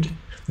saved.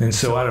 And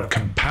so out of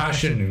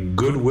compassion and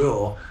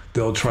goodwill,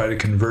 they'll try to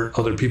convert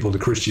other people to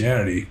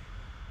Christianity.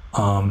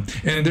 And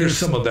there's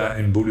some of that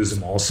in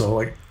Buddhism also.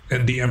 Like,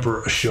 and the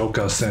Emperor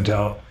Ashoka sent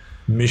out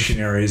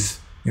missionaries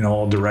in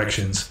all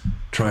directions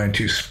trying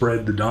to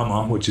spread the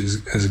Dhamma, which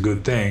is a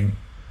good thing.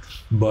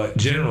 But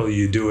generally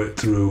you do it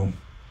through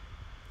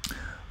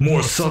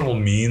more subtle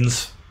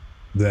means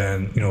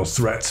than, you know,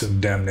 threats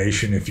of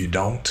damnation if you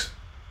don't.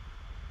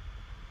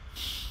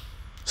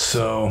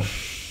 So,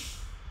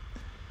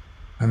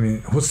 I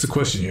mean, what's the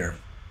question here?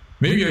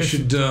 Maybe I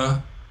should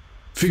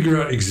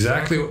figure out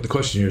exactly what the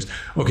question here is.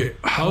 Okay,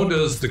 how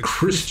does the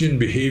Christian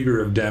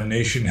behavior of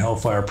damnation,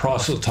 hellfire,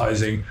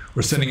 proselytizing,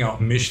 or sending out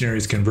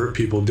missionaries convert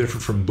people differ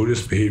from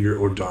Buddhist behavior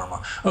or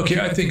Dharma? Okay,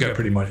 I think I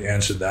pretty much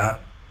answered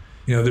that.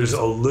 You know, there's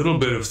a little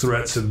bit of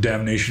threats of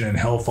damnation and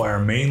hellfire,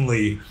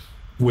 mainly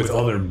with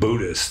other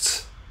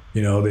Buddhists.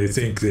 You know, they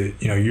think that,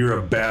 you know, you're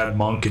a bad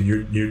monk and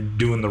you're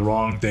doing the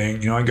wrong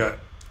thing. You know, I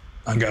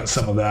got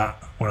some of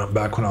that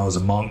back when I was a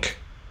monk.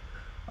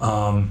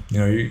 You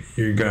know,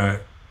 you're gonna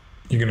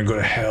go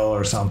to hell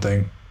or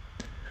something.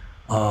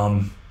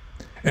 And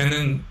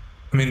then,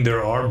 I mean,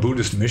 there are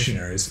Buddhist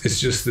missionaries. It's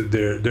just that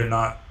they're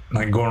not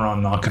like going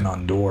around knocking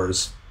on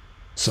doors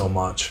so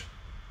much.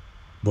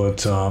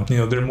 But, you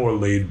know, they're more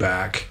laid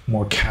back,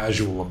 more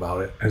casual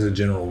about it as a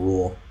general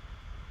rule.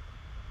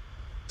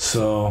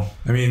 So,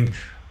 I mean,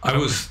 I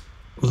was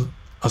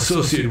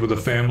associated with a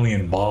family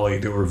in Bali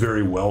that were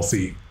very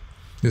wealthy.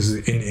 This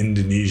is in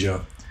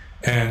Indonesia.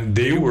 And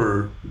they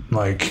were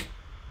like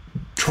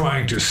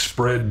trying to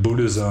spread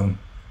Buddhism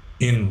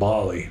in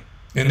Bali.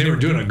 And they were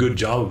doing a good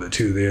job of it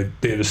too.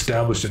 They had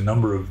established a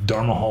number of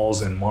Dharma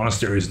halls and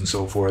monasteries and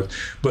so forth.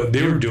 But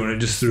they were doing it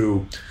just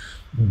through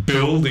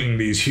building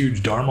these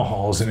huge Dharma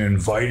halls and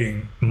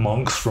inviting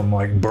monks from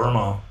like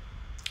Burma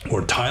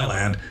or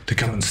Thailand to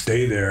come and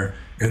stay there.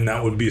 And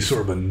that would be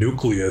sort of a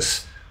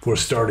nucleus for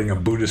starting a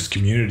Buddhist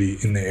community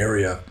in the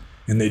area.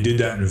 And they did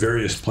that in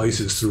various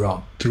places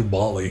through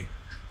Bali,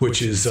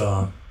 which is,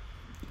 I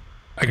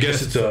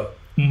guess it's a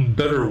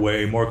better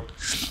way,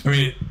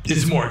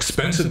 it's more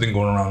expensive than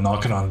going around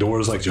knocking on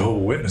doors like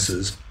Jehovah's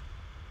Witnesses.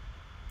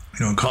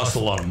 You know, it costs a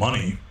lot of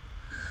money,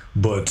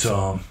 but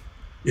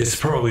it's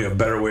probably a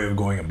better way of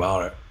going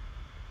about it.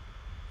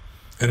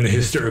 And the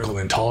hysterical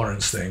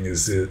intolerance thing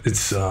is,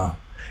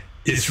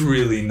 it's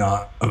really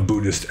not a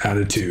Buddhist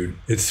attitude.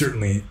 It's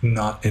certainly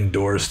not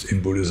endorsed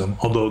in Buddhism,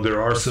 although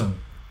there are some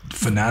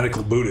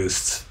fanatical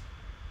Buddhists,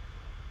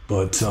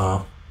 but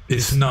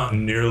it's not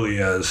nearly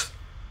as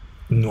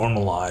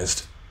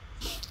normalized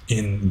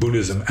in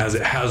Buddhism as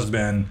it has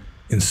been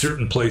in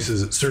certain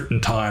places at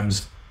certain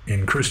times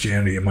in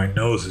Christianity. And my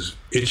nose is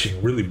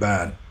itching really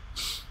bad,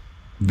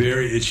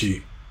 very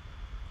itchy,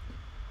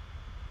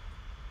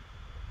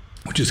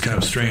 which is kind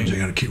of strange. I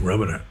gotta keep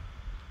rubbing it.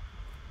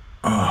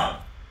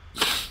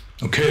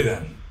 Okay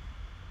then.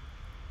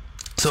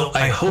 So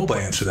I hope I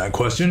answered that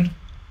question.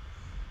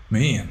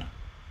 Man,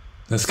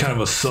 that's kind of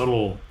a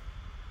subtle,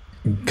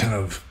 kind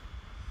of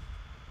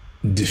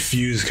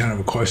diffuse kind of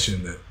a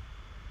question that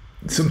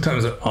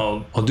sometimes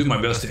I'll do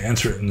my best to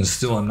answer it, and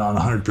still I'm not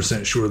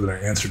 100% sure that I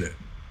answered it.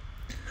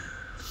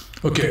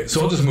 Okay,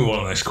 so I'll just move on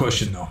to the next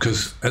question though,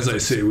 because as I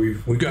say,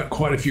 we've got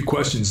quite a few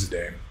questions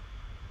today.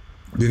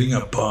 Getting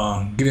up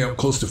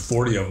close to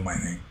 40 of them, I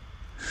think.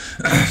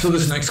 So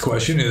this next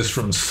question is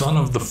from Son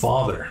of the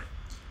Father.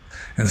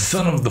 And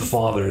Son of the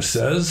Father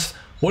says,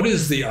 what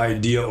is the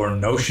idea or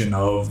notion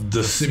of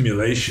the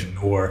simulation,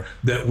 or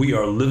that we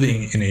are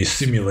living in a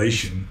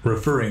simulation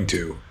referring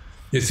to?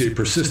 It's a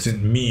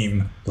persistent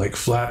meme like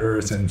flat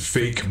earth and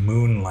fake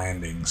moon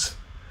landings.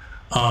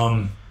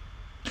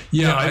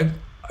 Yeah,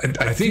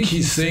 I think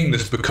he's saying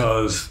this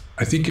because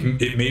I think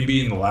it may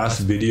be in the last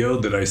video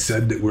that I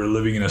said that we're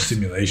living in a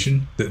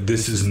simulation, that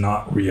this is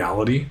not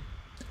reality.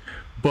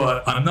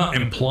 But I'm not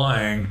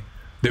implying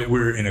that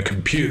we're in a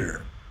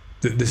computer,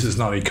 that this is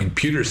not a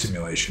computer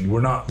simulation.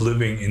 We're not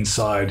living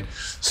inside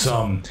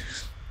some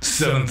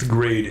 7th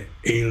grade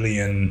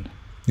alien,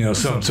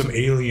 some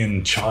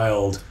alien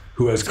child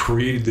who has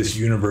created this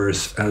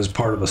universe as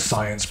part of a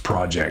science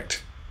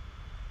project.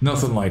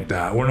 Nothing like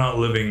that. We're not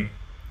living,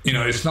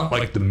 it's not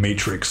like the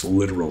Matrix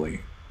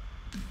literally.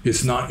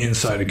 It's not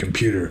inside a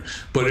computer,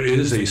 but it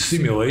is a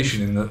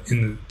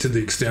simulation to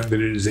the extent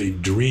that it is a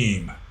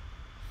dream.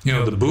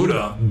 The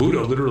Buddha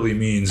literally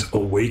means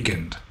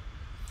awakened.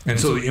 And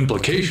so the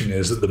implication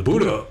is that the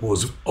Buddha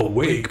was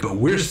awake, but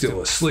we're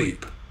still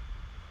asleep.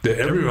 That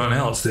everyone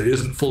else that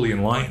isn't fully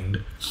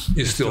enlightened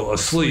is still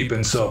asleep,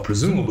 and so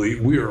presumably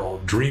we are all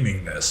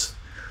dreaming this.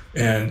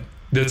 And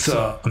that's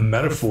a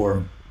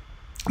metaphor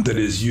that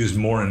is used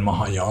more in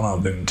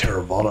Mahayana than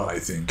Theravada, I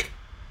think.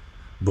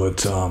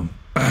 But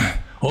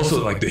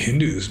also, like the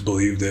Hindus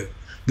believe that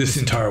this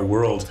entire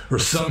world, or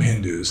some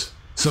Hindus,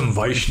 some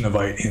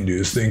Vaishnavite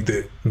Hindus, think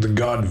that the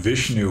god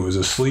Vishnu is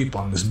asleep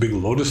on this big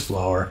lotus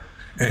flower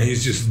and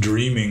he's just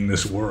dreaming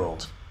this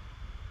world.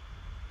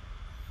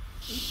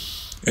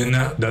 And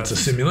that's a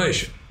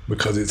simulation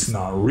because it's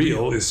not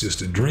real, it's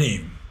just a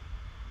dream.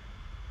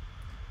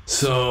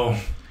 So,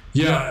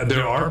 yeah,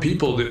 there are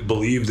people that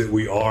believe that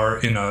we are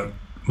in a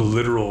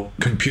literal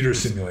computer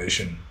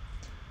simulation.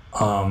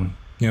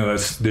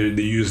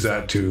 They use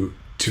that to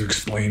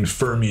explain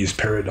Fermi's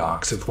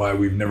paradox of why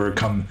we've never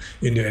come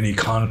into any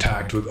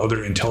contact with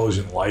other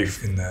intelligent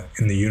life in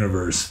the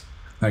universe,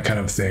 that kind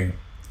of thing.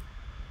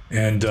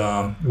 And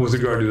with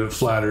regard to the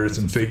flat earth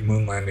and fake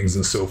moon landings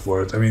and so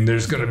forth, I mean,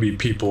 there's going to be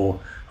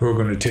people who are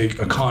going to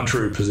take a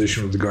contrary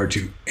position with regard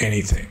to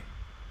anything.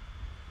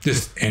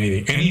 Just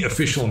anything. Any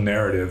official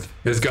narrative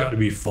has got to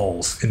be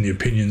false in the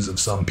opinions of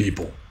some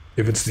people.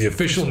 If it's the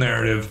official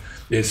narrative,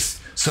 it's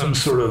some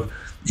sort of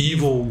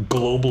evil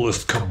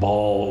globalist cabal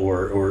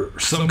or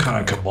some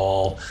kind of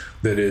cabal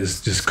that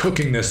is just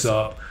cooking this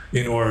up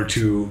in order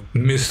to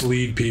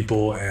mislead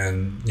people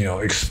and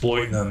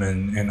exploit them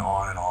and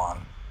on and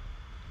on.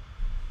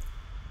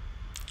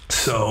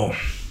 So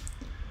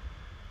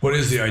what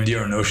is the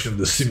idea or notion of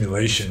the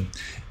simulation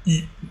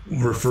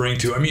referring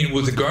to? I mean,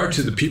 with regard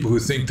to the people who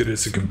think that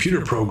it's a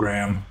computer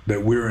program,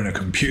 that we're in a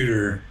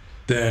computer,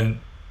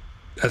 then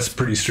that's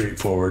pretty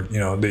straightforward.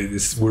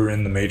 We're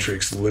in the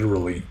Matrix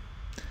literally.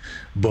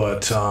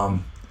 But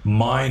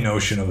my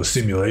notion of a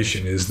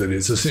simulation is that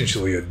it's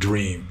essentially a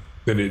dream,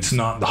 that it's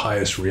not the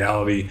highest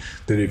reality,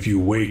 that if you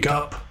wake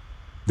up,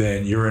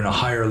 then you're in a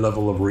higher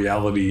level of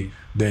reality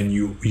than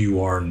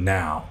you are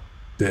now.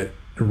 That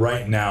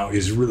right now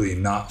is really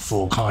not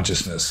full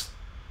consciousness.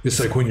 It's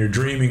like when you're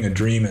dreaming a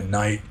dream at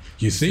night,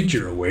 you think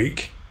you're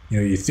awake,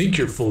 you think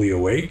you're fully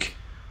awake,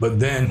 but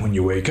then when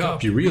you wake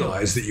up, you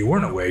realize that you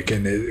weren't awake,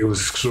 and it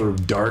was sort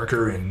of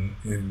darker and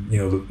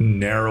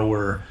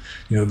narrower.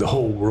 The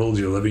whole world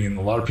you're living in.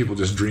 A lot of people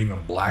just dream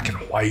in black and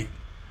white,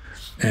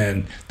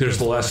 and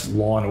there's less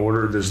law and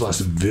order. There's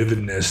less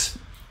vividness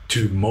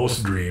to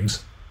most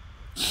dreams,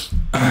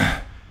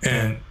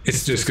 and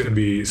it's just going to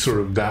be sort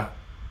of that.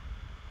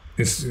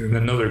 It's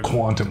another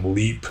quantum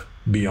leap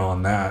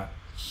beyond that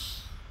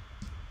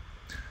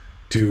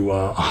to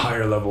a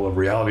higher level of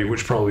reality,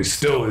 which probably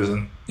still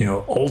isn't,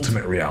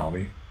 ultimate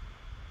reality.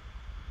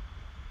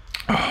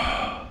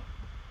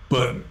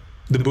 But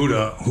the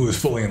Buddha, who is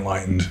fully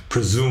enlightened,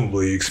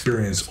 presumably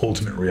experienced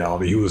ultimate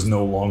reality. He was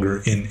no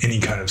longer in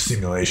any kind of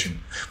simulation.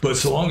 But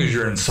so long as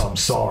you're in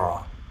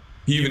samsara,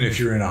 even if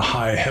you're in a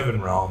high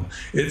heaven realm,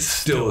 it's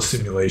still a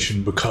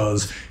simulation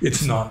because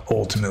it's not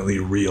ultimately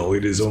real.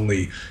 It is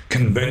only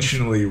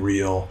conventionally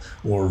real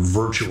or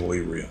virtually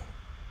real.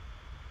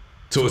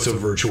 So it's a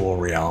virtual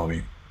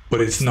reality, but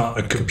it's not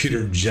a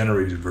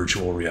computer-generated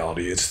virtual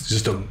reality. It's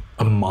just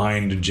a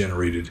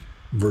mind-generated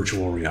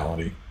virtual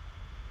reality.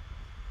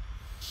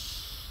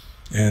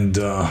 And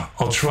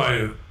I'll try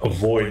to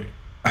avoid,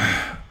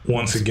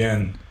 once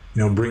again,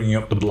 bringing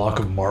up the block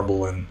of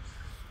marble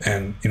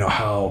and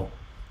how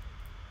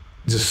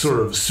just sort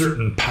of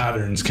certain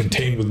patterns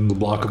contained within the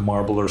block of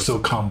marble are so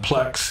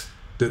complex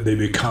that they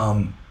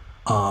become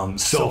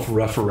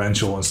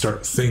self-referential and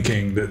start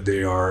thinking that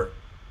they are,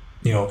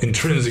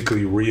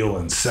 intrinsically real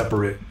and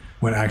separate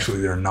when actually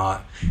they're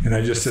not. And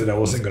I just said I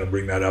wasn't going to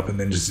bring that up, and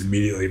then just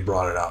immediately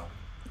brought it up.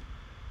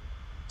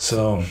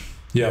 So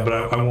yeah, but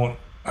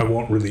I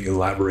won't really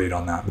elaborate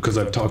on that because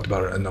I've talked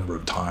about it a number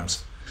of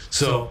times.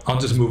 So I'll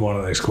just move on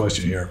to the next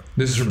question here.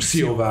 This is from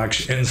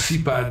Siovaksh and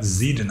Sipad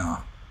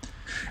Zidana.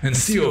 And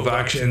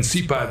Siovaksh and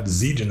Sipad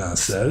Zidana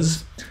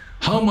says,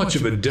 how much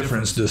of a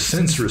difference does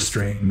sense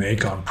restraint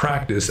make on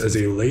practice as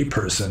a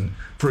layperson?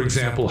 For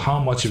example, how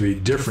much of a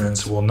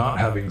difference will not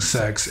having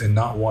sex and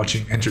not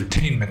watching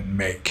entertainment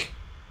make?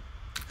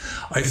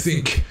 I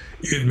think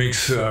it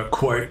makes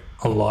quite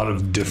a lot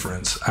of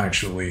difference,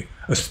 actually,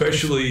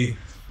 especially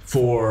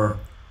for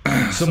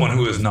someone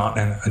who is not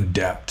an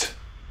adept.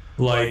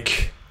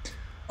 Like,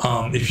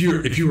 if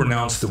you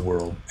renounce the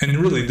world, and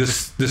really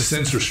this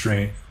sense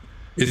restraint,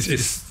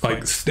 it's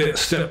like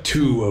step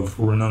 2 of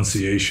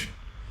renunciation.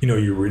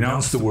 You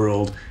renounce the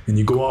world and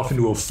you go off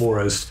into a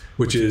forest,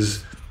 which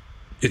is,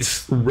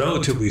 it's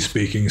relatively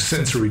speaking,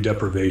 sensory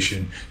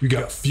deprivation. You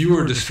got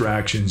fewer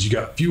distractions, you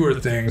got fewer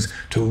things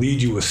to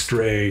lead you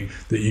astray,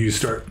 that you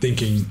start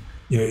thinking,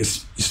 you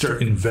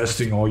start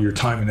investing all your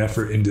time and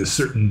effort into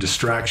certain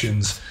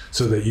distractions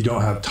so that you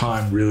don't have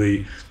time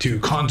really to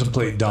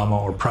contemplate Dhamma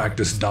or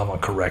practice Dhamma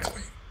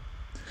correctly.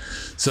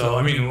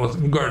 So, with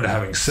regard to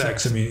having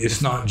sex,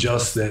 it's not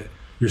just that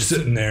you're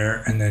sitting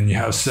there and then you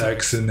have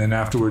sex and then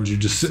afterwards you're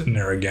just sitting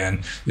there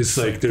again. It's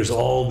like there's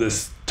all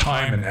this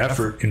time and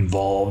effort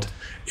involved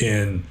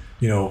in,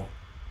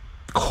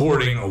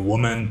 courting a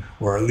woman,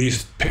 or at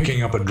least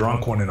picking up a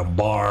drunk one in a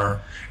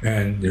bar,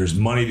 and there's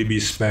money to be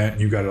spent.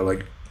 You got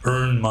to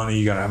earn money.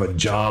 You got to have a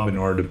job in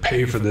order to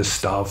pay for this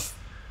stuff.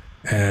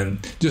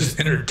 And just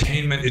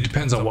entertainment, it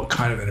depends on what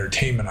kind of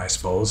entertainment, I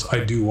suppose.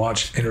 I do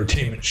watch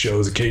entertainment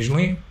shows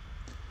occasionally,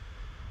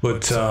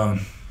 but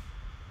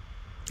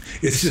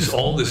it's just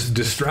all this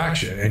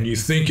distraction, and you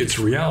think it's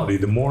reality.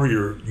 The more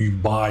you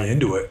buy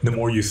into it, the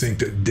more you think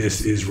that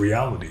this is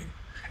reality.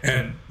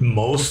 And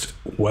most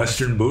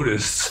Western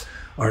Buddhists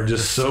are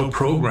just so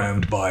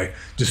programmed by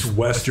just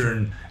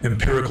Western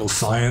empirical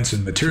science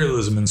and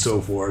materialism and so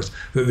forth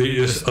that they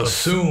just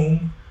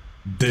assume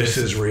this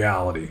is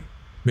reality.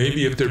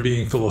 Maybe if they're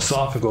being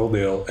philosophical,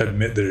 they'll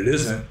admit that it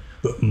isn't,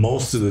 but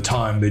most of the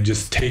time they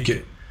just take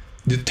it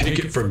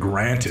for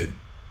granted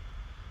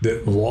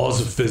that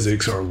laws of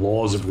physics are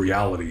laws of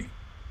reality.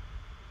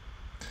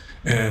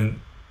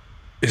 And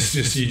it's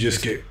just, you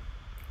just get,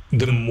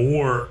 the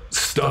more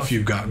stuff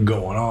you've got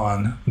going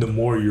on, the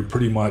more you're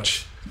pretty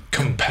much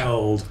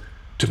compelled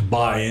to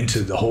buy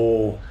into the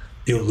whole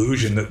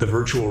illusion that the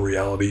virtual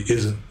reality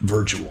isn't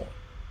virtual.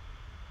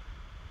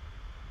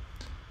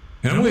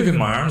 And I'm waving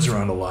my arms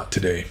around a lot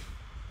today,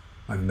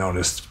 I've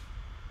noticed.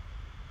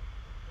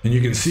 And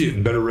you can see it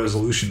in better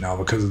resolution now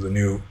because of the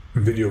new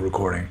video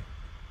recording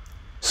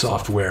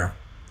software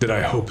that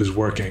I hope is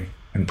working,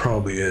 and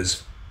probably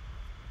is.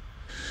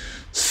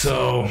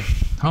 So,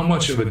 how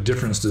much of a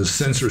difference does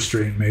sense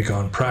restraint make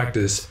on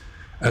practice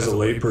as a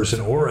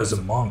layperson, or as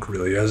a monk,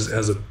 really, as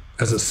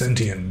a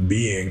sentient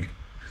being?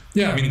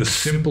 Yeah, the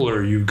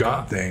simpler you've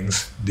got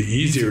things, the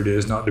easier it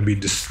is not to be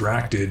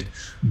distracted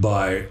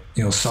by,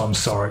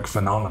 samsaric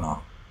phenomena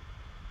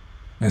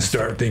and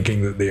start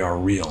thinking that they are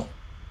real.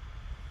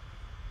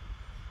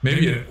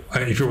 Maybe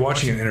if you're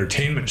watching an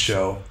entertainment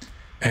show,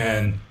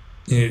 and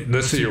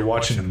let's say you're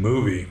watching a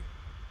movie,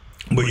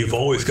 but you've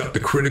always got the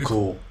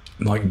critical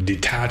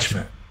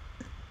detachment,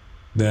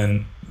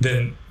 then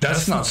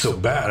that's not so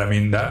bad.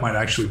 That might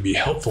actually be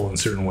helpful in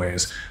certain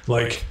ways.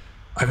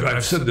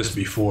 I've said this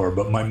before,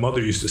 but my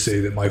mother used to say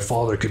that my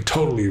father could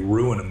totally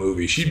ruin a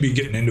movie. She'd be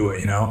getting into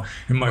it,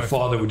 and my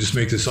father would just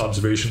make this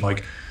observation,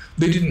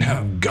 they didn't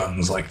have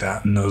guns like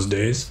that in those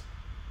days.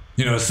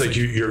 It's like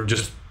you're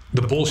just,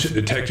 the bullshit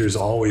detector is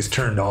always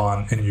turned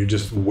on, and you're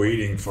just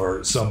waiting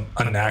for some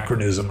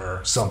anachronism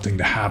or something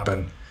to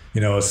happen.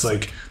 It's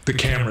like the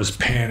camera's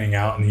panning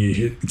out and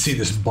you see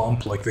this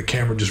bump, like the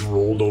camera just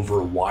rolled over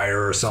a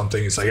wire or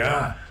something. It's like,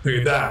 look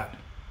at that.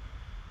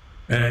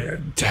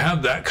 And to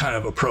have that kind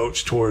of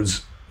approach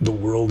towards the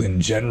world in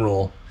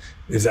general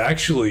is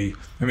actually,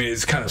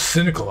 it's kind of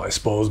cynical, I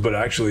suppose, but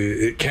actually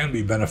it can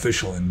be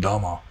beneficial in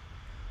Dhamma.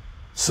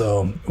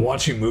 So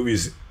watching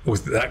movies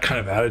with that kind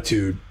of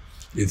attitude,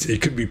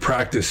 it could be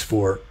practice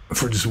for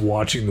just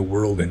watching the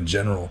world in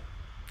general.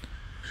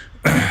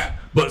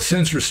 But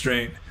sense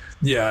restraint,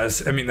 yeah,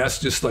 that's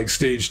just like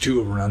stage 2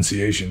 of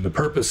renunciation. The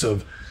purpose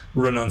of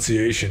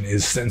renunciation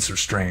is sense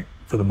restraint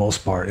for the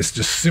most part. It's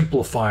just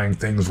simplifying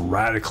things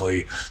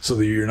radically so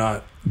that you're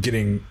not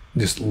getting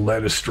just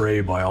led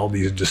astray by all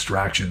these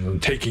distractions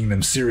and taking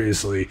them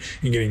seriously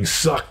and getting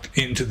sucked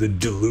into the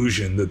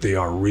delusion that they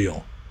are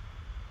real.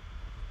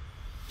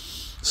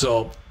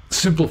 So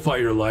simplify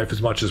your life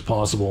as much as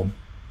possible.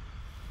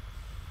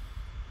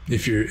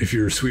 If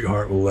your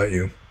sweetheart will let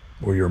you,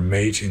 or your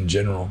mate in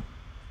general.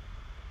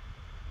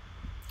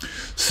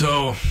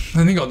 So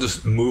I think I'll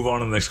just move on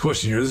to the next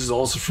question here. This is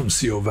also from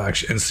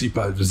Siovaksh and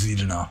Sipad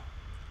Zidana.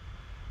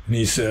 And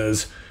he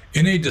says,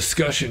 In a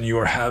discussion you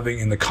are having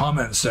in the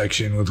comment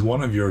section with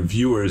one of your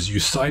viewers, you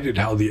cited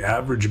how the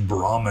average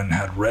Brahmin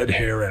had red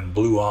hair and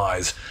blue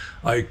eyes.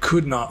 I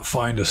could not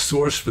find a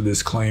source for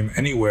this claim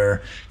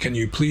anywhere. Can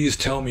you please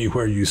tell me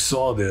where you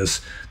saw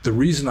this? The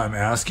reason I'm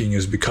asking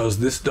is because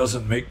this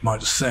doesn't make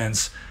much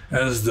sense,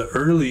 as the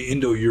early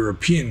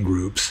Indo-European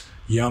groups,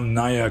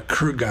 Yamnaya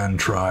Kurgan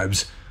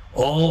tribes,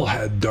 all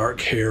had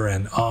dark hair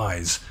and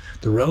eyes.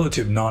 The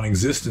relative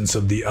non-existence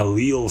of the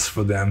alleles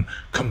for them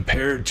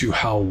compared to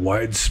how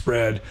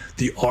widespread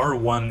the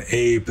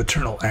R1A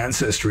paternal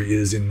ancestry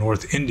is in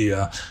North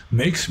India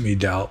makes me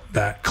doubt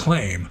that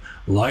claim.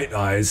 Light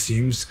eyes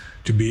seems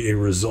to be a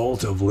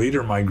result of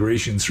later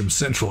migrations from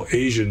Central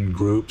Asian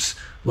groups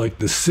like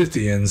the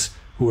Scythians,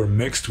 who are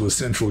mixed with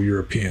Central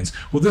Europeans.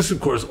 Well, this of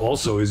course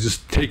also is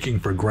just taking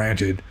for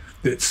granted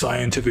that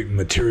scientific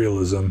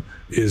materialism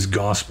is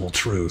gospel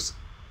truth.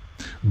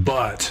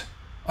 But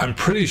I'm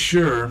pretty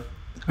sure,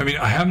 I mean,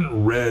 I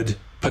haven't read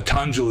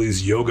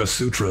Patanjali's Yoga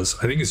Sutras.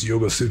 I think it's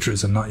Yoga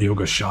Sutras and not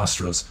Yoga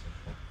Shastras.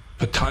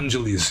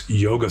 Patanjali's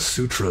Yoga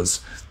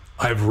Sutras,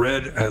 I've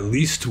read at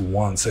least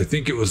once. I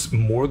think it was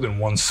more than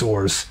one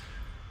source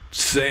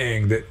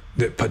saying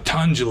that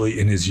Patanjali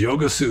in his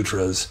Yoga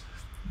Sutras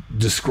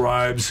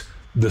describes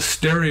the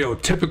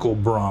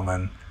stereotypical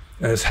Brahmin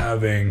as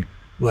having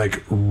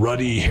like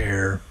ruddy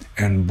hair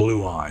and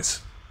blue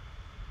eyes.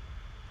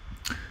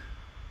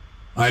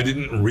 I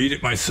didn't read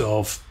it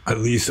myself, at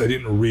least I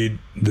didn't read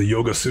the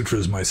Yoga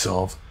Sutras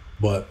myself,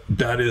 but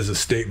that is a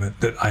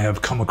statement that I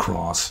have come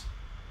across.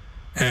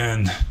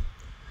 And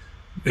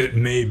it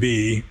may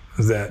be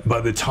that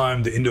by the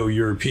time the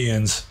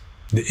Indo-Europeans,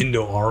 the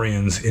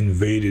Indo-Aryans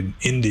invaded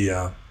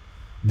India,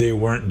 they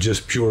weren't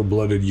just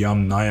pure-blooded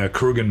Yamnaya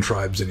Kurgan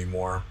tribes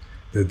anymore,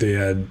 that they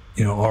had,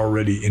 you know,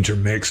 already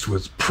intermixed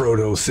with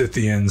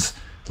Proto-Scythians,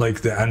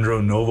 like the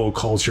Andro-Novo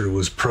culture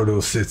was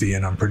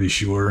Proto-Scythian, I'm pretty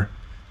sure.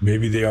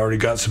 Maybe they already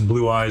got some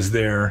blue eyes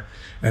there.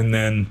 And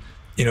then,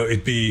 you know,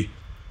 it'd be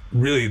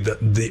really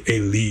the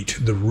elite,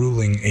 the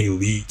ruling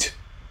elite,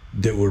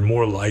 that were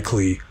more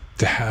likely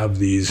to have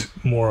these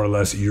more or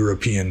less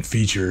European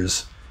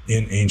features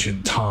in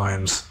ancient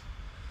times.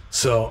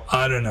 So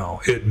I don't know,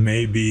 it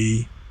may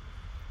be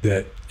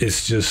that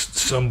it's just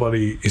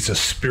somebody, it's a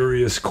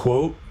spurious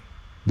quote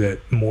that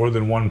more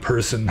than one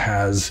person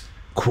has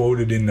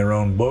quoted in their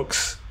own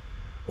books,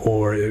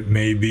 or it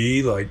may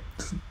be like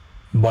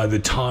by the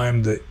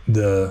time that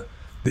the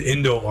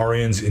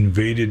Indo-Aryans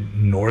invaded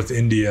North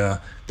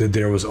India, that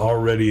there was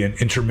already an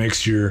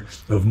intermixture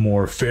of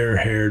more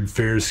fair-haired,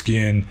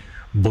 fair-skinned,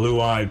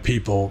 blue-eyed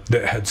people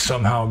that had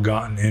somehow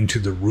gotten into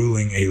the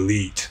ruling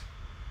elite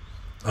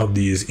of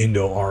these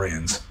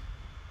Indo-Aryans.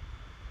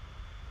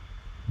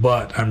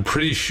 But I'm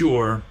pretty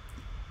sure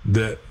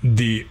that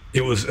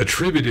it was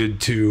attributed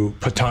to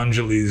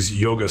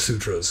Patanjali's Yoga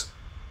Sutras.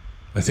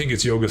 I think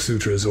it's Yoga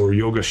Sutras or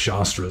Yoga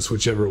Shastras,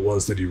 whichever it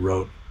was that he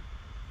wrote.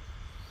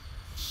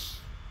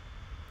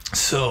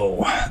 So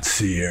let's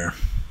see here.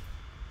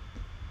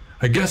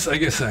 I guess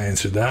I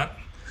answered that.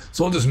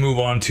 So I'll just move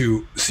on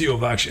to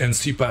Siovaksh and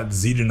Sipat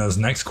Zidana's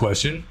next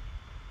question,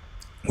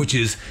 which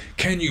is,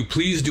 can you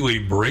please do a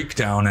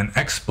breakdown and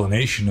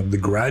explanation of the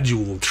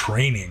gradual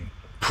training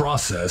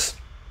process,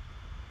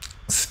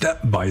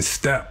 step by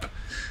step,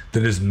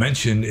 that is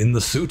mentioned in the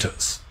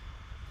suttas?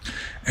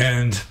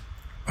 And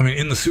I mean,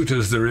 in the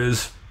suttas there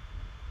is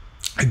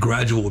a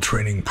gradual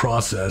training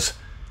process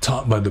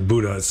taught by the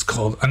Buddha. It's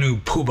called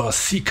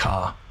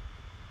Anupubasika.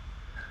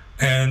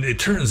 And it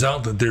turns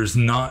out that there's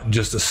not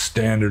just a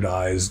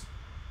standardized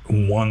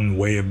one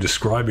way of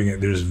describing it.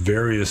 There's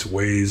various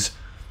ways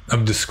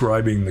of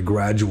describing the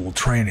gradual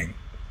training,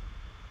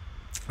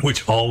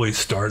 which always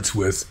starts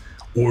with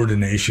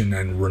ordination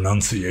and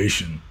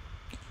renunciation.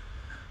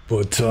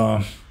 But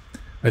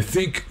I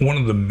think one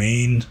of the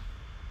main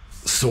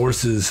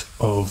sources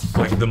of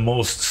like the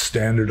most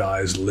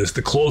standardized list,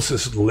 the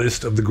closest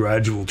list of the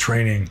gradual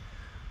training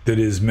that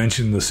is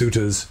mentioned in the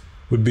suttas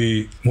would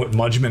be what,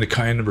 Majjhima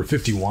Nikaya number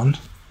 51,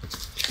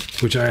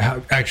 which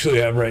I actually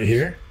have right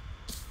here.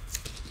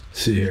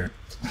 See here.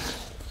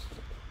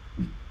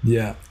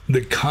 Yeah,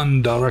 the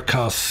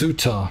Kandaraka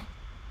Sutta.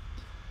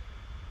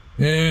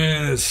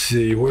 And let's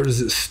see, where does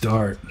it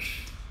start?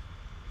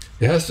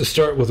 It has to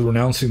start with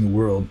renouncing the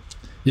world.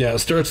 Yeah, it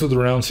starts with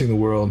renouncing the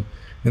world.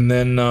 And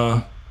then,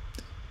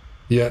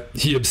 yeah,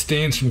 he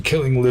abstains from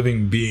killing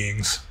living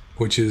beings,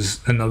 which is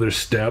another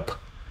step.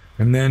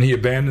 And then he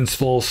abandons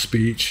false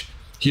speech.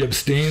 He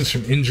abstains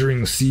from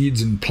injuring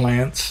seeds and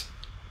plants.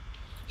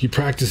 He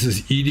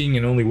practices eating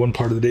in only one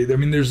part of the day. I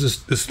mean, there's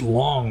this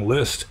long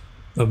list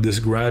of this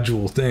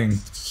gradual thing,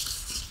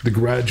 the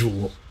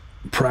gradual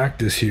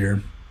practice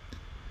here.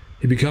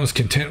 He becomes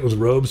content with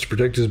robes to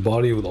protect his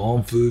body, with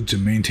alm food to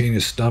maintain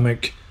his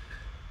stomach.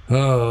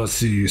 Let's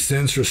see,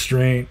 sense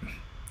restraint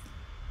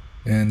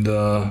and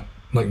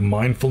like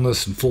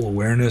mindfulness and full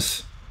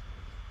awareness.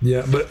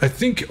 Yeah, but I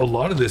think a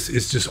lot of this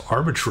is just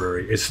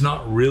arbitrary. It's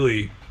not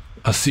really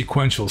a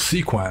sequential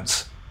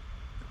sequence.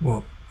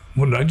 Well,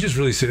 what did I just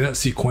really say that?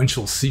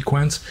 Sequential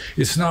sequence?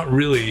 It's not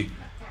really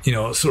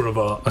sort of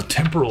a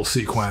temporal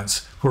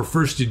sequence where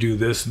first you do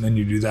this and then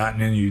you do that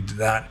and then you do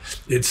that.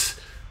 It's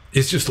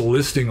just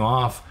listing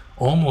off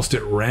almost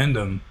at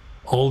random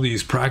all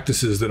these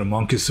practices that a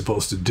monk is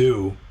supposed to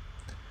do.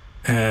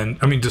 And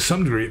I mean, to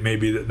some degree, it may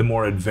be that the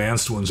more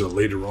advanced ones are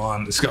later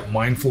on. It's got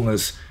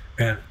mindfulness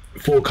and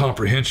full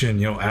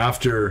comprehension,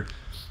 after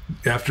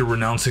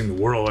renouncing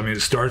the world. I mean,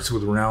 it starts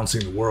with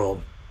renouncing the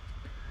world.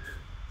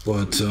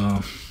 But,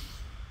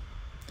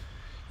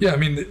 yeah, I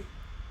mean,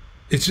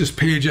 it's just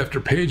page after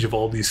page of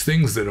all these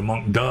things that a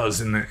monk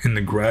does in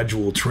the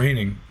gradual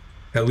training.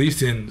 At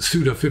least in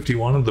Sutta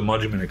 51 of the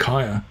Majjhima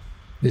Nikaya,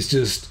 it's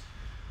just,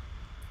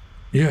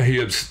 yeah,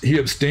 he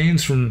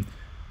abstains from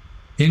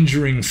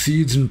injuring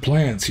seeds and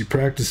plants. He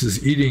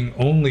practices eating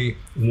only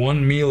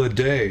one meal a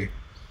day.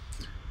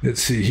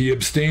 Let's see, he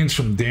abstains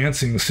from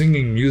dancing,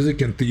 singing,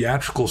 music, and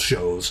theatrical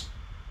shows.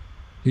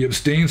 He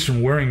abstains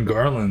from wearing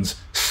garlands,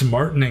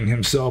 smartening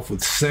himself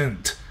with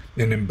scent,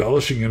 and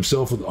embellishing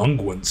himself with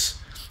unguents.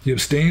 He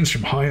abstains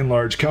from high and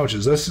large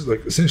couches. That's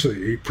like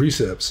essentially 8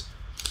 precepts.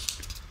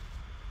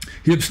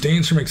 He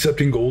abstains from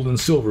accepting gold and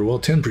silver. Well,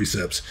 10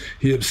 precepts.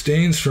 He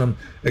abstains from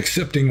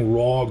accepting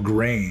raw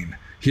grain.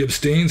 He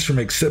abstains from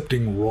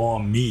accepting raw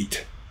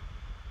meat.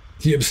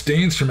 He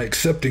abstains from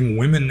accepting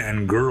women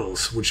and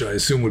girls, which I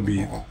assume would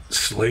be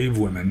slave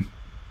women,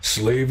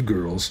 slave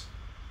girls.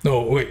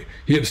 No, wait.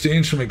 He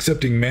abstains from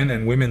accepting men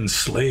and women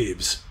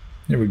slaves.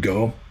 There we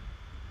go.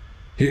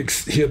 He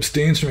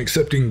abstains from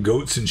accepting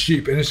goats and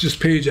sheep. And it's just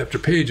page after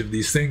page of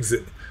these things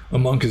that a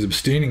monk is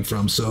abstaining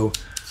from. So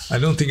I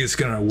don't think it's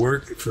going to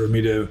work for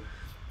me to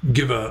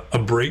give a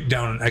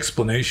breakdown and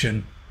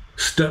explanation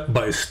step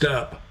by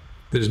step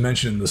that is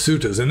mentioned in the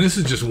suttas. And this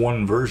is just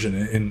one version.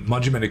 In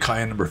Majjhima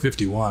Nikaya number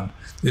 51,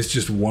 it's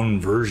just one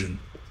version.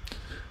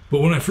 But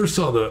when I first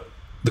saw the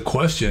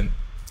question,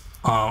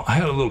 I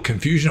had a little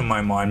confusion in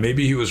my mind.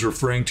 Maybe he was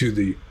referring to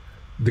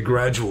the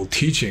gradual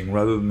teaching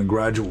rather than the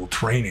gradual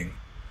training.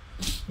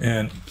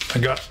 And I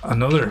got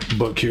another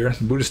book here,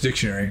 the Buddhist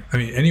Dictionary. I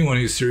mean, anyone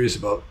who's serious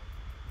about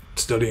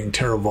studying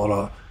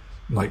Theravada,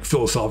 like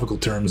philosophical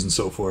terms and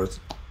so forth,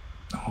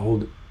 I'll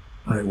hold it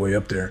right way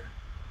up there.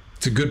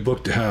 It's a good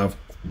book to have.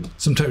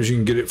 Sometimes you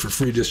can get it for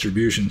free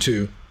distribution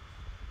too.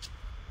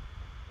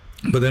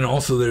 But then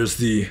also there's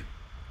the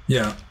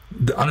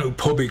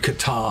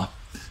Anupobhikata,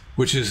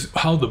 which is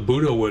how the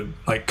Buddha would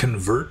like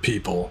convert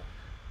people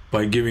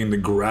by giving the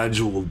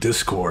gradual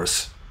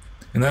discourse.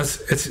 And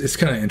it's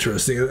kind of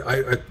interesting.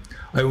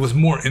 I was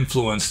more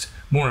influenced,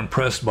 more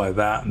impressed by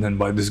that than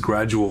by this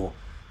gradual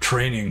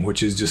training,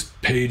 which is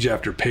just page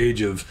after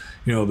page of,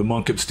 the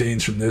monk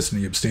abstains from this and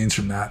he abstains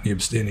from that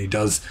and he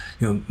does,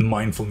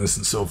 mindfulness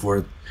and so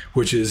forth,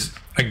 which is,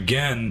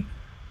 again,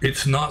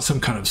 it's not some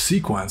kind of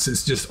sequence.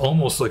 It's just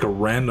almost like a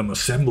random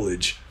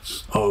assemblage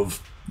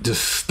of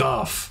just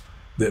stuff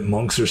that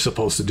monks are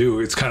supposed to do.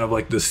 It's kind of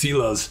like the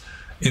silas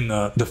in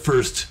the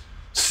first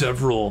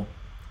several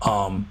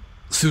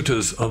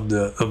suttas of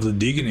the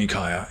Digha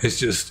Nikaya. It's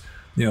just,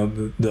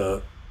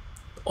 the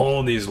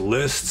all these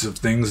lists of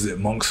things that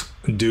monks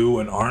do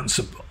and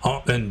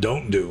and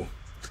don't do.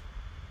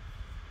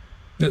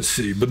 Let's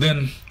see, but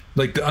then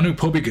like the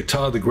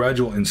Anupobhikata, the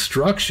gradual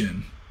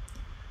instruction,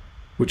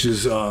 which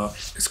is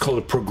it's called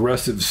a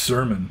progressive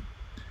sermon.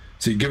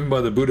 See, given by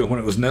the Buddha when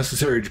it was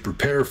necessary to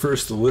prepare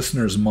first the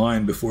listener's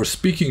mind before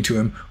speaking to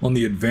him on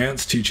the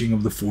advanced teaching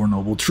of the Four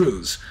Noble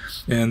Truths.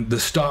 And the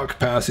stock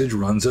passage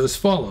runs as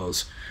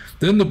follows.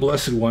 Then the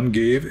Blessed One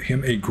gave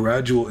him a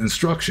gradual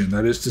instruction,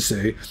 that is to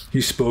say,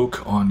 he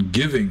spoke on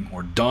giving,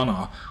 or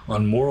dana,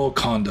 on moral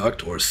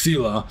conduct, or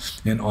sila,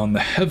 and on the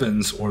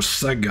heavens, or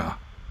sagga.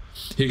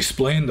 He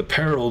explained the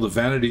peril, the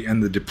vanity,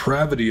 and the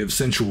depravity of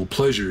sensual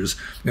pleasures,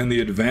 and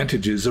the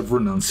advantages of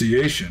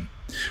renunciation.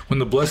 When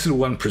the Blessed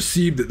One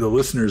perceived that the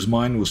listener's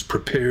mind was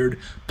prepared,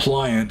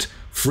 pliant,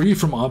 free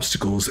from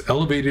obstacles,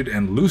 elevated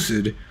and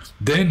lucid,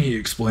 then he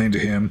explained to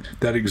him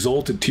that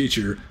exalted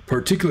teacher,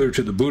 particular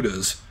to the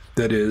Buddhas,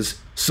 that is,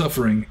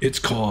 suffering, its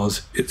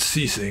cause, its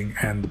ceasing,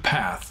 and the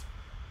path.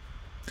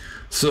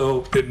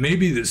 So it may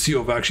be that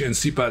Siyovaksha and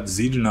Sipat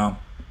Zidana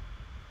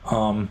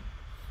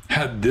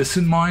had this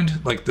in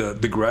mind, like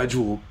the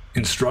gradual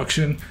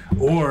instruction,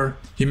 or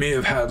he may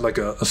have had like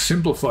a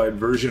simplified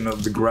version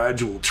of the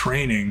gradual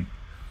training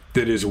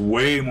that is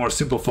way more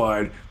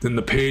simplified than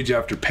the page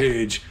after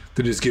page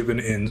that is given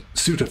in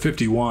Sutta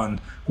 51,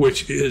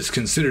 which is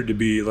considered to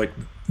be like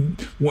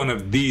one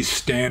of these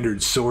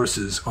standard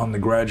sources on the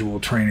gradual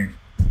training.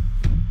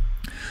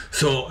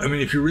 So, I mean,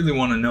 if you really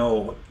want to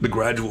know the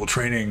gradual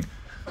training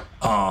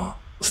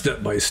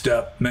step by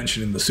step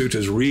mentioned in the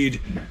suttas, read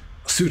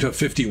Sutta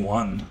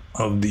 51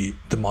 of the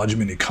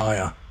Majjhima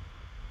Nikaya.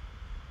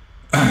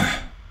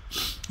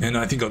 And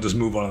I think I'll just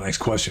move on to the next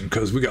question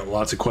because we got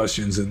lots of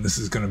questions and this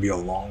is going to be a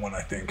long one,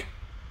 I think.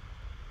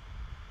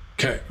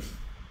 Okay.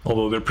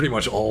 Although they're pretty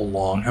much all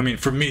long. I mean,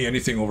 for me,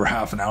 anything over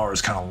half an hour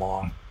is kind of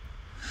long.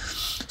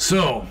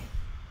 So,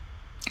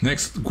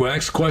 next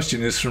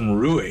question is from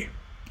Rui.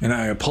 And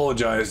I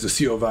apologize to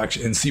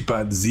Siyovaksha and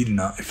Sipat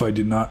Zidana if I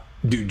did not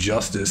do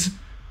justice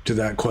to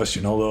that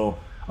question. Although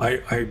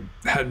I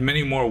had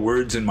many more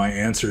words in my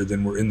answer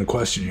than were in the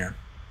question here.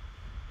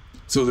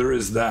 So there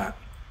is that.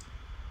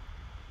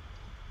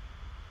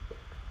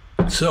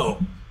 So,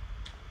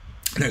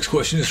 next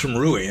question is from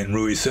Rui, and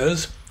Rui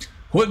says,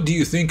 what do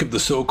you think of the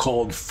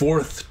so-called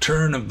fourth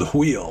turn of the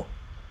wheel?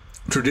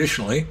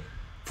 Traditionally,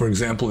 for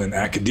example, in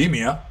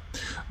academia,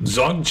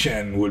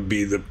 Dzogchen would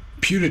be the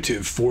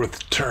putative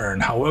fourth turn.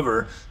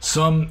 However,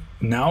 some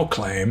now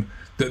claim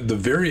that the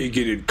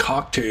variegated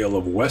cocktail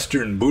of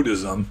Western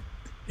Buddhism,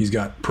 he's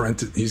got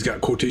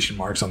quotation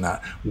marks on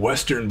that,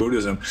 Western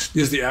Buddhism,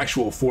 is the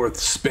actual fourth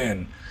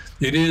spin.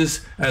 It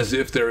is as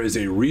if there is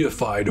a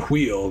reified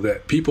wheel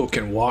that people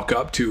can walk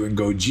up to and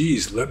go,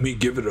 geez, let me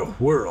give it a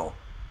whirl.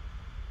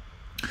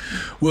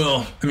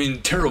 Well, I mean,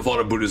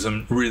 Theravada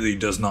Buddhism really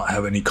does not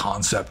have any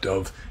concept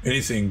of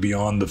anything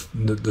beyond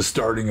the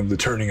starting of the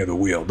turning of the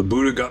wheel. The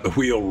Buddha got the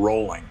wheel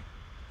rolling.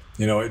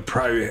 You know,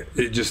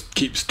 it just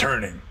keeps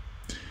turning.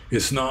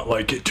 It's not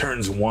like it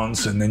turns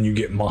once and then you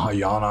get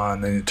Mahayana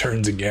and then it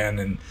turns again,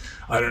 and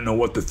I don't know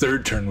what the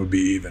third turn would be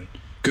even,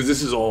 because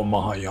this is all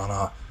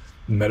Mahayana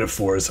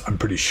metaphors, I'm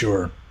pretty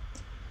sure.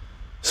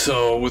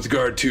 So with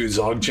regard to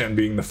Dzogchen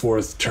being the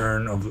fourth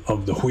turn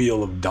of the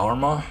wheel of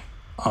Dharma,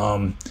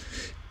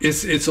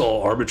 it's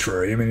all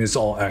arbitrary. I mean, it's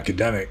all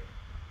academic.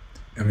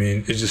 I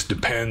mean, it just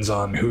depends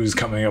on who's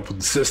coming up with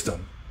the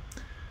system.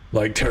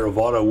 Like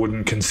Theravada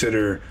wouldn't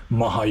consider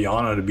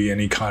Mahayana to be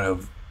any kind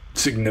of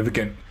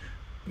significant,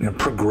 you know,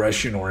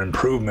 progression or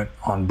improvement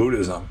on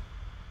Buddhism.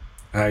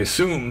 And I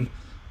assume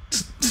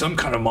some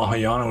kind of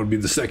Mahayana would be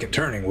the second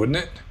turning, wouldn't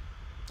it?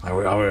 I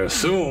would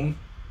assume.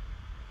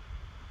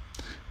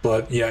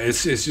 But yeah,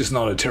 it's just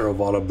not a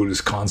Theravada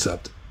Buddhist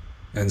concept.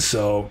 And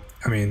so,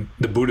 I mean,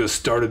 the Buddha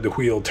started the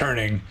wheel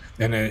turning,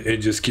 and it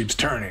just keeps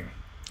turning.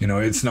 You know,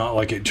 it's not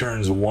like it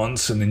turns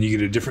once and then you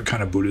get a different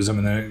kind of Buddhism,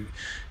 and then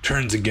it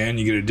turns again,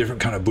 you get a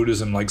different kind of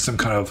Buddhism, like some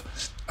kind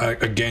of,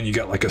 again, you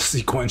got like a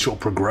sequential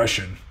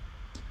progression.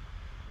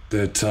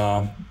 That,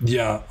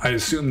 yeah, I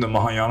assume the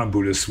Mahayana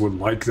Buddhists would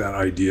like that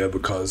idea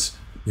because,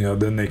 you know,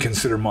 then they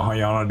consider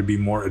Mahayana to be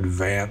more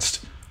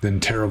advanced than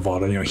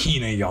Theravada, you know,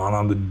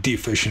 Hinayana, the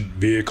deficient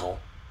vehicle.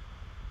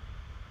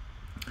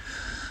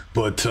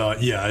 But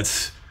yeah,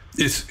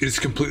 it's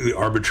completely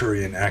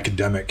arbitrary and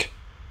academic,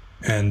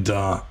 and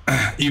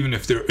even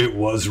if it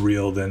was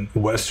real, then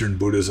Western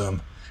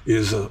Buddhism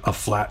is a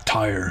flat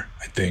tire,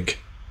 I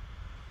think.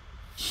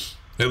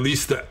 At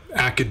least the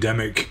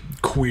academic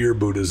queer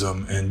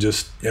Buddhism, and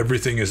just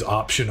everything is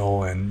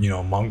optional, and, you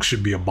know, monks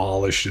should be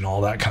abolished and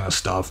all that kind of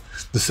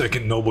stuff. The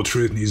second noble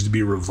truth needs to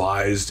be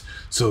revised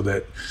so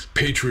that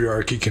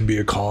patriarchy can be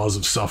a cause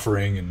of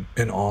suffering,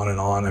 and on and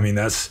on. I mean,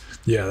 that's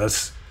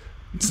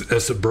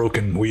a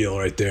broken wheel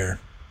right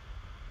there.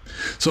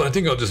 So I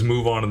think I'll just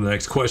move on to the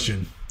next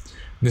question.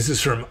 This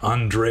is from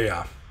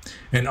Andrea.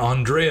 And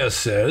Andrea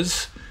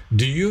says,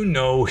 do you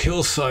know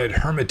Hillside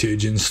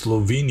Hermitage in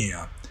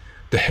Slovenia?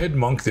 The head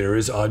monk there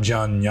is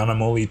Ajahn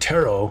Nyanamoli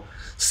Tero,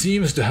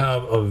 seems to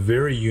have a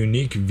very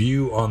unique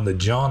view on the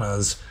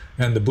jhanas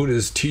and the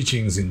Buddha's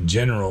teachings in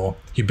general.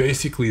 He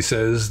basically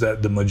says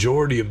that the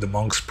majority of the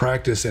monks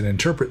practice and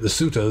interpret the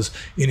suttas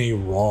in a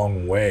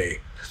wrong way.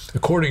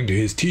 According to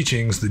his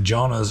teachings, the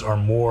jhanas are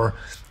more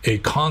a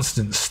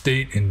constant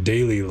state in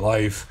daily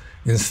life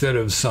instead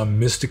of some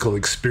mystical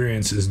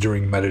experiences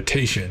during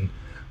meditation.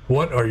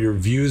 What are your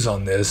views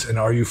on this, and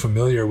are you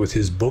familiar with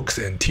his books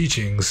and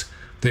teachings?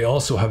 They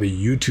also have a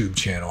YouTube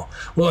channel.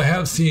 Well, I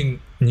have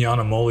seen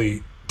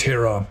Nyanamoli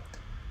Thera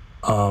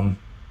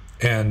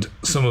and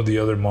some of the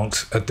other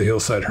monks at the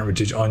Hillside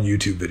Hermitage on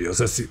YouTube videos.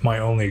 That's my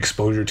only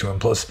exposure to him.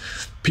 Plus,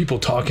 people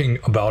talking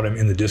about him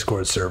in the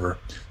Discord server.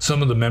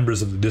 Some of the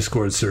members of the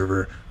Discord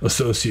server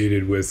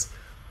associated with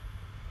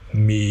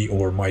me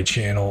or my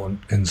channel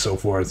and so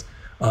forth,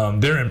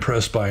 they're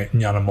impressed by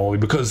Nyanamoli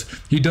because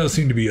he does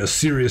seem to be a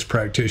serious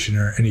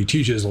practitioner, and he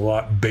teaches a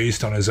lot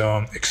based on his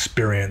own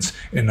experience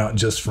and not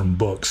just from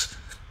books.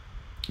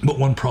 But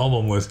one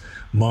problem with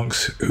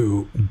monks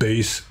who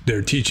base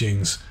their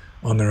teachings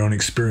on their own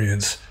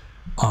experience,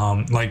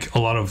 like a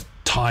lot of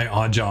Thai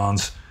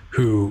ajahns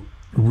who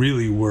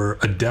really were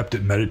adept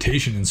at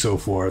meditation and so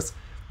forth,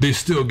 they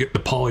still get the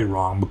Pali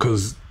wrong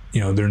because,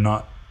 you know, they're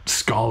not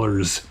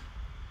scholars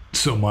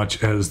so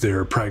much as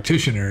they're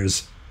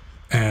practitioners.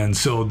 And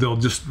so they'll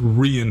just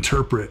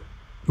reinterpret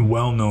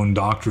well-known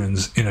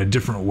doctrines in a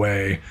different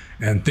way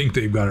and think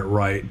they've got it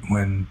right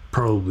when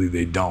probably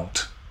they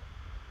don't.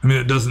 I mean,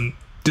 it doesn't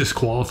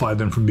disqualify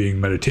them from being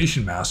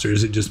meditation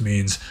masters. It just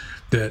means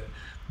that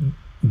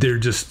they're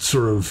just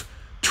sort of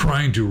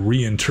trying to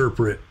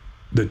reinterpret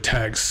the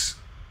texts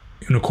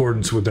in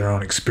accordance with their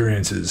own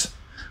experiences,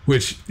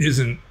 which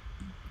isn't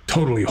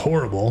totally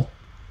horrible,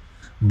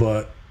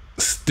 but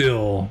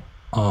still,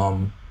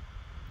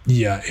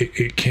 yeah,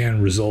 it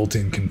can result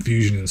in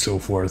confusion and so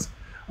forth.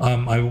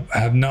 I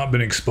have not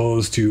been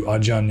exposed to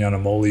Ajahn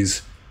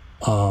Nyanamoli's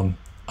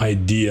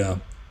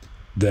idea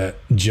that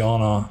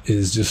jhana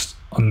is just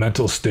a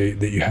mental state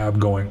that you have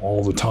going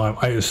all the time.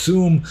 I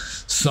assume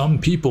some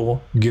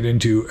people get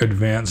into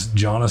advanced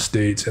jhana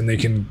states and they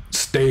can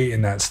stay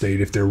in that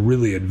state if they're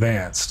really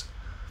advanced,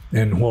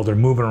 and while they're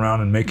moving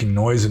around and making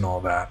noise and all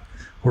that.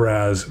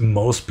 Whereas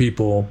most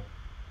people,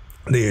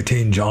 they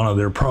attain jhana,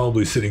 they're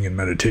probably sitting in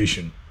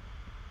meditation.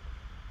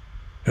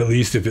 At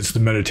least if it's the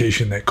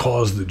meditation that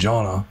caused the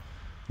jhana,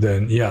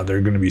 then yeah,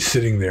 they're going to be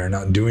sitting there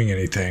not doing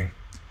anything.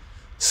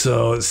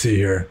 So let's see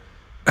here.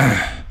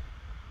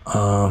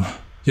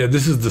 Yeah,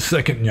 this is the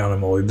second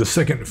Nyanamoli, the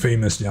second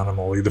famous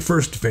Nyanamoli. The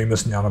first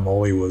famous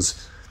Nyanamoli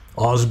was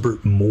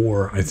Osbert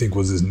Moore, I think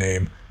was his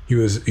name. He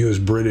was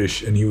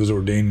British, and he was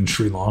ordained in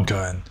Sri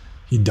Lanka, and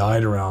he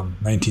died around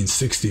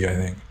 1960, I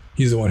think.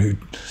 He's the one who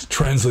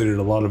translated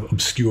a lot of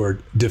obscure,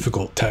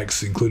 difficult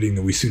texts, including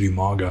the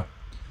Visuddhimagga.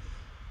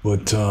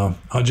 But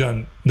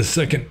Ajahn, the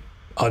second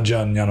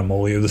Ajahn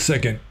Nyanamoli, or the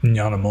second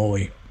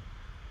Nyanamoli,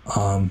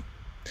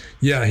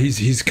 yeah,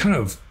 he's kind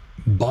of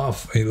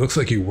buff. He looks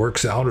like he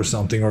works out or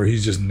something, or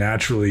he's just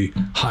naturally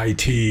high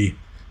T.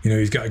 You know,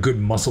 he's got good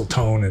muscle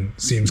tone and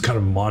seems kind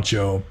of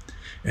macho,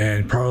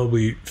 and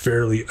probably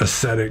fairly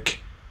ascetic,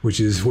 which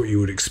is what you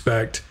would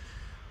expect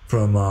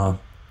from a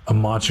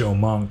macho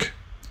monk.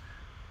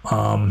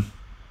 But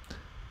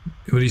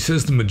he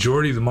says the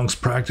majority of the monks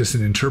practice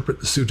and interpret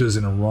the suttas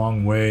in a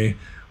wrong way.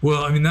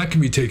 Well, I mean, that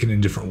can be taken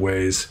in different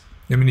ways.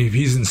 I mean, if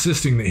he's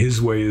insisting that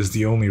his way is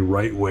the only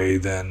right way,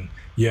 then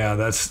yeah,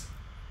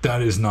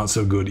 that is not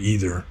so good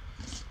either,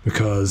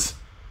 because,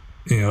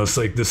 you know, it's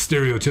like the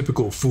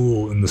stereotypical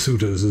fool in the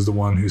suttas is the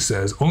one who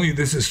says only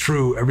this is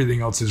true,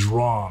 everything else is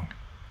wrong.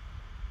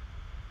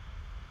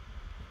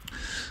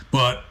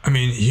 But I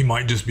mean, he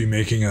might just be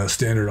making a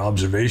standard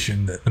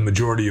observation that the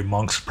majority of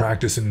monks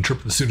practice and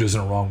interpret the suttas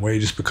in a wrong way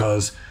just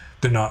because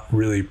they're not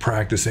really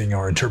practicing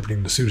or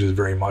interpreting the suttas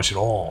very much at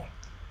all,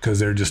 because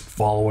they're just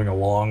following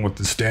along with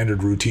the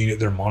standard routine at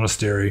their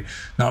monastery,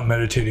 not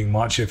meditating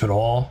much, if at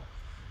all.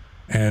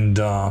 And,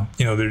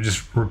 you know, they're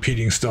just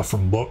repeating stuff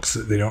from books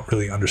that they don't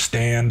really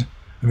understand.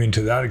 I mean,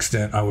 to that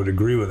extent, I would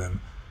agree with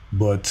him.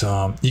 But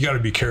you got to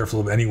be careful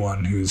of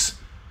anyone who's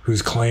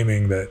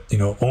claiming that, you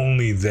know,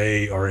 only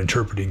they are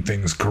interpreting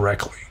things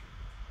correctly.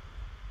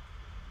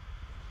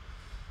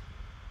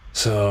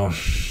 So,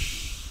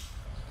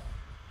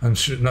 I'm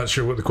not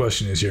sure what the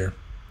question is here.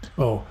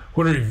 Oh,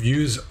 what are your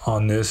views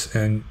on this?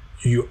 And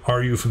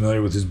are you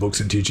familiar with his books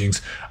and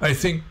teachings? I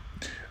think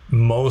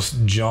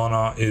most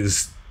jhana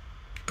is...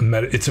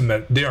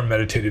 they are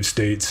meditative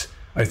states.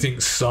 I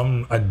think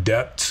some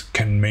adepts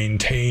can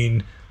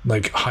maintain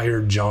like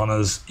higher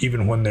jhanas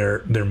even when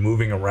they're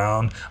moving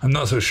around. I'm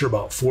not so sure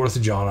about fourth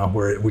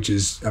jhana, which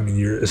is, I mean,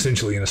 you're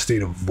essentially in a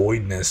state of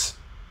voidness.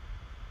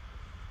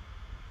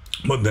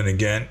 But then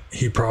again,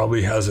 he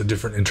probably has a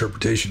different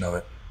interpretation of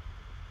it.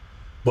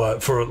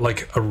 But for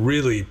like a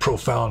really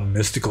profound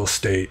mystical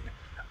state,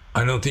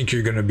 I don't think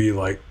you're going to be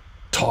like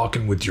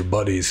talking with your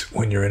buddies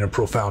when you're in a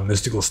profound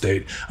mystical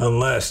state,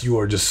 unless you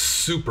are just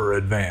super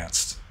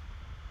advanced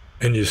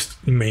and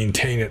just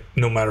maintain it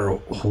no matter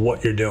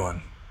what you're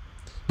doing,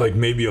 like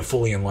maybe a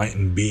fully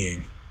enlightened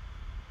being.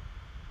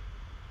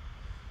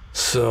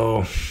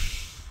 So,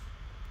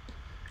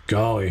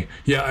 golly,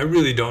 yeah, I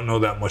really don't know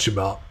that much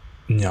about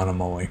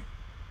Nyanamoli.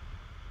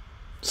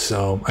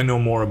 So I know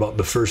more about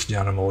the first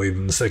Nyanamoli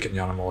than the second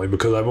Nyanamoli,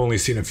 because I've only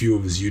seen a few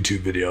of his YouTube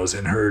videos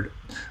and heard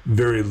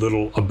very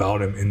little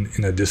about him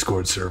in a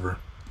Discord server.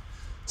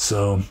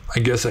 So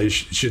I guess I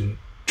shouldn't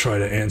try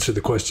to answer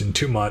the question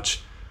too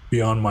much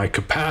beyond my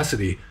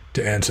capacity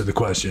to answer the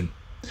question.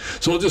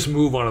 So I'll just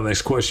move on to the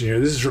next question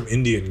here. This is from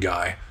Indian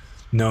Guy,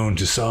 known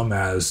to some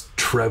as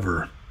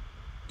Trevor.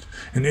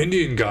 An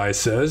Indian Guy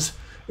says,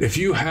 if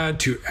you had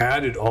to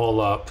add it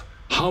all up,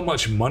 how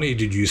much money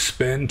did you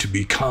spend to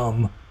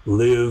become,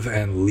 live,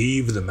 and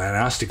leave the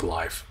monastic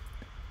life?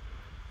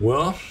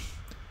 Well,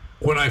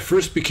 when I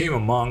first became a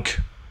monk,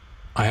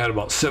 I had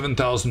about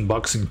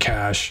 $7,000 in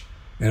cash,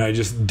 and I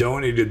just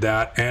donated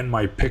that and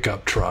my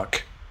pickup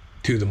truck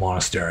to the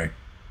monastery.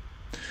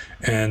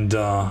 And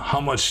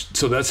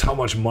so that's how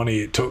much money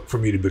it took for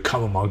me to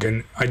become a monk,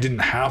 and I didn't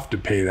have to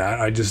pay that.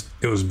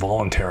 It was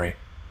voluntary.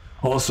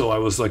 Also, I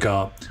was like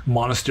a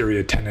monastery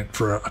attendant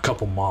for a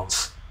couple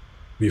months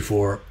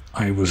before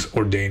I was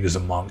ordained as a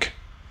monk.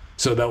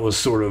 So that was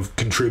sort of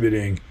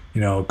contributing,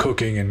 you know,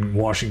 cooking and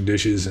washing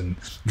dishes and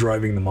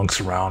driving the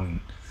monks around and,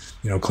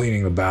 you know,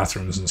 cleaning the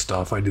bathrooms and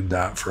stuff. I did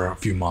that for a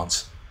few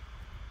months.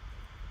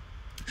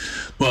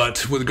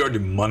 But with regard to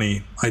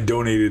money, I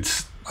donated,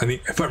 I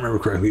think, if I remember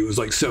correctly, it was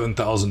like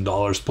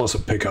 $7,000 plus a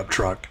pickup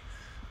truck.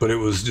 But it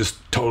was just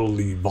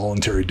totally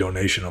voluntary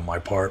donation on my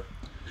part.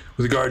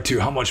 With regard to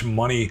how much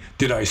money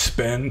did I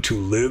spend to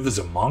live as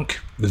a monk?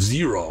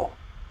 Zero,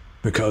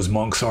 because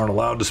monks aren't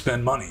allowed to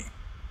spend money.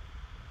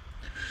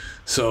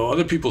 So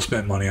other people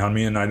spent money on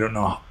me, and I don't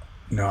know,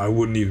 you know, I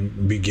wouldn't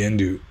even begin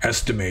to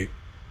estimate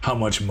how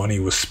much money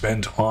was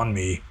spent on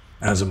me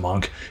as a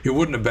monk. It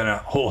wouldn't have been a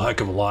whole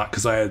heck of a lot,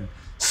 because I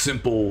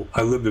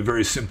lived a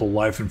very simple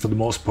life, and for the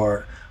most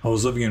part, I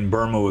was living in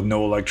Burma with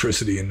no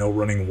electricity and no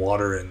running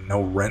water and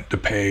no rent to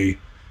pay.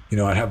 You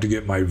know, I'd have to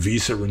get my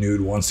visa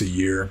renewed once a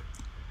year.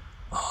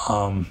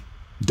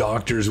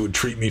 Doctors would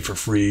treat me for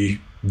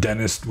free.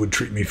 Dentists would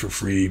treat me for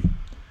free.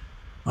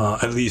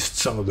 At least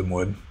some of them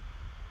would.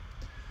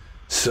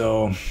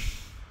 So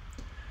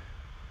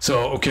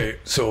okay,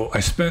 so I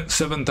spent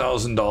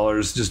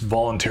 $7,000 just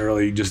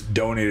voluntarily, just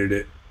donated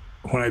it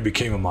when I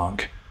became a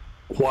monk.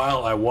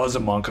 While I was a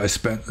monk, I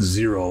spent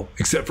zero,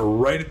 except for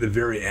right at the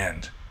very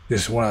end.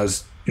 This when I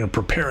was, you know,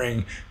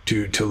 preparing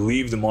to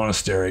leave the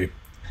monastery.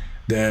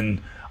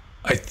 Then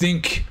I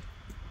think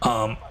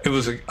it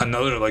was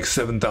another like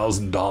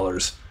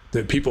 $7,000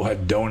 that people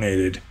had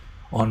donated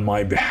on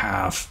my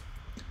behalf.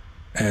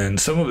 And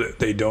some of it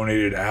they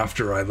donated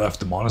after I left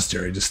the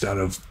monastery, just out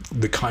of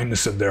the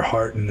kindness of their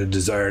heart and the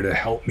desire to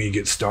help me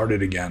get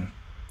started again.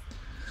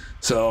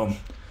 So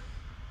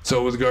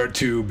with regard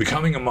to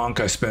becoming a monk,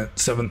 I spent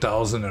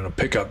 $7,000 in a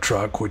pickup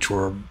truck, which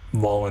were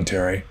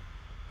voluntary.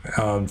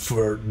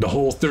 For the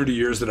whole 30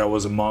 years that I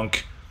was a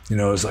monk, you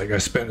know, it's like I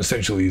spent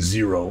essentially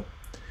zero.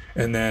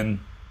 And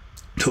then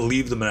to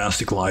leave the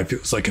monastic life,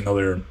 it was like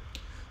another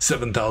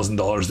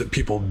 $7,000 that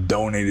people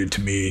donated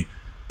to me,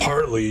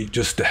 partly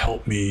just to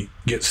help me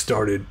get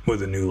started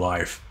with a new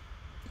life,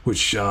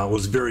 which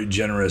was very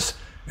generous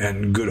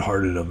and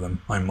good-hearted of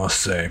them, I must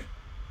say.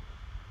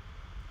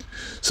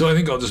 So I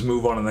think I'll just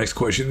move on to the next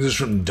question. This is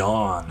from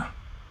Dawn.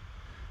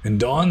 And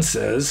Dawn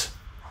says,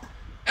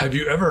 have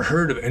you ever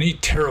heard of any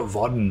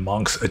Theravadan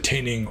monks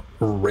attaining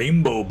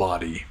rainbow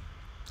body?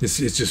 It's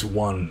just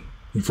one.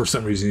 For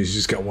some reason, he's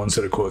just got one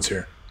set of quotes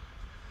here.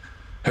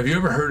 Have you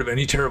ever heard of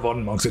any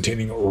Theravada monks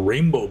attaining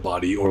rainbow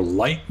body or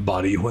light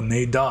body when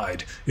they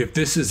died? If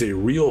this is a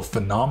real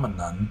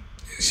phenomenon,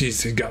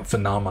 she's got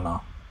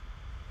phenomena.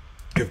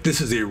 If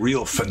this is a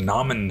real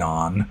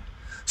phenomenon,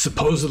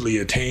 supposedly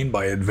attained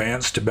by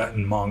advanced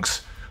Tibetan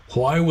monks,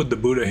 why would the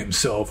Buddha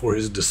himself or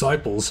his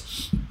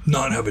disciples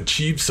not have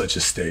achieved such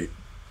a state?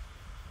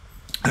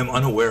 I'm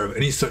unaware of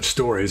any such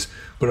stories,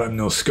 but I'm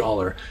no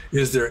scholar.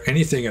 Is there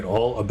anything at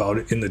all about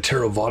it in the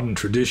Theravadan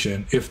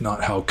tradition? If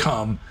not, how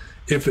come?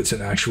 If it's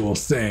an actual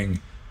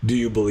thing, do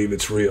you believe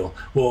it's real?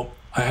 Well,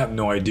 I have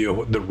no idea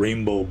what the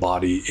rainbow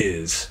body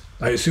is.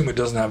 I assume it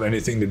doesn't have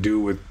anything to do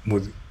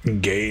with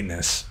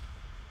gayness.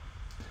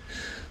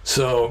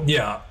 So,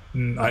 yeah,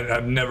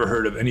 I've never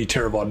heard of any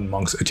Theravadan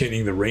monks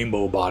attaining the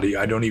rainbow body.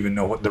 I don't even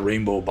know what the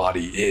rainbow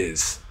body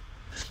is.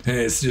 And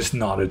it's just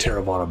not a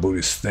Theravada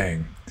Buddhist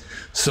thing.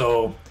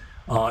 So,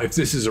 if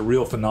this is a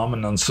real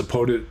phenomenon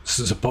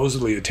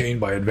supposedly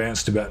attained by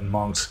advanced Tibetan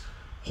monks,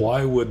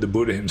 why would the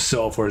Buddha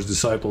himself or his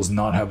disciples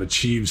not have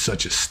achieved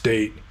such a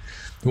state?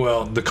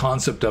 Well, the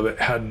concept of it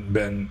hadn't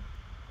been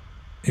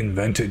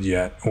invented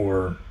yet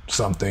or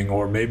something,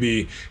 or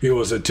maybe it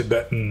was a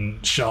Tibetan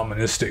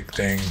shamanistic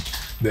thing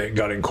that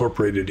got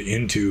incorporated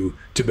into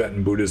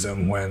Tibetan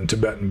Buddhism when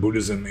Tibetan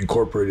Buddhism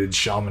incorporated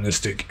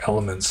shamanistic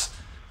elements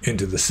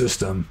into the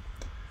system.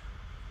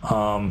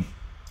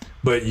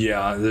 But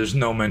yeah, there's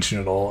no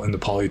mention at all in the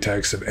Pali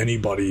text of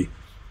anybody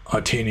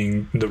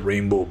attaining the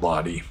rainbow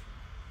body.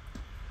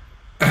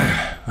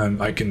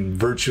 I can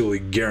virtually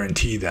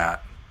guarantee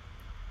that.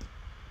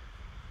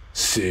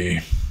 See.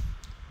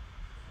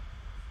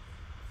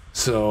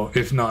 So,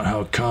 if not,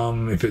 how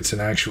come? If it's an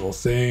actual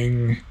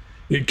thing,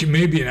 it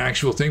may be an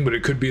actual thing, but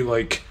it could be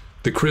like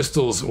the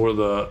crystals or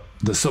the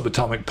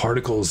subatomic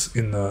particles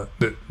in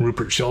that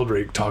Rupert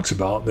Sheldrake talks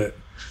about, that,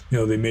 you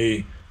know, they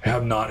may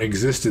have not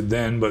existed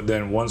then, but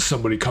then once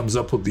somebody comes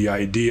up with the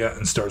idea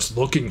and starts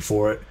looking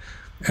for it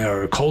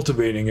or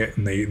cultivating it,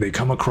 and they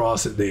come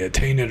across it, they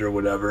attain it or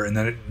whatever, and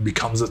then it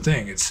becomes a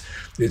thing. It's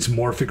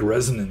morphic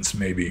resonance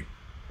maybe.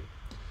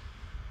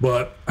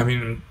 But I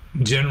mean,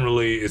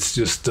 generally it's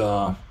just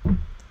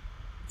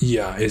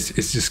yeah,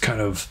 it's just kind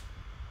of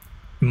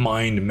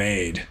mind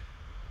made.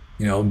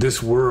 You know,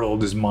 this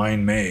world is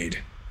mind made.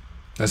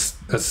 That's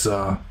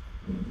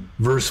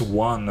verse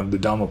 1 of the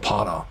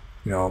Dhammapada.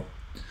 You know,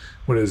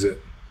 what is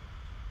it?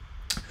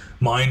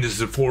 Mind is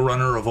the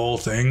forerunner of all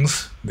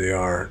things. They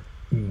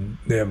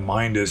have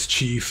mind as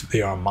chief.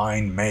 They are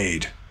mind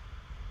made,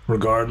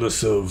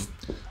 regardless of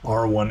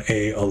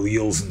R1A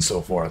alleles and so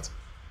forth,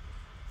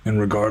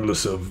 and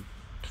regardless of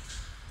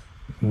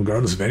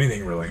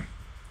anything really.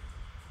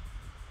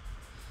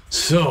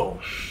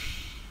 So,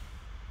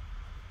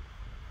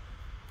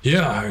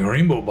 yeah,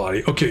 rainbow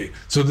body. Okay,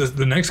 so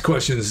the next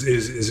question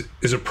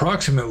is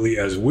approximately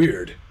as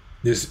weird.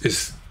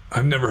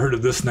 I've never heard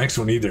of this next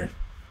one either.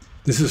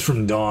 This is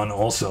from Don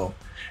also.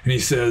 And he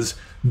says,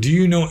 do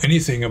you know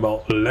anything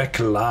about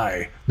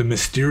leklai, the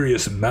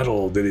mysterious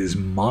metal that is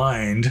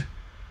mined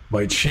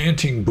by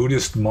chanting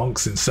Buddhist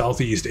monks in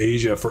Southeast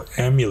Asia for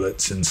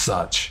amulets and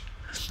such?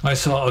 I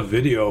saw a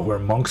video where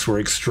monks were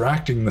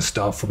extracting the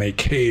stuff from a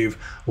cave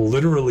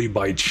literally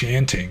by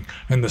chanting,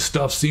 and the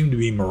stuff seemed to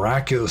be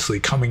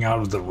miraculously coming out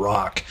of the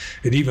rock.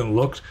 It even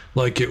looked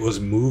like it was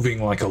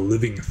moving like a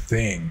living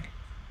thing.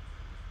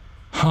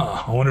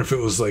 Huh, I wonder if it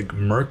was like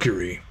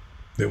mercury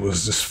that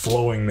was just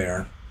flowing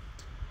there.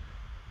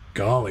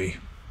 Golly.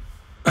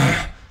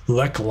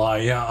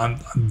 Leklai, yeah, I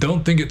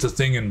don't think it's a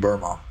thing in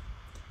Burma.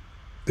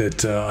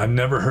 that I've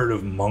never heard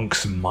of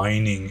monks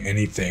mining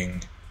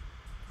anything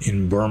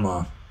in Burma.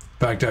 In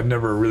fact, I've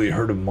never really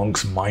heard of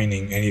monks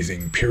mining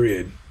anything,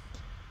 period.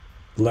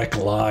 Lek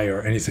Lai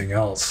or anything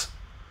else.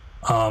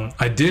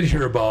 I did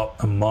hear about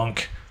a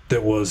monk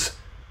that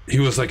he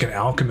was like an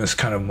alchemist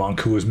kind of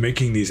monk who was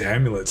making these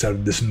amulets out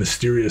of this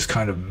mysterious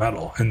kind of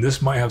metal. And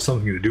this might have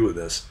something to do with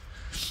this.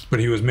 But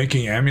he was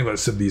making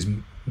amulets of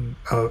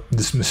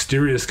this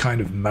mysterious kind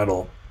of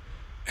metal.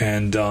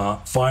 And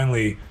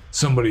finally,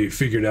 somebody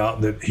figured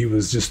out that he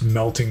was just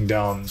melting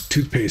down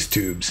toothpaste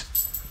tubes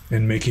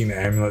and making the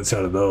amulets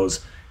out of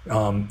those.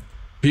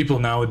 People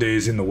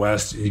nowadays in the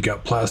West, you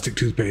got plastic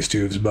toothpaste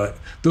tubes, but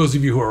those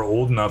of you who are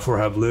old enough or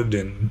have lived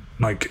in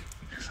like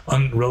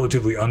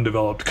relatively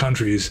undeveloped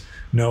countries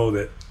know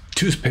that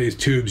toothpaste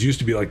tubes used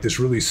to be like this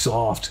really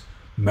soft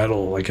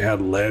metal, like it had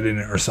lead in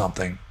it or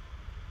something.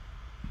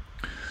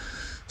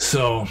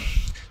 So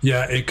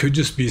yeah, it could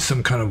just be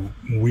some kind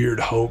of weird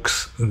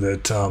hoax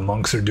that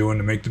monks are doing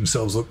to make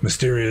themselves look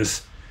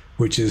mysterious,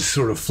 which is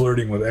sort of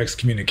flirting with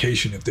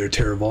excommunication if they're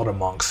Theravada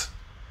monks.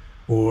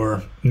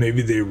 Or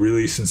maybe they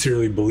really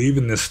sincerely believe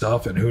in this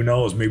stuff, and who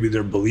knows, maybe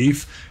their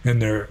belief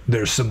and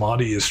their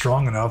samadhi is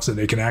strong enough that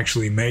they can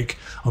actually make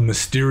a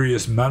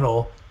mysterious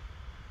metal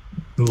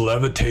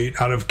levitate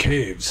out of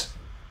caves.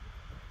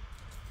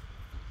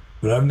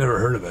 But I've never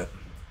heard of it.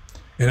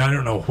 And I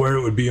don't know where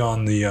it would be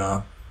on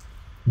the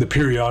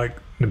periodic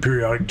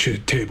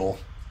table.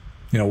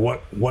 You know,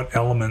 what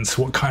elements,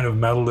 what kind of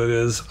metal it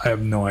is, I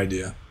have no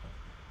idea.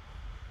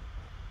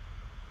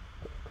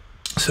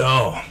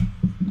 So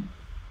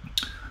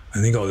I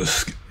think I'll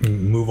just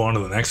move on to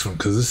the next one,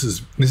 because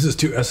this is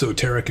too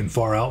esoteric and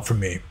far out for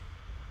me.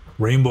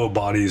 Rainbow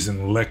bodies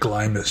and Lek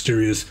Lai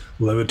mysterious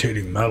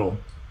levitating metal.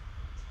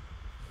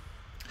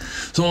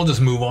 So I'll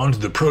just move on to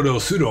the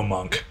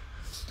proto-pseudo-monk,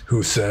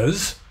 who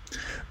says,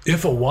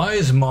 if a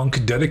wise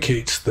monk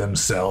dedicates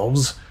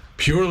themselves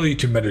purely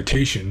to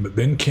meditation, but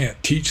then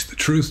can't teach the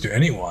truth to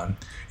anyone,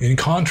 in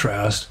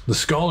contrast, the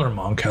scholar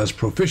monk has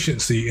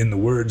proficiency in the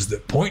words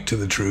that point to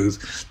the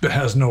truth, but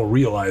has no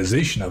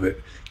realization of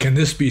it. Can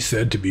this be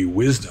said to be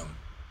wisdom?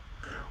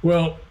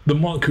 Well, the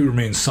monk who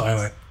remains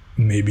silent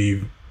may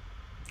be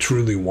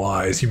truly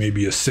wise. He may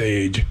be a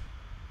sage.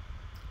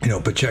 You know,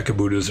 Pacceka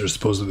Buddhas are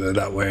supposedly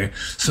that way.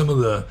 Some of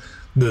the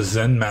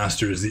Zen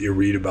masters that you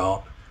read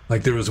about,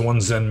 like there was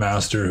one Zen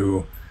master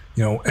who,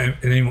 you know,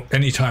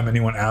 anytime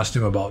anyone asked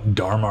him about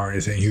Dharma or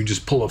anything, he would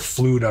just pull a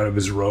flute out of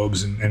his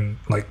robes and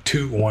like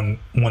toot one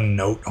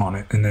note on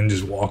it and then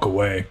just walk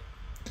away.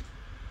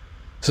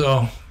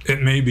 So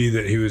it may be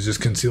that he was just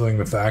concealing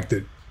the fact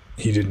that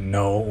he didn't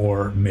know,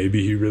 or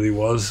maybe he really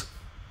was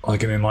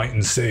like an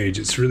enlightened sage.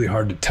 It's really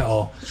hard to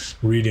tell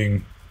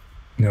reading,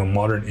 you know,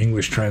 modern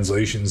English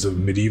translations of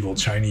medieval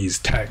Chinese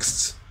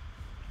texts.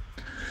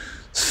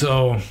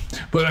 So,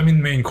 but I mean,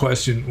 the main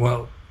question,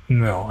 well,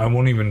 no, I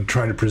won't even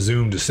try to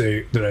presume to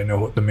say that I know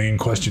what the main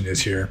question is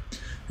here.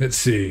 Let's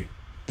see.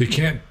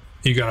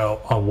 You got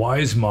a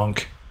wise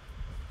monk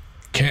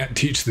can't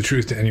teach the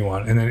truth to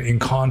anyone. And then in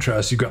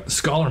contrast, you've got the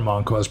scholar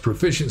monk who has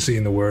proficiency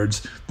in the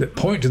words that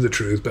point to the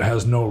truth, but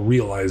has no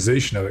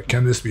realization of it.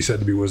 Can this be said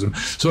to be wisdom?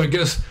 So I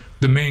guess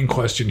the main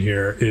question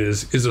here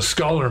is a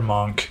scholar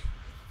monk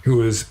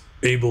who is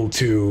able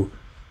to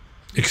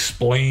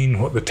explain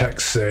what the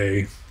texts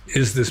say,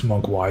 is this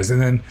monk wise?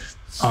 And then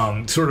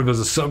sort of as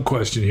a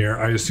sub-question here,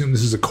 I assume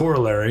this is a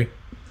corollary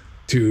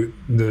to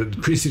the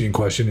preceding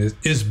question,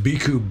 is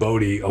Bhikkhu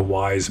Bodhi a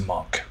wise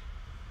monk?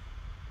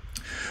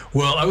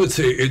 Well, I would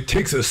say it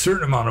takes a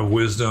certain amount of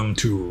wisdom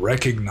to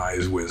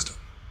recognize wisdom.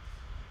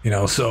 You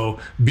know, so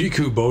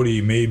Bhikkhu Bodhi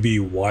may be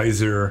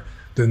wiser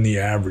than the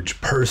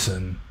average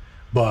person,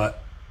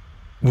 but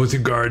with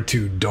regard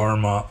to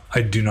Dharma,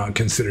 I do not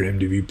consider him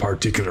to be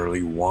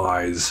particularly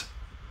wise.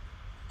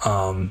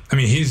 I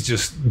mean, he's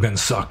just been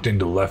sucked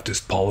into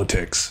leftist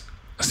politics,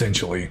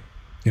 essentially.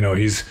 You know,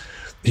 he's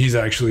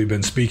actually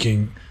been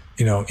speaking,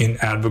 you know, in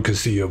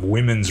advocacy of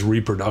women's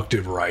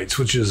reproductive rights,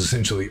 which is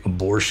essentially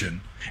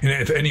abortion. And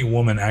if any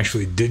woman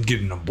actually did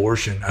get an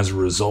abortion as a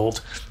result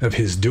of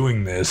his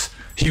doing this,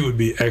 he would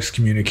be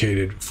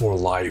excommunicated for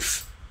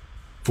life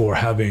for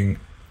having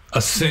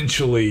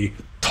essentially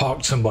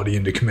talked somebody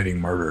into committing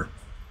murder.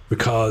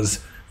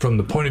 Because from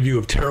the point of view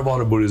of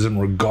Theravada Buddhism,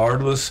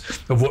 regardless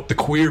of what the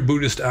queer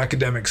Buddhist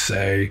academics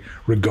say,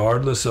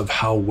 regardless of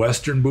how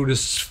Western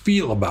Buddhists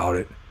feel about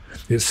it,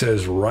 it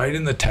says right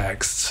in the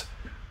texts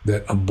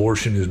that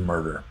abortion is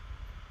murder.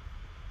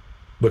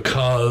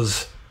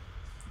 Because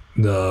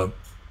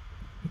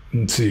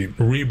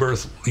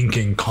rebirth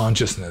linking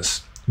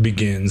consciousness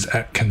begins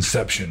at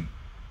conception.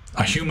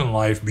 A human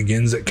life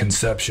begins at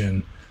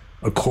conception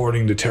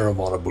according to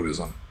Theravada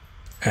Buddhism.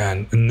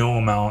 And no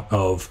amount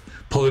of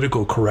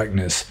political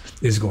correctness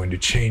is going to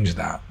change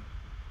that.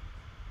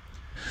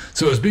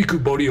 So is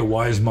Bhikkhu Bodhi a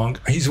wise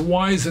monk? He's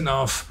wise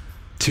enough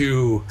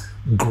to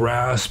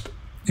grasp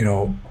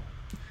the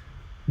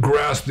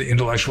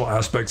intellectual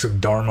aspects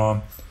of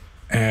Dharma,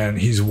 and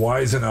he's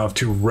wise enough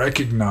to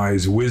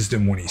recognize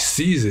wisdom when he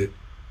sees it,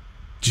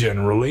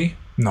 generally,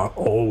 not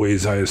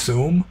always, I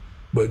assume,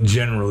 but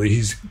generally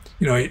he's,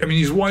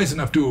 he's wise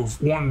enough to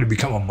have wanted to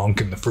become a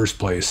monk in the first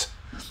place,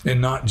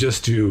 and not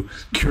just to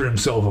cure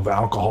himself of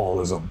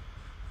alcoholism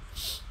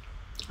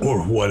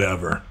or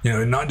whatever,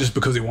 not just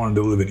because he wanted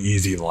to live an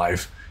easy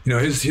life.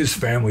 His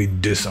family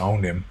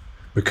disowned him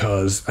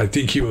because I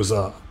think he was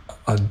a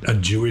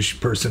Jewish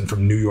person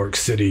from New York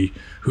City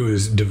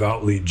whose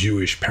devoutly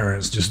Jewish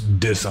parents just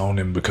disowned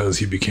him because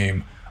he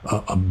became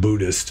a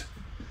Buddhist.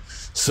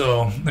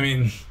 So,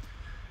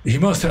 he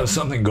must have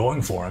something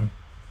going for him.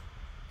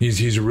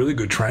 He's a really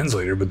good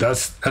translator, but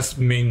that's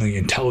mainly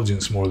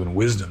intelligence more than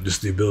wisdom,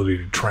 just the ability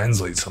to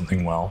translate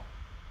something well.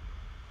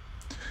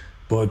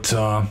 But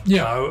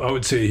I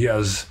would say he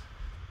has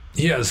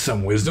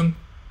some wisdom.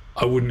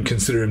 I wouldn't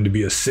consider him to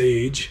be a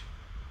sage.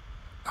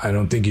 I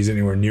don't think he's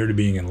anywhere near to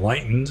being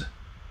enlightened.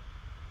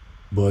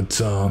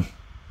 But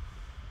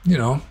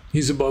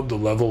he's above the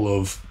level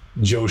of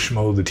Joe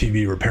Schmo, the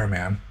TV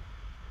repairman.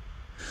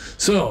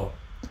 So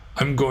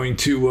I'm going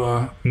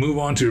to move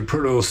on to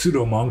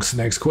Proto-Pseudo-Monk's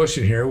next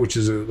question here, which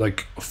is a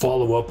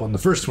follow-up on the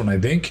first one, I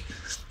think.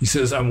 He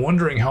says, I'm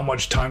wondering how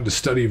much time to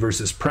study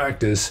versus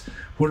practice.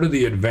 What are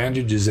the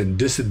advantages and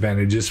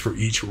disadvantages for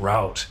each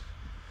route?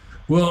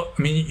 Well,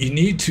 you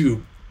need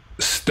to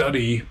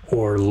study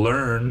or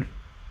learn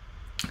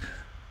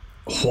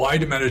why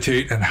to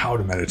meditate and how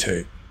to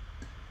meditate.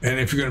 And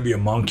if you're going to be a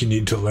monk, you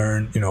need to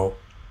learn,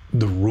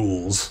 the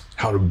rules,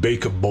 how to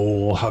bake a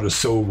bowl, how to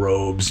sew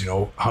robes,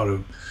 how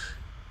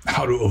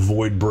to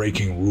avoid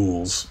breaking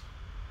rules.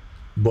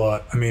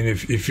 But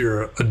if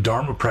you're a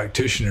Dharma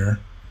practitioner,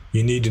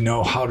 you need to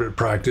know how to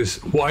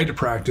practice, why to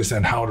practice,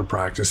 and how to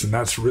practice, and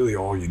that's really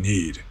all you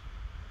need.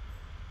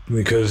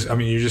 Because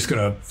you're just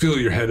going to fill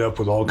your head up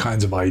with all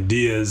kinds of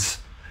ideas,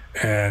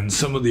 and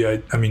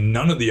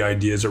none of the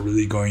ideas are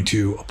really going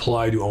to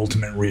apply to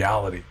ultimate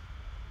reality.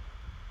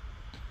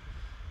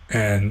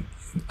 And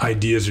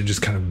ideas are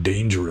just kind of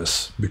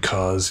dangerous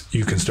because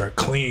you can start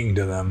clinging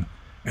to them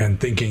and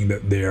thinking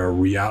that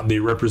they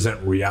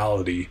represent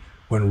reality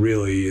when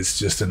really it's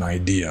just an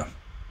idea.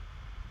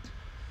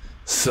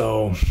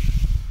 So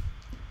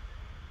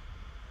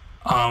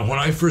when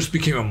I first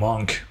became a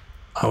monk,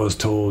 I was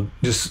told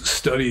just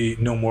study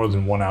no more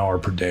than 1 hour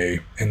per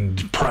day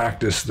and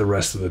practice the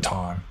rest of the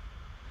time.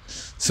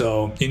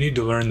 So you need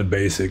to learn the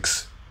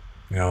basics,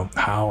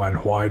 how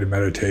and why to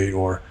meditate,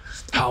 or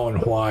how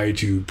and why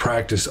to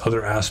practice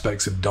other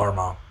aspects of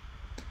Dharma,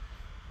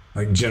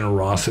 like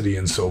generosity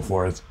and so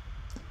forth,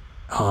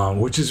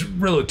 which is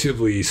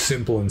relatively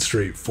simple and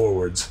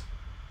straightforward.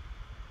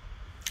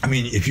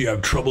 If you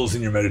have troubles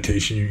in your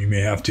meditation, you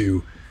may have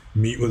to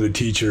meet with a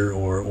teacher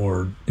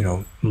or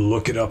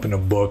look it up in a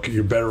book.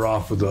 You're better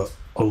off with a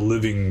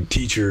living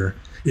teacher,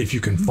 if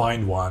you can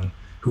find one,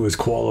 who is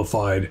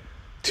qualified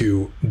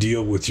to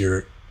deal with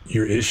your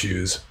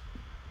issues.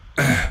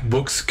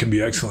 Books can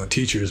be excellent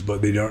teachers,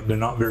 but they're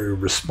not very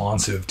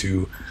responsive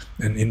to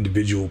an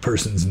individual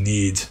person's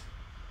needs.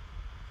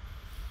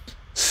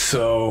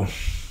 So,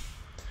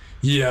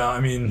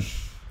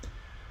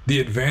 the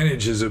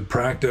advantages of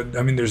practice,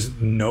 there's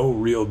no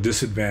real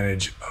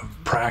disadvantage of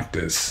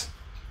practice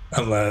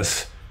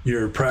unless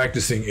you're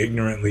practicing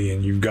ignorantly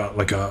and you've got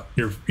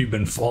you've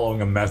been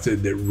following a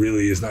method that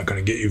really is not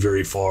going to get you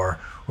very far,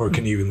 or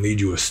can even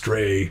lead you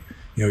astray.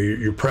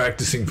 You're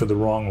practicing for the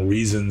wrong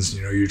reasons.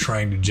 You're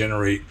trying to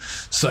generate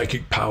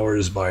psychic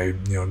powers by,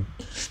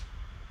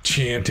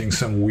 chanting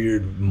some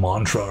weird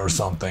mantra or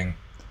something.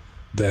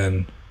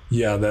 Then,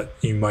 that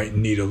you might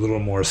need a little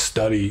more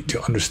study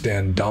to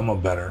understand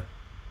Dhamma better.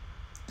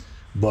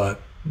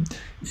 But,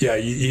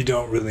 you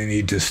don't really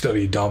need to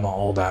study Dhamma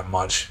all that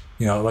much.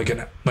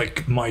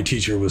 Like my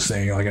teacher was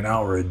saying, an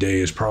hour a day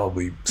is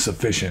probably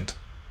sufficient.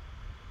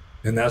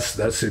 And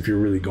that's if you're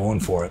really going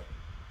for it.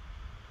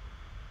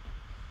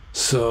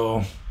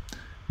 So,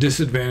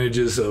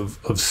 disadvantages of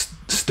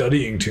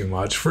studying too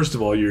much. First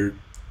of all, you're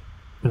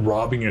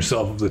robbing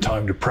yourself of the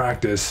time to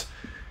practice,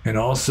 and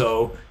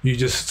also you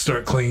just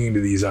start clinging to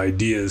these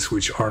ideas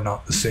which are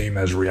not the same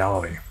as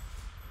reality,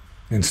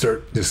 and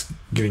start just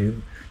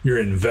you're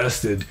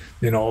invested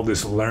in all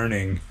this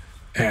learning,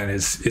 and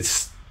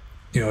it's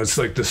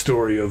like the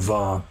story of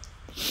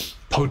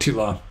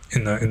Potila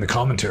in the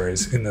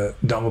commentaries, in the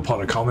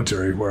Dhammapada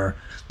commentary, where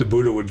the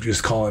Buddha would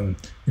just call him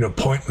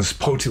pointless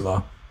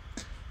Potila.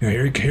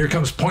 Here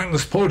comes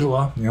pointless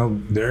Potila.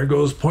 There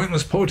goes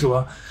pointless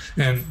Potila.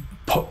 And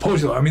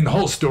Potila, the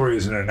whole story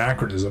is an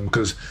anachronism,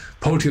 because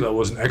Potila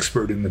was an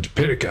expert in the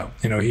Tipitaka.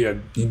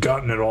 He'd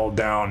gotten it all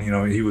down.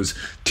 He was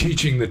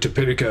teaching the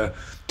Tipitaka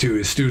to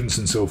his students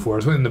and so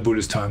forth. When in the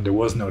Buddhist time, there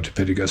was no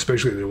Tipitaka,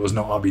 especially there was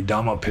no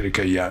Abhidhamma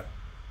Pitaka yet.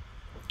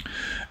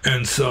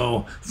 And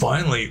so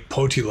finally,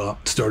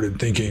 Potila started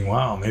thinking,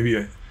 wow,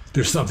 maybe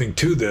there's something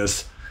to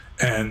this.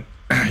 And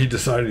he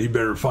decided he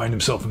better find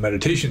himself a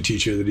meditation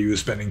teacher, that he was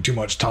spending too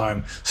much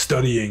time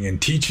studying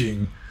and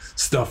teaching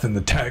stuff in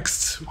the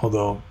texts,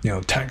 although,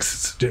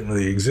 texts didn't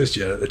really exist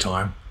yet at the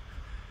time.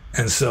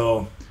 And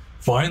so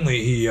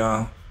finally he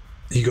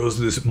goes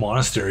to this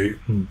monastery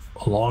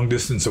a long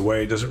distance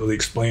away. Doesn't really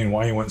explain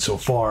why he went so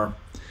far.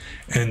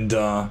 And,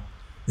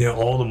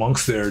 all the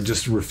monks there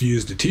just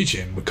refused to teach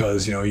him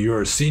because,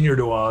 you're a senior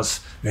to us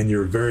and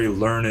you're very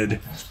learned,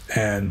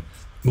 and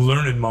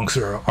learned monks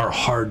are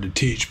hard to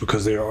teach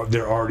because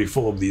they're already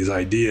full of these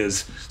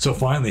ideas. So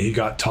finally he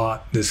got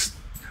taught this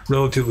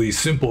relatively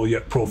simple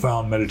yet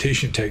profound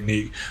meditation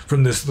technique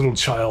from this little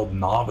child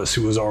novice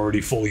who was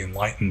already fully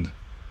enlightened.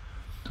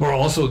 Or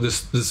also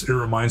it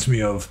reminds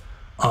me of,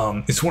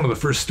 it's one of the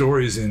first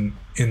stories in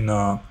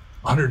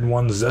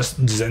 101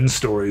 Zen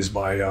stories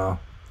by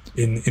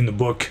in the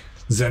book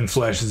Zen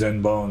Flesh,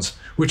 Zen Bones,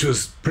 which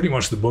was pretty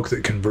much the book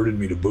that converted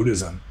me to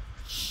Buddhism.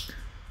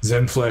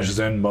 Zen Flesh,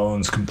 Zen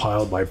Bones,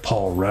 compiled by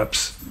Paul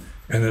Reps.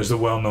 And there's a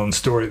well-known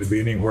story at the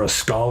beginning where a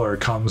scholar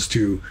comes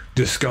to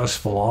discuss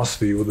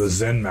philosophy with a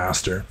Zen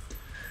master.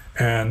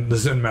 And the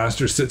Zen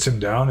master sits him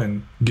down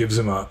and gives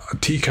him a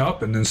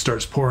teacup and then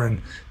starts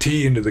pouring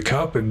tea into the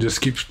cup and just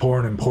keeps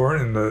pouring and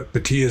pouring. And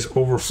the tea is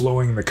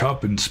overflowing the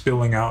cup and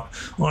spilling out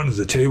onto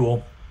the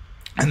table.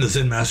 And the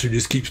Zen master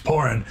just keeps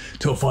pouring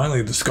till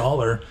finally the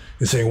scholar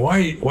is saying,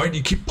 why do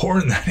you keep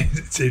pouring that?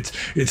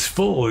 It's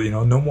full,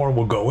 no more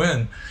will go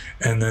in.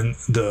 And then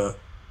the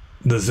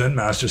Zen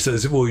master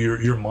says, well,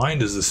 your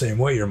mind is the same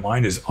way. Your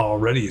mind is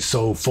already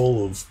so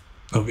full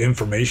of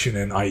information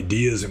and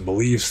ideas and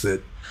beliefs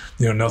that,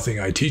 nothing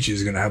I teach you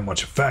is going to have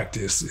much effect.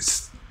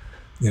 It's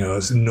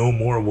no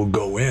more will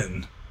go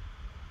in.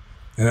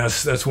 And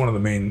that's one of the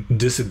main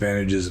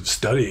disadvantages of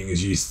studying,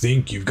 is you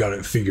think you've got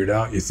it figured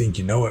out, you think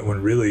you know it,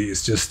 when really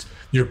it's just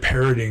you're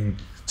parroting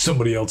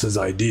somebody else's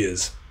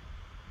ideas.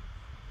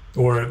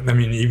 Or,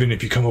 even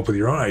if you come up with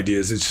your own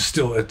ideas, it's just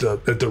still at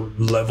the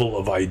level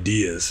of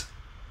ideas.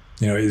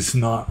 It's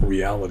not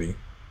reality.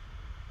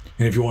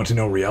 And if you want to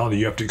know reality,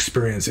 you have to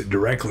experience it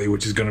directly,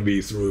 which is going to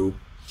be through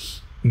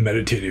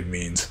meditative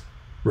means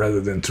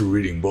rather than through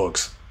reading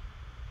books.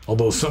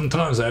 Although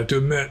sometimes I have to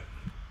admit,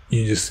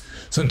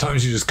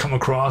 sometimes you just come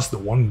across the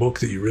one book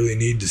that you really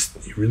need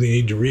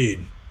to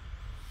read,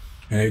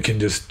 and it can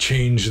just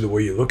change the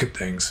way you look at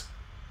things.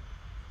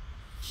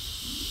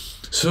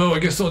 So I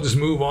guess I'll just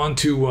move on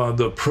to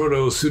the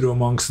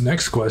proto-pseudo-monk's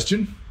next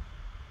question,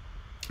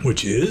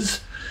 which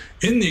is,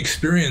 in the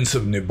experience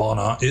of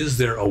Nibbana, is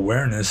there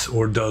awareness,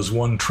 or does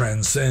one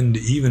transcend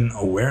even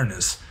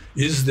awareness?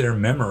 Is there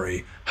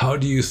memory? How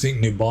do you think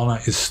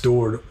Nibbana is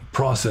stored,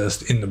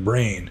 processed in the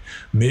brain?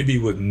 Maybe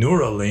with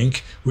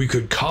Neuralink, we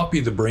could copy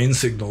the brain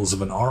signals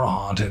of an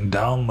arahant and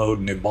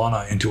download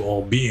Nibbana into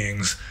all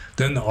beings.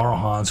 Then the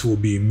arahants will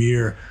be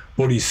mere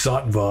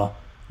bodhisattva,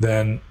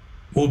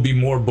 will be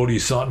more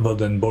bodhisattva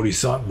than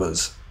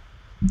bodhisattvas,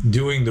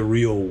 doing the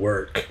real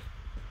work.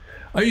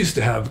 I used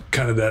to have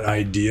kind of that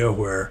idea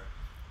where,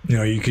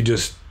 you could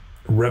just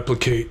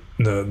replicate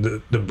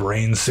the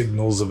brain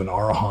signals of an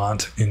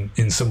arahant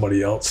in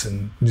somebody else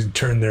and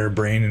turn their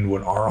brain into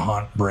an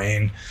arahant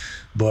brain.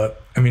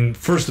 But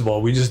first of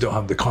all, we just don't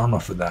have the karma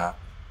for that.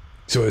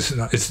 So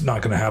it's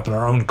not going to happen.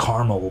 Our own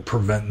karma will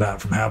prevent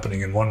that from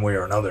happening in one way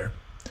or another.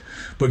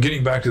 But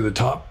getting back to the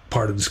top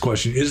part of this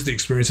question, is the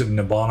experience of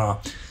Nibbana,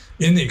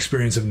 in the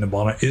experience of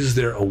Nibbana, is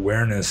there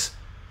awareness,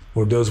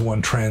 or does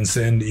one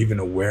transcend even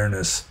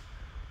awareness?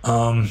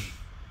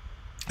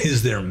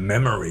 Is there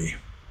memory?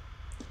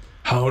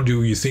 How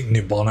do you think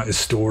Nibbana is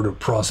stored or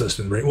processed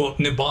in the brain? Well,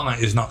 Nibbana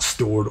is not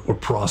stored or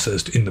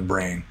processed in the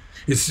brain.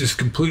 It's just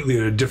completely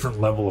at a different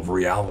level of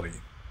reality.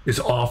 It's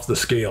off the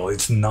scale.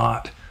 It's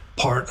not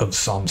part of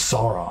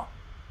samsara.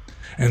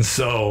 And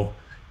so,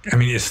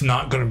 it's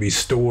not going to be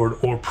stored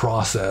or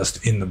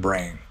processed in the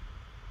brain.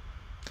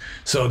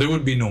 So there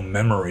would be no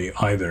memory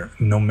either.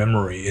 No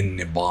memory in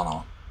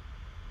Nibbana.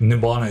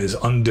 Nibbana is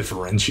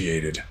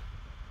undifferentiated.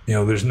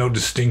 There's no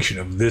distinction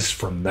of this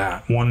from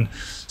that. One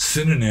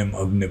synonym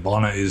of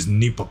Nibbana is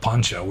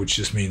Nipapancha, which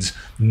just means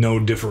no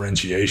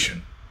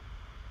differentiation.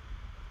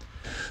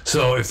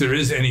 So if there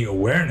is any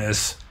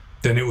awareness,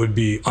 then it would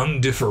be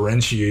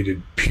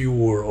undifferentiated,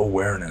 pure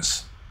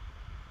awareness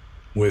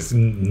with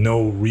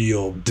no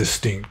real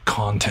distinct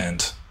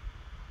content.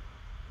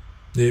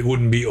 It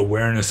wouldn't be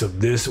awareness of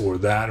this or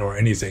that or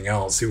anything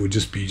else. It would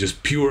just be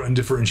pure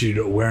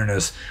undifferentiated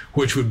awareness,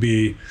 which would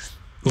be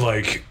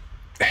like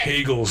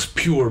Hegel's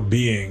pure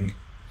being,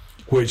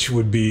 which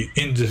would be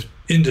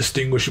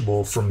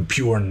indistinguishable from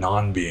pure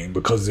non-being,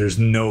 because there's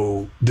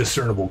no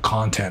discernible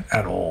content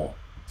at all.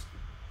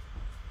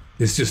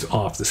 It's just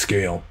off the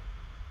scale.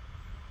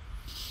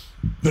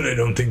 But I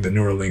don't think the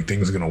Neuralink thing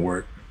is going to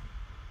work.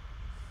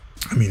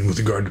 With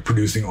regard to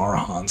producing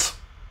arahants.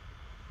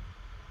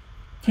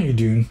 How you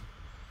doing?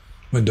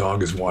 My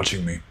dog is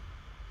watching me.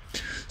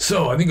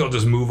 So I think I'll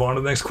just move on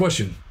to the next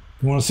question.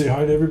 You want to say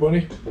hi to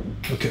everybody?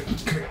 Okay,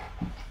 come here.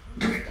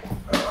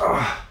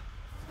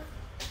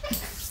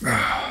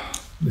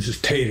 This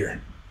is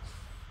Tater,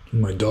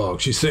 my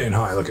dog. She's saying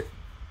hi. Look at,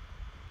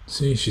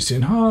 see, she's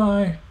saying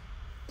hi.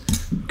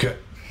 Okay.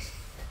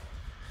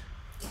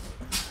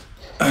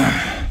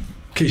 In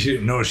case you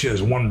didn't notice, she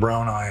has one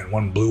brown eye and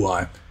one blue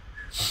eye,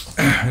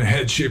 and a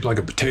head shaped like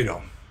a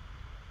potato.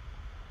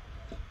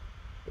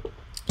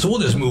 So we'll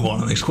just move on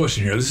to the next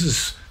question here. This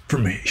is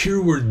from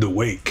Hereward the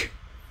Wake.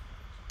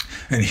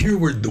 And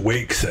Hereward the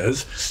Wake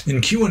says,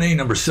 in Q&A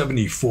number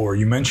 74,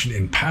 you mentioned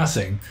in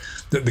passing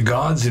that the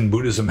gods in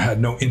Buddhism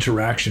had no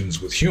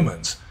interactions with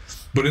humans.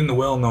 But in the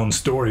well-known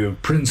story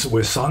of Prince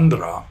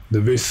Vesandra, the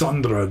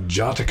Vesandra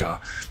Jataka,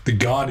 the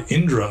god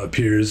Indra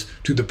appears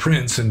to the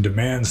prince and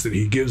demands that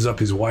he gives up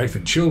his wife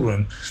and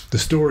children. The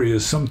story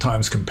is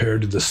sometimes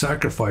compared to the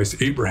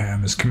sacrifice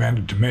Abraham is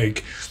commanded to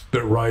make,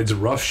 but rides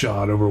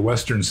roughshod over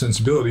Western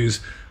sensibilities,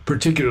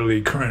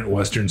 particularly current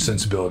Western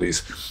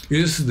sensibilities.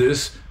 Is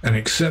this an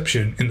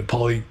exception in the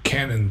Pali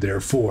Canon,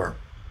 therefore?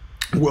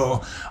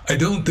 Well, I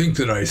don't think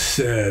that I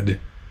said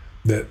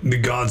that the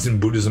gods in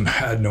Buddhism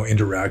had no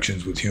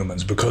interactions with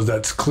humans, because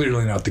that's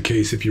clearly not the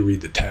case if you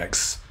read the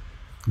texts.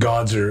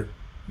 Gods are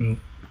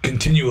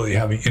continually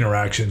having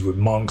interactions with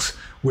monks,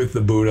 with the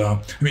Buddha.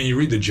 I mean, you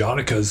read the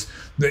Jatakas,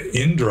 the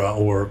Indra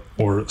or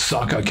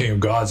Saka, king of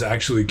gods,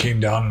 actually came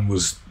down and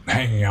was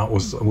hanging out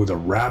with a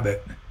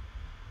rabbit,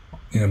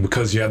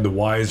 because you had the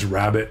wise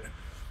rabbit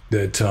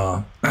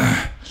that,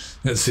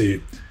 let's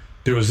see,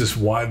 there was this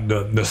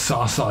the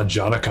Sasa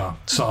Jataka.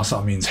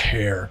 Sasa means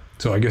hare.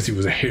 So I guess he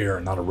was a hare,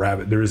 not a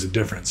rabbit. There is a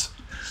difference.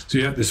 So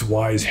you have this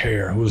wise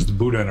hare who was the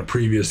Buddha in a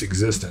previous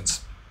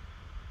existence.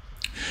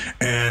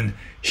 And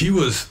he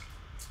was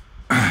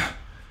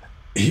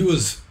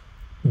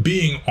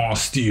being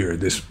austere,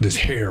 this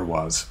hare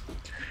was.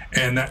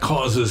 And that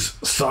causes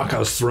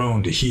Saka's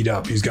throne to heat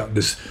up. He's got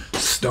this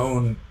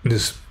stone,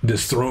 this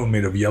throne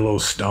made of yellow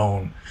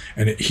stone,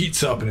 and it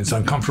heats up, and it's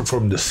uncomfortable for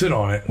him to sit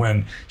on it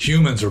when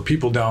humans or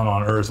people down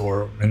on earth,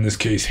 or in this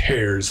case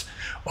hares,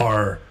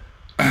 are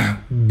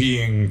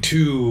being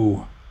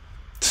too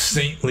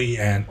saintly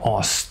and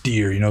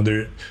austere.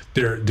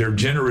 They're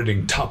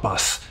generating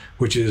tapas,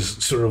 which is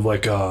sort of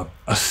like a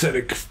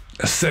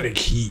ascetic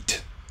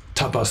heat.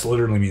 Tapas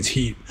literally means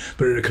heat,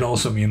 but it can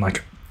also mean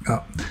like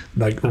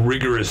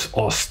rigorous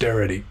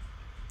austerity.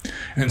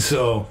 And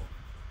so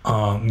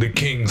the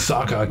king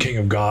Saka, king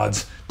of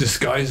gods,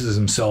 disguises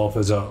himself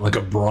as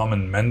a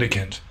Brahmin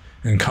mendicant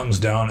and comes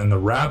down, and the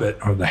rabbit,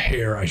 or the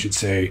hare I should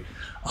say,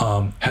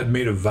 had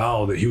made a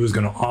vow that he was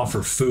going to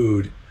offer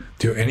food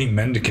to any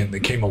mendicant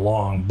that came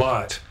along,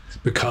 but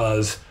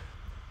because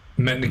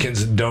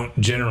mendicants don't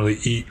generally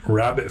eat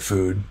rabbit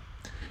food,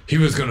 he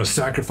was going to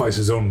sacrifice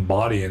his own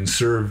body and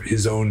serve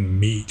his own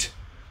meat.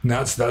 And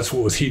that's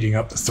what was heating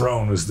up the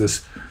throne, was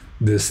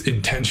this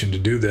intention to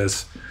do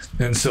this.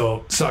 And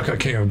so Saka,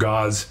 king of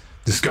gods,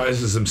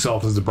 disguises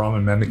himself as the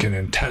Brahmin mendicant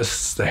and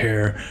tests the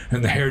hare,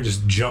 and the hare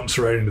just jumps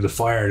right into the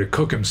fire to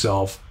cook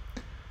himself.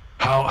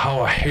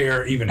 How a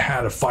hare even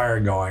had a fire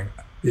going,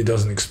 it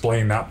doesn't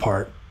explain that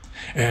part.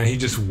 And he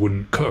just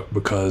wouldn't cook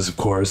because, of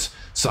course,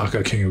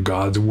 Saka, king of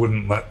gods,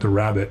 wouldn't let the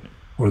rabbit,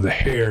 or the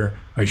hare,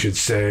 I should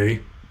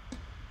say,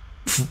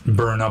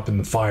 burn up in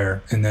the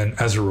fire. And then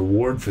as a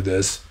reward for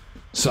this,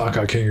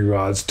 Saka, king of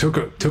gods, took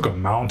a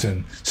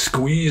mountain,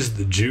 squeezed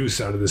the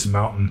juice out of this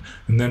mountain,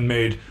 and then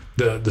made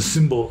the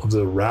symbol of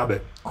the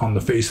rabbit on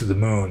the face of the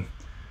moon,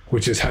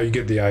 which is how you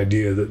get the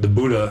idea that the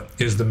Buddha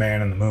is the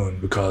man in the moon,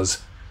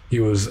 because he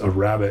was a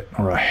rabbit,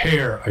 or a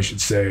hare, I should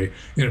say,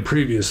 in a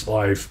previous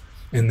life,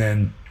 and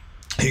then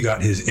he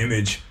got his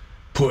image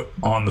put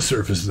on the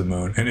surface of the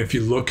moon. And if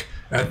you look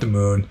at the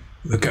moon,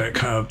 look at it,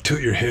 kind of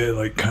tilt your head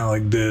kind of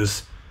like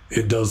this,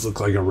 it does look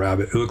like a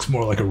rabbit. It looks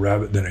more like a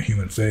rabbit than a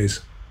human face.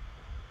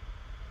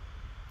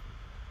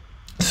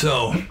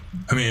 So,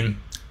 I mean,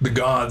 the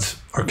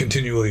gods are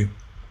continually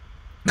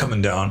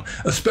coming down,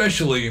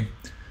 especially,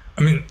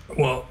 I mean,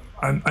 well,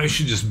 I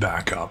should just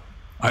back up.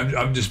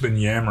 I've just been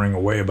yammering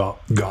away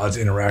about gods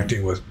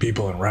interacting with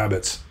people and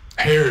rabbits.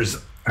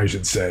 Hares, I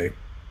should say.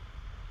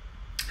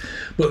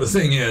 But the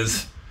thing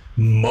is,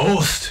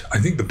 I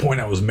think the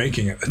point I was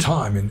making at the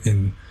time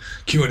in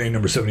Q&A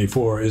number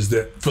 74 is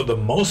that for the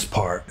most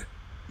part,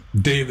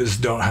 Devas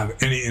don't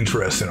have any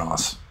interest in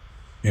us.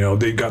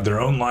 They've got their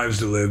own lives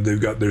to live.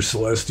 They've got their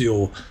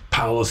celestial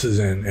palaces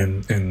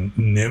and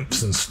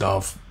nymphs and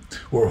stuff,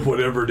 or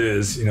whatever it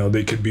is.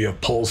 They could be a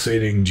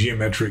pulsating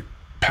geometric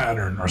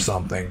pattern or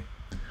something.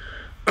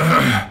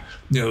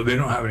 They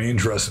don't have any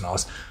interest in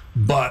us,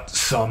 but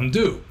some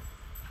do.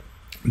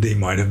 They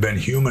might have been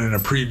human in a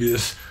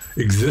previous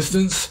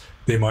existence.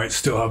 They might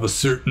still have a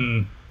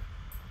certain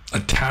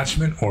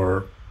attachment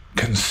or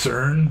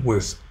concern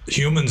with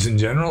humans in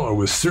general, or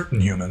with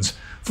certain humans.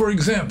 For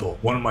example,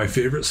 one of my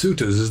favorite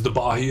suttas is the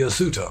Bahia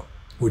Sutta,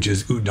 which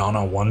is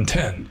Udana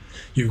 110.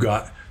 You've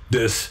got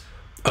this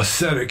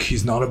ascetic,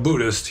 he's not a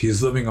Buddhist,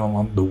 he's living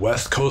on the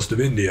west coast of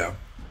India,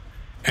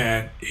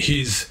 and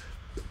he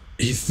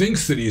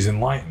thinks that he's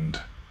enlightened.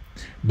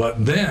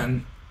 But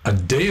then a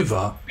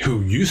deva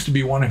who used to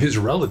be one of his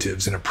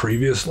relatives in a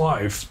previous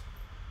life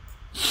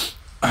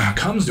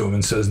comes to him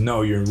and says,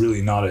 no, you're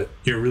really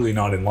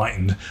not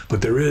enlightened,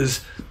 but there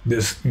is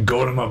this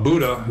Gautama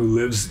Buddha who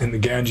lives in the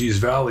Ganges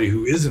Valley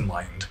who is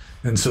enlightened.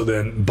 And so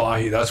then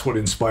that's what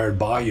inspired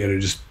Bahia to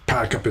just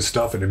pack up his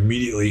stuff and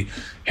immediately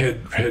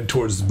head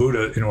towards the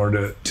Buddha in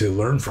order to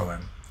learn from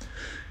him.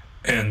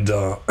 And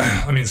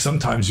I mean,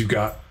 sometimes you've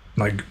got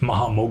like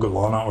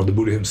Mahamoggallana, or the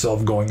Buddha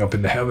himself, going up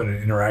into heaven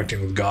and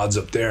interacting with gods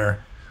up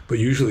there. but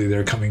usually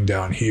they're coming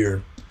down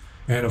here.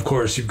 And of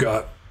course, you've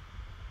got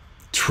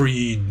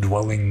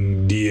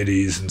tree-dwelling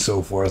deities and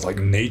so forth, like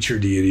nature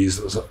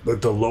deities,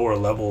 at the lower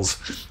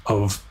levels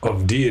of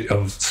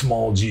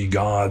small g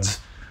gods.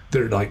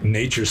 They're like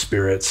nature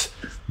spirits.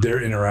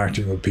 They're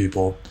interacting with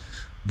people.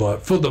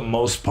 But for the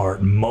most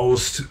part,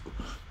 most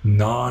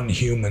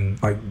non-human,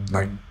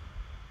 like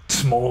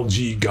small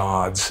g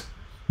gods,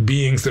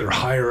 beings that are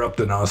higher up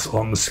than us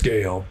on the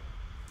scale,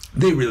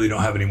 they really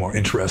don't have any more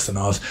interest in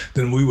us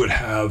than we would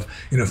have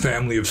in a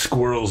family of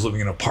squirrels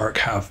living in a park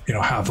half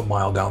a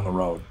mile down the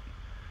road.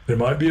 There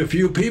might be a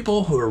few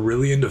people who are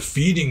really into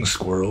feeding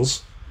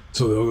squirrels,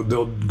 so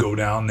they'll go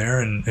down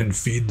there and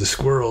feed the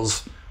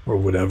squirrels or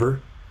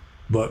whatever.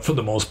 But for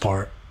the most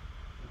part,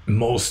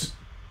 most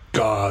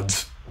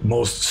gods,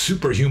 most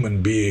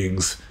superhuman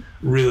beings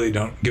really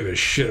don't give a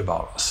shit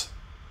about us.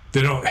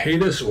 They don't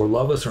hate us or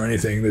love us or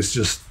anything. It's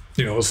just,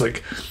 it's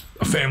like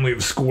a family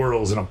of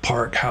squirrels in a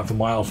park half a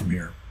mile from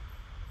here.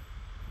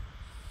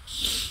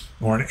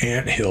 Or an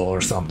anthill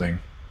or something.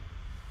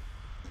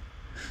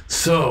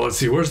 So let's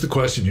see, where's the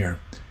question here?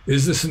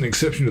 Is this an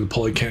exception to the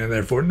Pali Canon,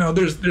 therefore? No,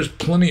 there's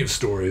plenty of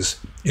stories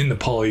in the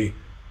Pali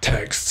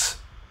texts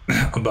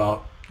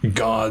about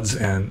gods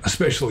and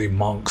especially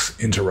monks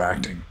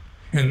interacting.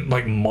 And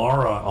like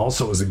Mara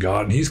also is a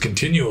god, and he's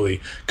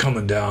continually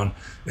coming down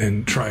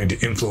and trying to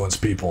influence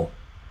people,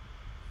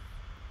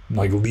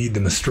 like lead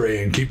them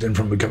astray and keep them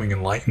from becoming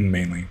enlightened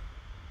mainly.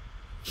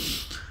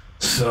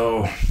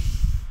 So,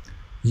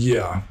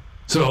 yeah.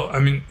 So, I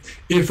mean,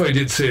 if I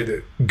did say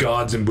that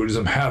gods in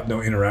Buddhism have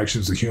no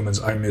interactions with humans,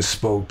 I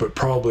misspoke, but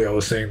probably I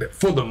was saying that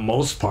for the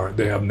most part,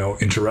 they have no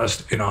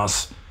interest in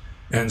us.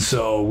 And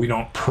so we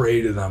don't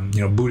pray to them.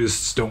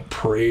 Buddhists don't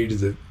pray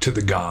to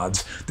the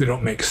gods. They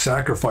don't make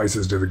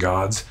sacrifices to the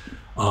gods,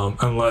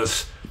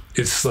 unless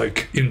it's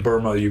like in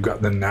Burma, you've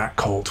got the Nat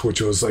cult,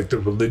 which was like the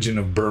religion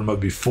of Burma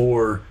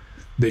before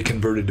they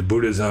converted to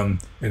Buddhism,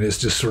 and it's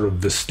just sort of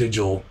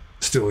vestigial,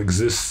 still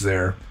exists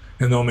there.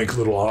 And they'll make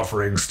little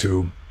offerings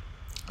to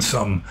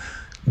some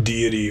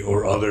deity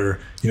or other,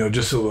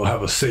 just so they'll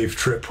have a safe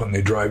trip when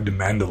they drive to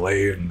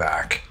Mandalay and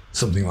back,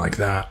 something like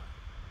that.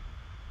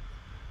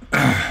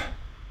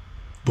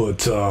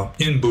 But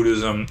in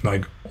Buddhism,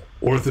 like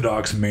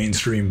Orthodox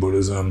mainstream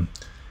Buddhism,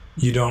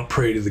 you don't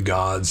pray to the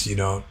gods, you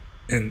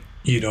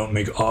don't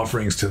make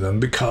offerings to them,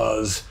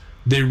 because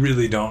they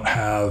really don't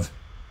have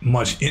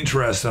much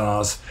interest in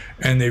us,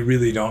 and they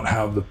really don't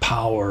have the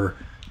power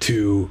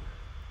to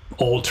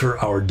alter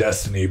our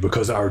destiny,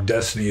 because our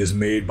destiny is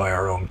made by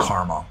our own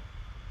karma.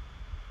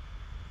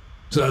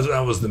 So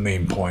that was the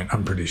main point,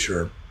 I'm pretty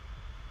sure.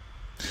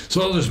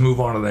 So I'll just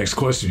move on to the next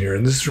question here,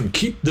 and this is from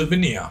Keep the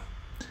Vinaya.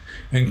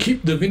 And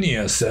Keep the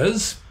Vinaya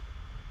says,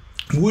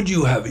 would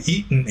you have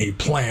eaten a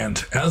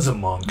plant as a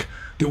monk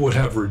that would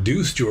have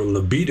reduced your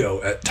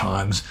libido at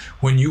times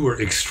when you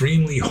were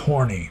extremely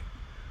horny?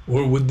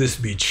 Or would this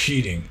be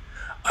cheating?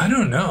 I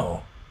don't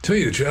know. Tell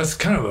you the truth, that's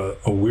kind of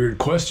a weird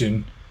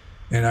question.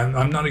 And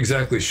I'm not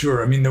exactly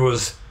sure. I mean, there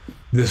was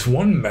this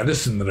one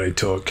medicine that I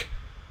took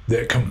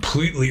that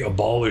completely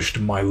abolished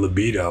my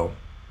libido.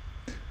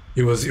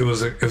 It was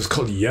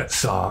called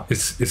Yetsa.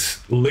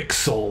 It's lick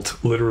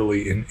salt,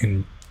 literally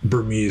in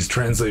Burmese,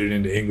 translated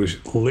into English,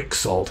 lick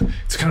salt.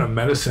 It's kind of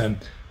medicine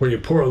where you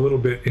pour a little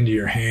bit into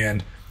your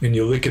hand and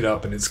you lick it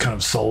up, and it's kind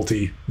of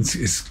salty.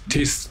 It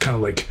tastes kind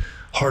of like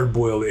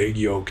hard-boiled egg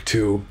yolk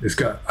too. It's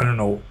got, I don't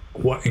know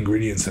what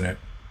ingredients in it.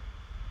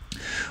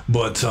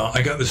 But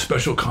I got this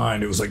special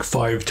kind. It was like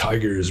 5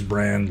 Tigers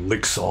brand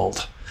lick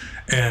salt.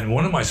 And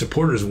one of my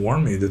supporters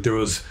warned me that there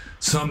was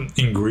some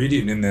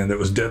ingredient in there that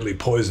was deadly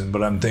poison,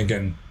 but I'm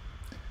thinking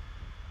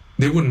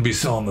they wouldn't be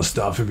selling the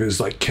stuff if it was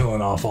like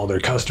killing off all their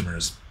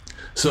customers.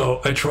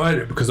 So I tried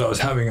it because I was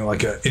having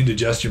like an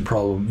indigestion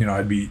problem.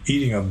 I'd be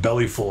eating a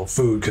belly full of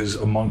food because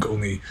a monk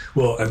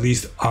at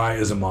least I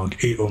as a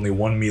monk ate only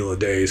 1 meal a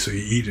day. So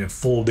you eat a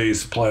full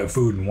day's supply of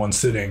food in one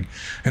sitting.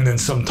 And then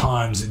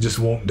sometimes it just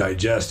won't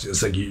digest.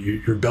 It's like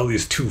your belly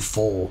is too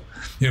full.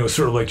 It's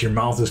sort of like your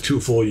mouth is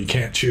too full, you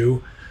can't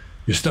chew.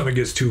 Your stomach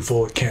gets too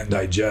full, it can't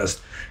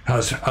digest. I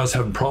was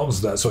having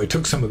problems with that. So I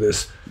took some of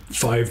this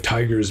 5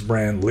 Tigers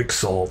brand lick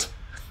salt,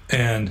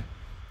 and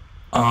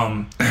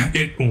one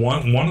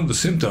of the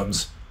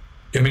symptoms,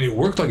 I mean, it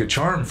worked like a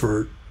charm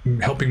for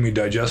helping me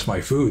digest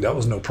my food. That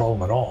was no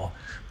problem at all.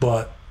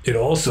 But it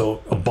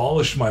also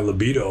abolished my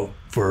libido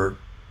for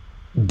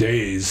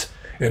days.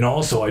 And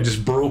also I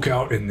just broke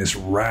out in this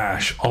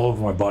rash all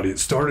over my body. It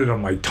started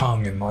on my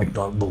tongue and like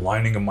the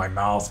lining of my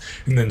mouth,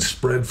 and then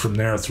spread from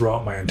there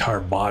throughout my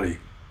entire body.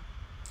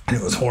 And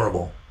it was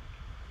horrible.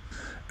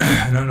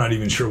 And I'm not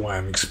even sure why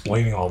I'm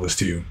explaining all this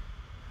to you.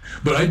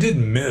 But I did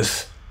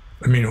miss,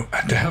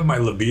 to have my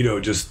libido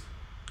just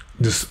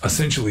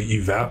essentially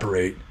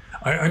evaporate,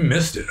 I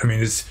missed it.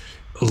 It's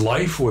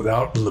life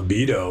without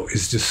libido it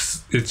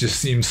just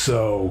seems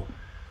so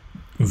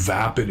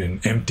vapid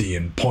and empty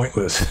and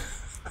pointless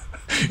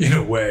in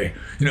a way.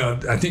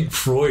 I think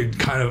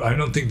Freud I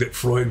don't think that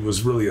Freud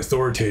was really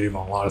authoritative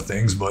on a lot of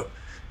things, but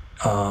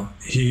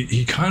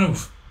he kind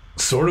of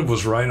sort of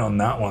was right on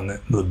that one,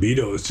 that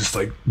libido is just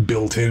like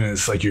built in, and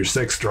it's like your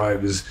sex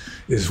drive is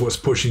what's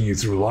pushing you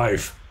through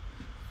life.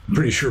 I'm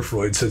pretty sure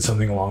Freud said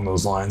something along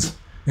those lines,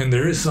 and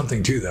there is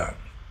something to that.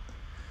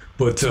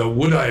 But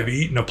would I have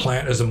eaten a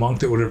plant as a monk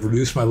that would have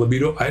reduced my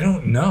libido? I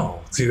don't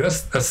know. See,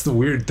 that's the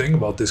weird thing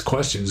about this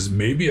question, is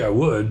maybe I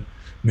would,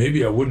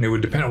 maybe I wouldn't. It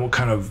would depend on what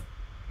kind of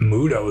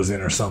mood I was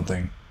in or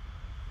something.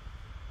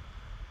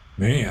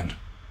 Man,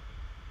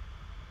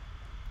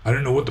 I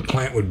don't know what the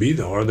plant would be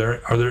though. Are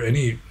there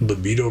any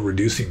libido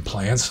reducing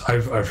plants?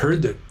 I've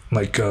heard that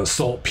like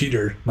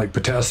saltpeter, like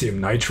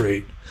potassium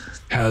nitrate,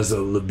 has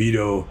a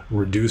libido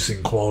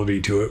reducing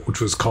quality to it,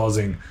 which was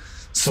causing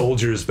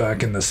soldiers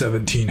back in the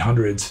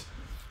 1700s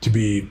to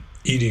be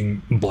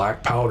eating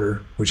black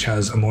powder, which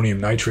has ammonium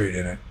nitrate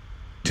in it,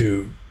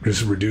 to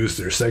just reduce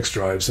their sex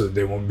drive so that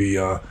they won't be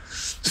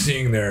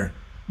seeing their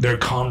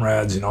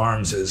comrades in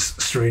arms as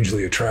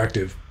strangely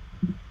attractive.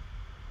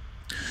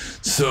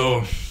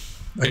 So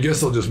I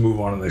guess I'll just move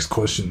on to the next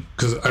question,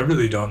 because I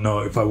really don't know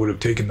if I would have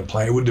taken the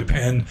plant. It would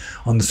depend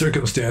on the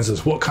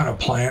circumstances, what kind of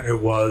plant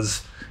it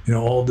was,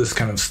 all this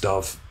kind of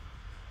stuff.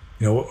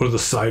 What were the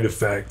side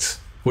effects?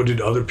 What did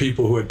other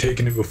people who had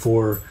taken it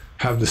before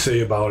have to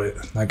say about it?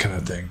 That kind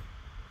of thing.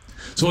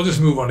 So I'll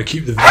just move on to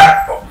keep the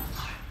video.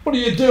 What are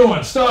you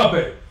doing? Stop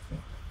it.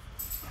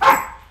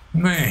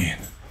 Man,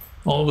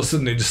 all of a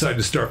sudden they decide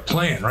to start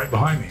playing right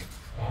behind me.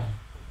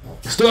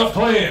 Stop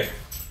playing.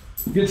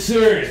 Get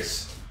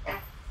serious.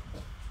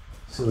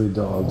 Silly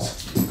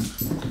dogs.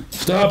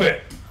 Stop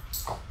it.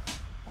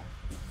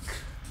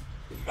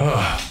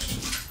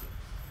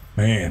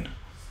 Man.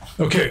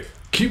 Okay,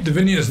 keep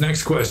Davinia's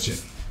next question.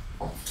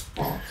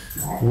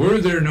 Were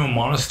there no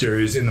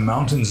monasteries in the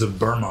mountains of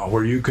Burma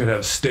where you could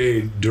have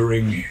stayed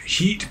during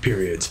heat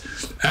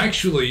periods?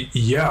 Actually,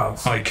 yeah,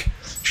 like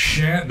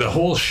the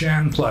whole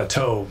Shan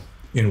Plateau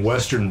in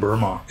western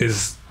Burma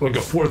is like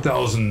a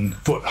 4,000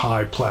 foot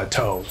high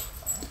plateau.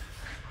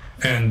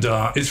 And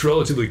it's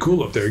relatively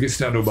cool up there. It gets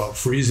down to about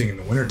freezing in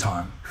the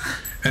wintertime.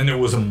 And there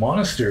was a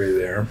monastery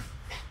there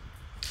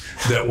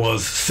that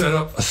was set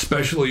up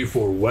especially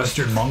for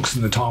Western monks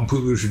in the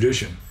Tampulu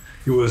tradition.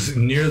 It was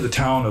near the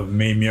town of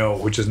Mae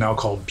Myo, which is now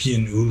called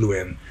Pien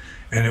Uluin.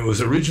 And it was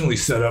originally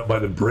set up by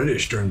the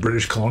British during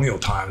British colonial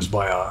times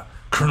by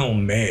Colonel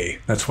May.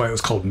 That's why it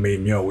was called Mae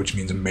Myo, which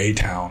means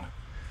Maytown.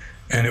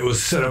 And it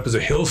was set up as a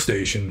hill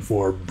station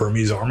for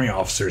Burmese army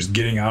officers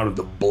getting out of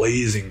the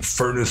blazing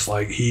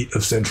furnace-like heat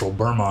of central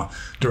Burma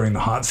during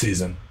the hot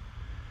season.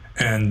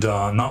 And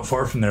not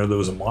far from there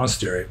was a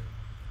monastery.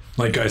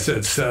 Like I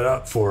said, set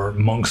up for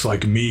monks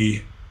like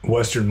me,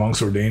 Western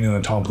monks ordained in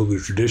the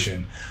Tampulu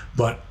tradition.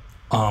 But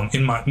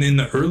in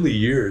the early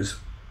years,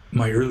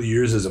 my early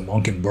years as a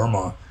monk in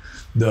Burma,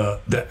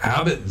 the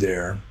abbot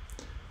there,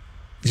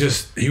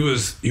 he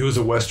was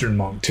a Western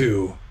monk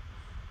too.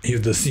 He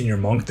was the senior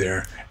monk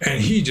there, and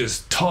he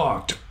just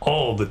talked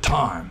all the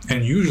time.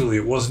 And usually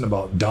it wasn't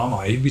about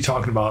Dhamma. He'd be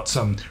talking about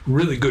some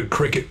really good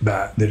cricket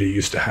bat that he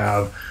used to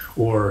have,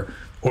 or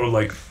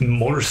like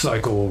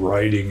motorcycle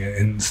riding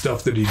and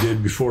stuff that he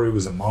did before he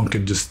was a monk,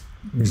 and just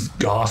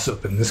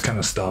gossip and this kind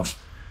of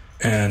stuff.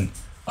 And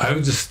I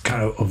would just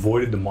kind of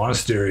avoided the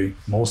monastery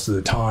most of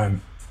the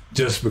time,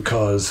 just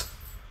because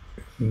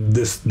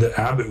the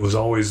abbot was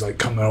always like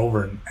coming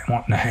over and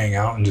wanting to hang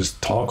out and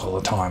just talk all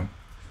the time.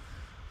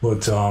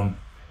 But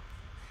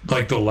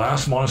like the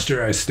last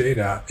monastery I stayed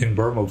at in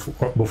Burma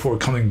before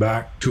coming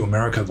back to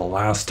America the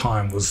last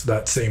time was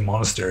that same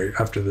monastery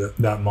after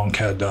that monk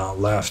had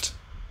left.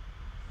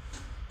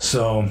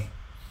 So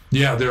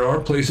yeah, there are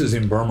places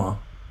in Burma.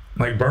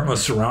 Like Burma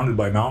is surrounded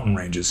by mountain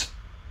ranges.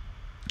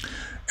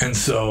 And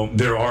so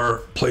there are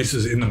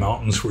places in the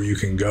mountains where you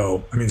can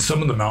go. I mean,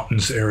 some of the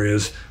mountainous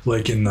areas,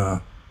 like in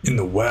the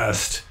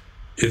West,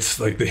 it's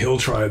like the hill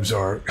tribes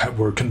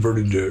were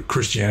converted to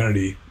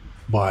Christianity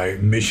by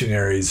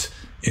missionaries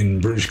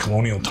in British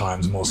colonial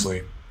times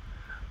mostly.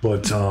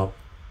 But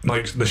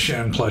like the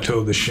Shan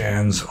Plateau, the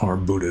Shans are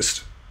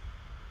Buddhist.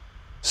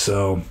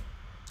 So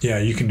yeah,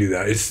 you can do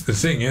that. The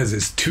thing is,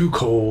 it's too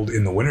cold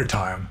in the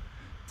wintertime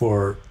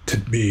to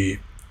be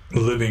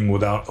living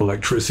without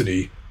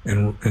electricity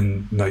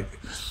and like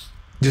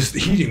just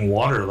heating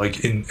water,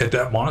 like at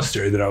that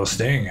monastery that I was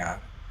staying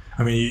at.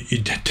 I mean,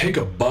 you'd take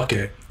a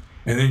bucket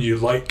and then you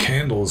light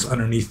candles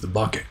underneath the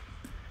bucket,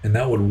 and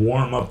that would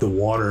warm up the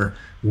water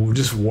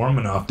just warm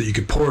enough that you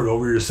could pour it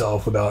over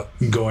yourself without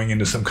going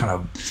into some kind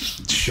of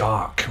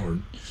shock or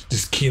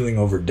just keeling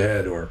over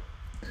dead or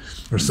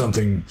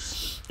something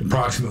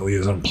approximately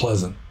as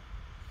unpleasant.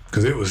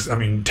 Because it was, I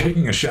mean,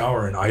 taking a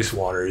shower in ice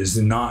water is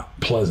not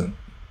pleasant.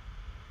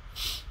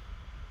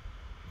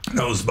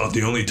 That was about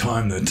the only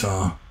time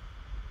that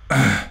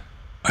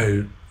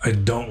I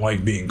don't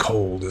like being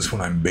cold, is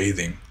when I'm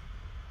bathing.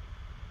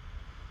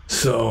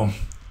 So,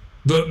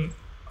 but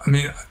I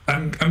mean,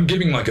 I'm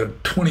giving like a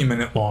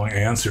 20-minute long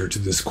answer to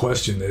this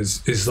question.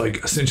 Is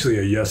like essentially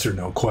a yes or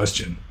no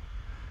question.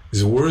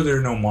 Were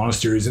there no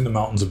monasteries in the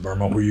mountains of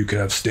Burma where you could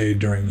have stayed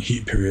during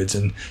heat periods?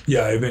 And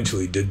yeah, I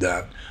eventually did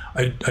that.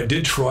 I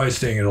did try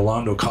staying at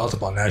Alando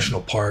Katapa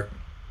National Park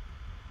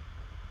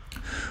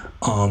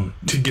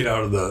to get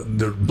out of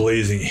the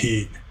blazing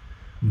heat.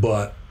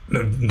 But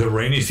the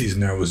rainy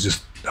season there was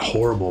just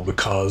horrible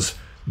because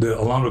the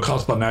Alando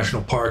Caspa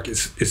National Park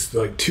it's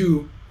like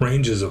two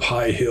ranges of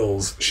high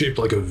hills shaped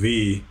like a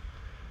V,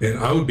 and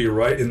I would be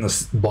right in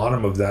the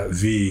bottom of that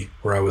V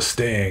where I was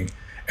staying,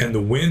 and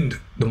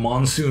the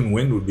monsoon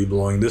wind would be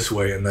blowing this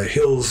way, and the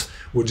hills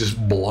would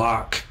just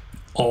block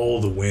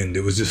all the wind.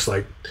 It was just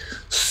like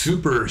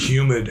super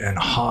humid and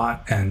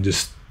hot and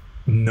just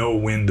no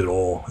wind at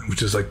all,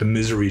 which is like the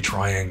misery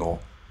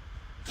triangle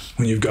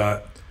when you've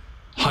got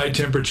high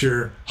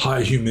temperature,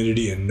 high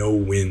humidity, and no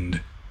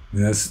wind.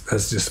 And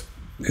that's just,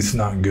 it's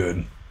not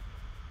good.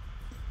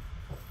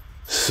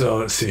 So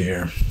let's see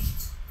here.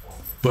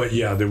 But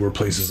yeah, there were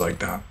places like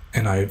that,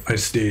 and I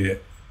stayed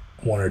at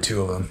one or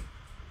two of them.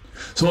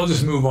 So I'll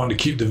just move on to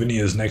Keep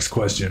Davinia's next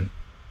question.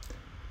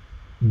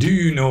 Do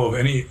you know of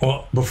any?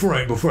 Well, before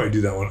I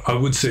do that one, I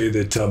would say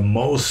that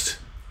most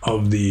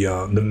of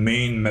the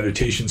main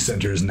meditation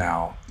centers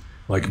now,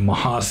 like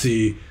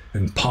Mahasi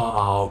and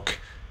Pa'auk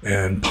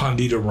and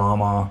Pandita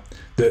Rama,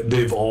 that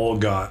they've all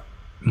got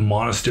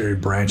monastery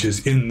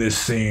branches in this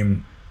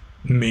same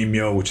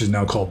Meimyo, which is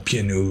now called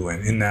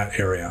Pianuluan, in that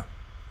area.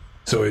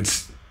 So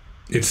it's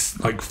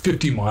like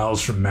 50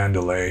 miles from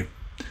Mandalay,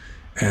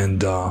 and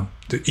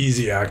the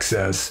easy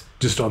access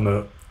just on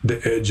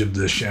the edge of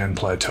the Shan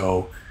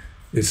Plateau.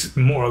 It's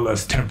more or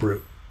less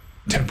temperate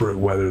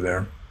weather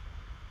there,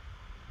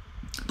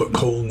 but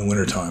cold in the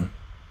wintertime.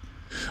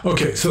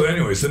 Okay, so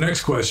anyways, the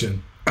next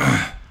question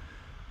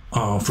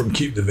from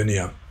Keep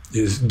Davinia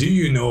is, do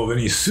you know of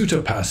any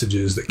sutta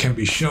passages that can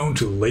be shown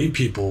to lay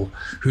people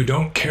who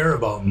don't care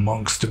about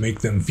monks to make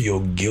them feel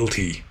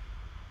guilty?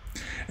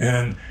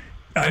 And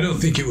I don't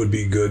think it would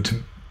be good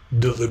to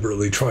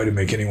deliberately try to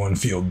make anyone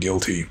feel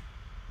guilty,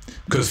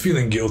 because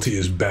feeling guilty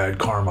is bad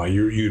karma.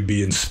 You'd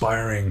be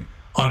inspiring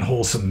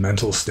unwholesome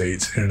mental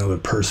states in another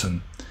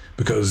person,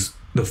 because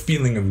the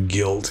feeling of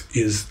guilt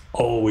is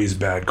always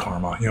bad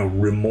karma. You know,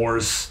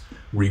 remorse,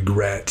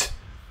 regret,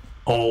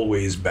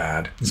 always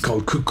bad. It's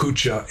called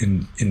kukucha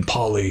in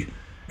Pali,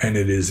 and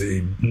it is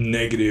a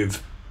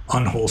negative,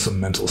 unwholesome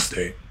mental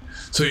state.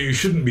 So you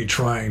shouldn't be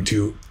trying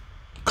to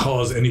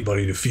cause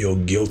anybody to feel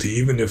guilty,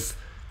 even if,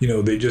 you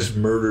know, they just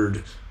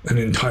murdered an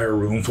entire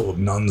room full of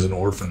nuns and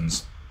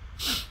orphans.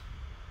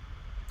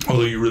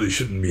 Although you really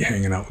shouldn't be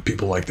hanging out with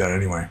people like that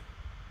anyway.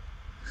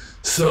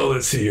 So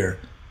let's see here.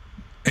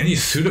 Any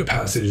sutta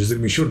passages that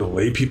can be shown to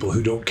lay people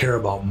who don't care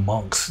about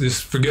monks?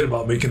 Just forget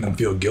about making them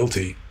feel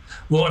guilty.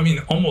 Well, I mean,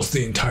 almost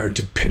the entire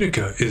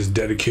Tipitaka is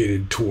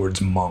dedicated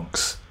towards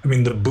monks. I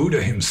mean, the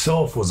Buddha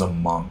himself was a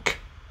monk.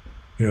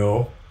 You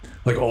know,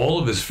 like all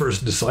of his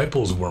first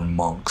disciples were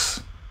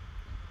monks.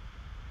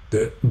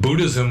 That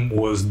Buddhism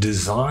was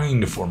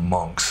designed for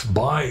monks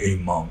by a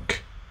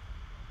monk.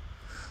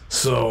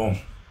 So,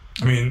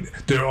 I mean,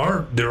 there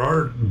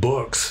are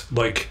books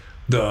like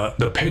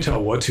the Peta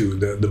Watu,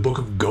 the book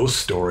of ghost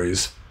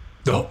stories.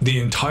 The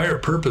entire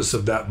purpose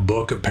of that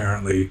book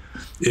apparently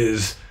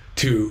is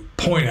to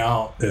point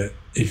out that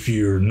if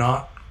you're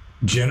not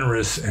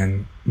generous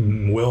and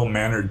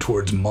well-mannered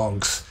towards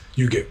monks,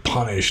 you get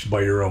punished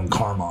by your own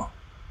karma.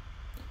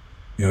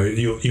 You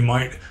know, you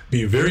might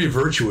be very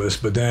virtuous,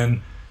 but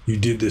then you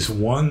did this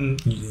one,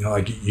 you know,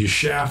 like you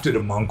shafted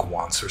a monk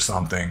once or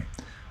something,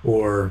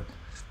 or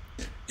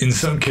in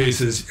some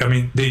cases, I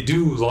mean, they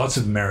do lots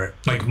of merit.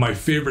 Like my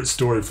favorite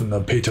story from the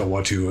Peta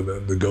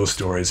Watu, the ghost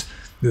stories.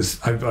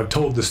 I've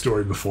told this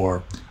story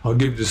before. I'll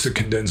give just a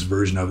condensed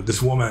version of it.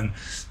 This woman,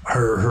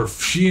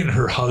 she and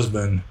her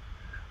husband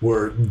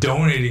were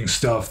donating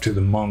stuff to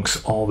the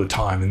monks all the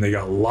time, and they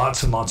got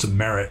lots and lots of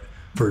merit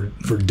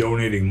for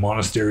donating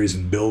monasteries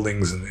and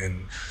buildings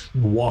and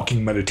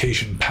walking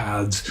meditation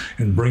paths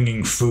and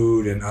bringing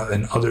food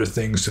and other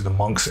things to the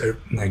monks,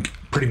 like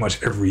pretty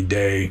much every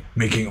day,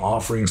 making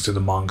offerings to the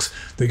monks.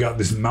 They got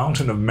this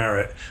mountain of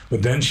merit,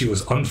 but then she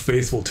was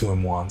unfaithful to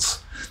him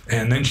once,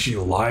 and then she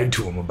lied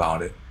to him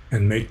about it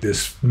and made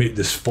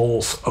this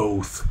false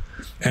oath.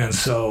 And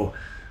so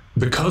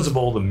because of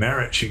all the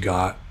merit she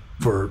got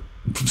for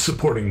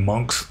supporting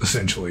monks,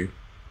 essentially,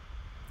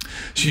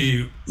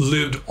 she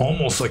lived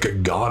almost like a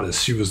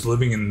goddess. She was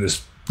living in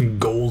this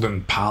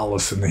golden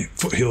palace in the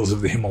foothills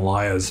of the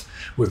Himalayas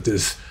with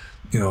this,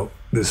 you know,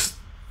 this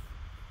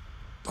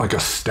like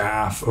a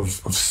staff of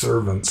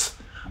servants.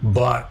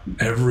 But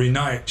every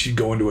night she'd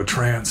go into a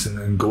trance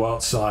and go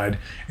outside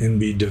and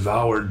be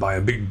devoured by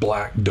a big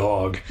black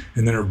dog,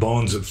 and then her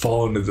bones would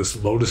fall into this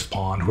lotus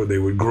pond where they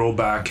would grow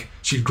back.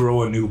 She'd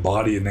grow a new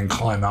body and then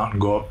climb out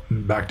and go up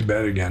and back to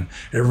bed again.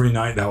 Every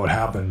night that would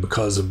happen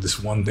because of this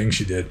one thing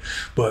she did.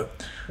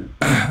 But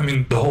I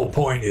mean, the whole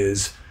point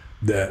is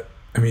that,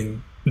 I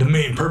mean, the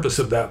main purpose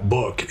of that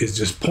book is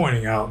just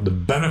pointing out the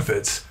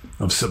benefits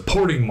of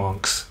supporting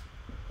monks.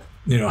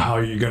 You know, how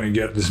you're going to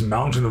get this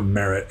mountain of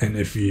merit, and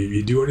if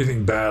you do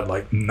anything bad,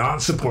 like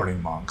not supporting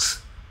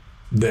monks,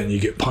 then you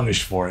get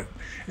punished for it.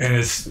 And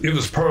it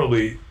was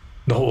probably,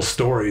 the whole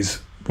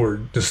stories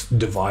were just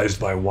devised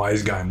by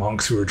wise guy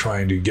monks who were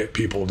trying to get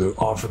people to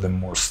offer them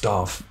more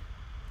stuff.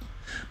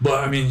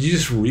 But I mean, you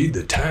just read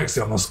the text,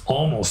 almost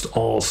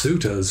all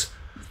suttas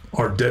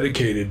are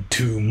dedicated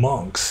to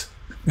monks.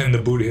 And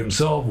the Buddha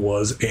himself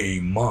was a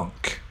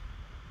monk.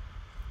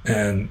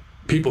 And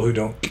people who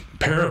don't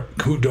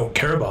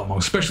care about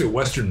monks, especially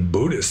Western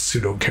Buddhists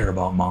who don't care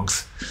about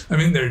monks, I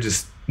mean, they're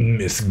just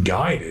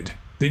misguided.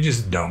 They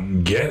just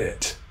don't get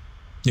it.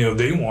 You know,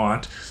 they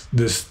want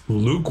this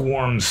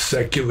lukewarm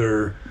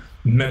secular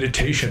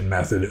meditation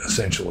method,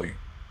 essentially.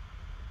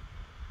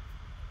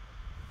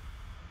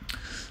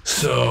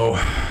 So,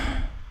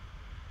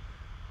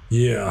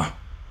 yeah.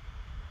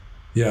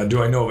 Yeah,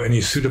 do I know of any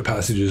sutta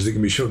passages that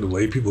can be shown to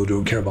lay people who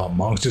don't care about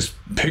monks? Just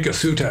pick a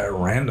sutta at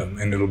random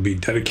and it'll be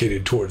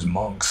dedicated towards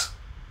monks.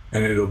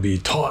 And it'll be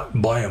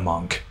taught by a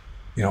monk.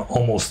 You know,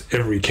 almost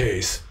every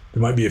case.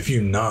 There might be a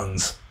few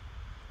nuns.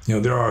 You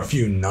know, there are a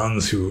few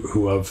nuns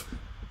who have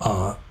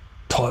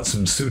taught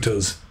some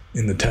suttas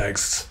in the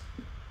texts.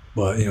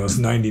 But, you know, it's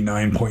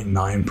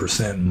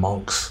 99.9%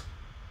 monks.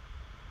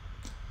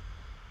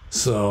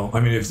 So,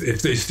 I mean,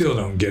 if they still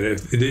don't get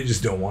it, if they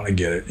just don't want to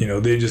get it, you know,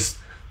 they just...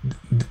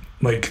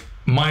 Like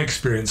my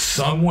experience,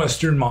 some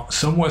Western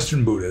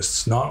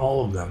Buddhists, not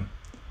all of them,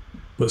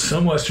 but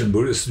some Western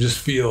Buddhists just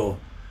feel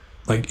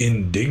like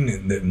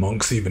indignant that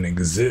monks even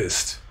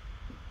exist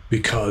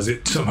because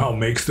it somehow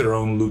makes their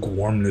own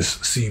lukewarmness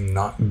seem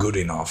not good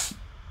enough.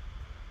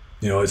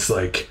 You know, it's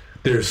like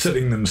they're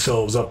setting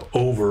themselves up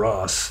over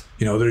us.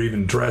 You know, they're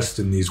even dressed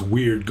in these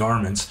weird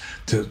garments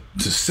to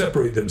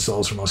separate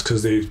themselves from us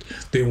because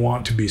they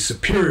want to be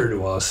superior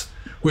to us,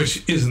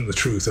 which isn't the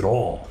truth at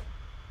all.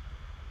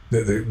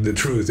 The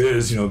truth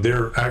is, you know,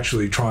 they're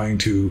actually trying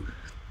to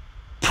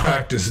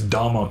practice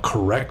Dhamma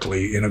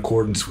correctly in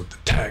accordance with the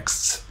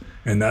texts.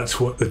 And that's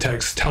what the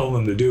texts tell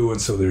them to do,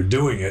 and so they're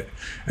doing it.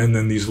 And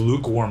then these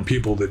lukewarm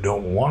people that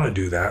don't want to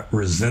do that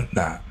resent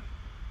that.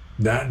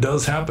 That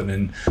does happen,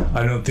 and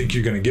I don't think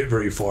you're going to get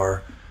very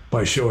far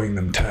by showing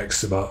them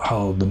texts about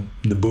how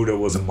the Buddha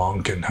was a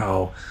monk and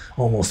how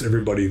almost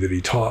everybody that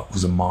he taught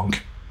was a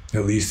monk,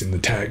 at least in the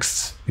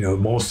texts. You know,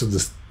 most of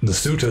the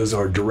suttas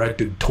are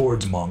directed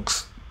towards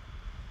monks.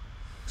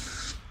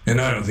 And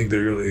I don't think they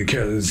really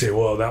care. They say,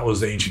 well, that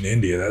was ancient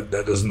India.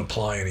 That doesn't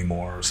apply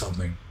anymore or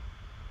something.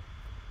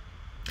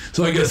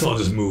 So I guess I'll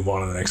just move on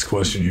to the next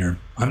question here.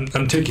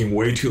 I'm taking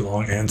way too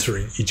long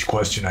answering each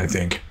question, I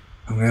think.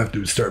 I'm going to have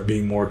to start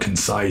being more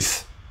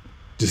concise.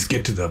 Just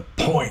get to the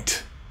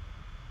point.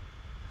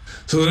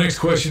 So the next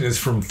question is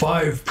from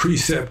 5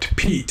 Precept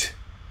Pete.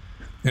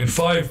 And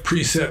 5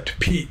 Precept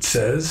Pete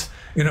says,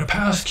 in a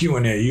past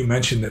Q&A, you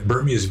mentioned that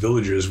Burmese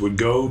villagers would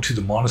go to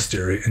the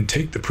monastery and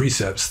take the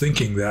precepts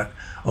thinking that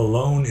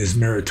alone is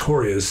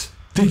meritorious,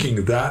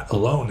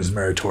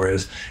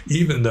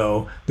 even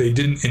though they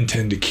didn't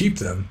intend to keep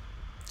them.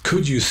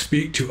 Could you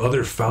speak to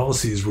other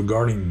fallacies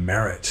regarding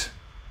merit?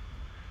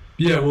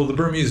 Yeah, well, the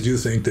Burmese do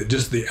think that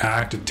just the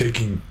act of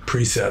taking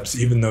precepts,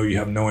 even though you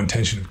have no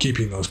intention of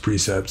keeping those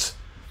precepts,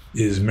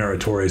 is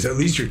meritorious. At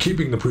least you're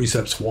keeping the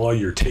precepts while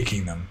you're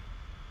taking them.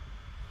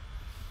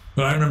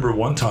 But I remember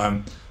one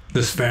time,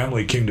 this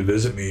family came to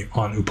visit me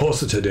on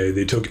Uposatha Day.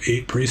 They took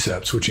 8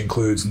 precepts, which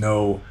includes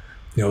no,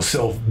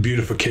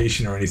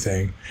 self-beautification or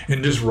anything.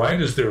 And just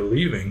right as they're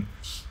leaving,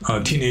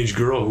 a teenage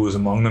girl who was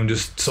among them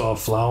just saw a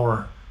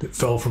flower that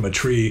fell from a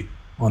tree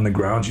on the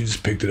ground. She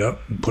just picked it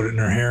up and put it in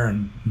her hair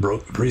and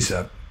broke the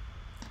precept.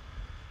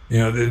 You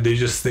know, they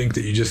just think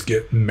that you just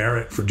get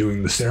merit for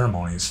doing the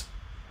ceremonies.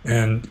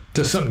 And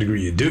to some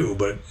degree you do,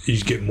 but you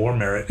get more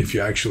merit if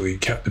you actually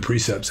kept the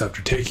precepts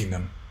after taking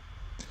them.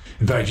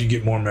 In fact, you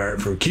get more merit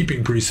for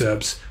keeping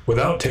precepts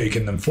without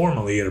taking them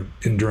formally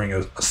during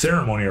a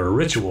ceremony or a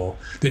ritual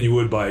than you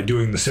would by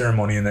doing the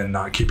ceremony and then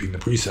not keeping the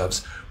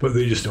precepts, but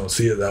they just don't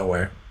see it that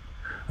way.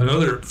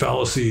 Another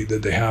fallacy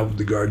that they have with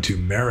regard to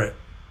merit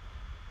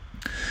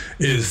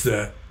is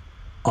that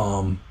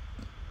I've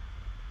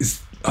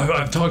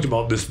talked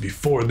about this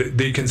before.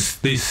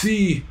 They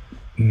see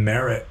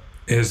merit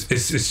as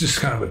it's just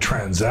kind of a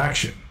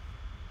transaction.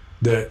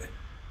 That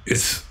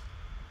it's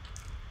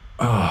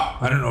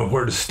I don't know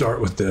where to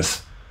start with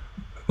this.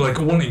 Like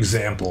one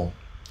example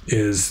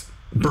is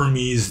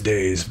Burmese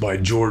Days by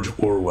George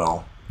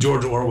Orwell.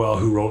 George Orwell,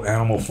 who wrote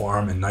Animal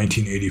Farm in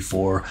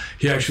 1984,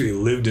 he actually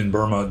lived in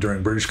Burma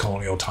during British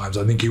colonial times.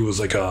 I think he was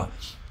like a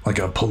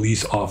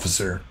police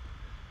officer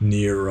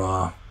near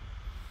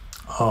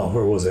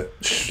where was it?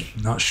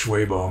 Not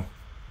Shwebo.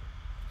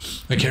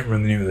 I can't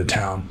remember the name of the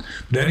town.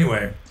 But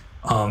anyway,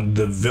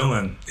 the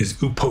villain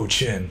is Upo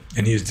Chin,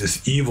 and he's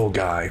this evil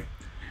guy.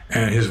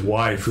 And his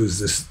wife, who's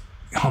this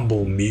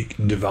humble, meek,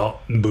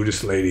 devout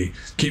Buddhist lady,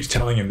 keeps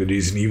telling him that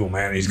he's an evil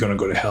man and he's going to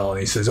go to hell. And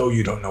he says, oh,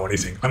 you don't know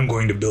anything. I'm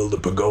going to build a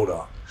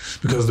pagoda.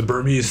 Because the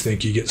Burmese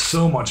think you get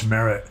so much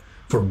merit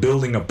for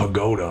building a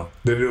pagoda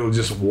that it'll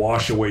just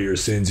wash away your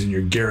sins and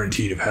you're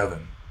guaranteed of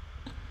heaven.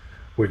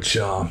 Which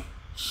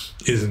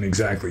isn't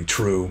exactly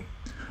true.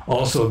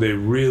 Also, they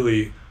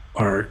really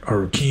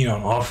are keen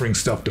on offering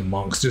stuff to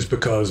monks just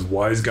because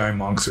wise guy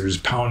monks are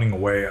just pounding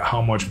away at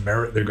how much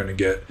merit they're going to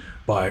get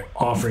by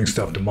offering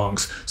stuff to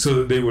monks, so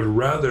that they would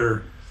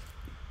rather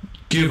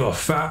give a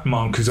fat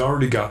monk who's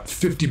already got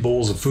 50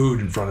 bowls of food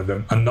in front of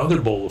him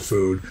another bowl of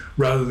food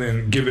rather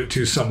than give it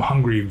to some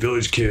hungry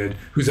village kid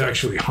who's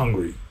actually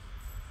hungry.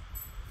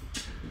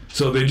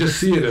 So they just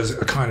see it as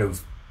a kind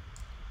of,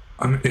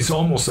 I mean, it's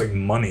almost like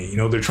money. You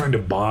know, they're trying to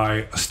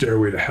buy a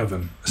stairway to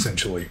heaven,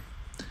 essentially.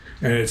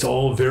 And it's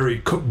all very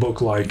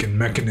cookbook-like and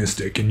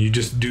mechanistic, and you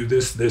just do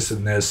this, this,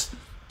 and this.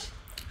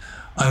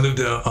 I lived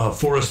in a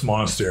forest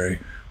monastery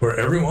where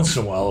every once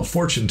in a while a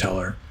fortune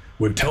teller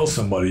would tell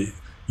somebody,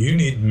 you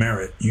need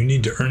merit, you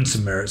need to earn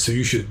some merit, so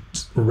you should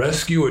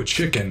rescue a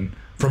chicken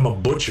from a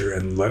butcher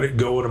and let it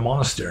go at a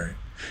monastery.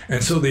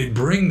 And so they'd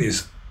bring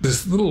this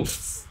little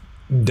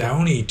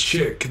downy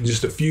chick,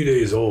 just a few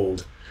days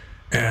old,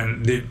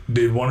 and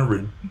they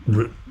want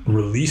to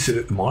release it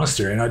at the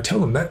monastery. And I tell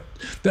them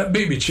that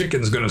baby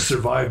chicken's going to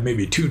survive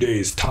maybe 2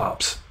 days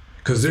tops,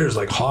 because there's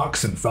like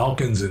hawks and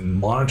falcons and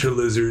monitor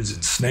lizards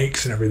and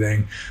snakes and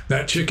everything.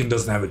 That chicken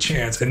doesn't have a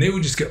chance. And they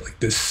would just get like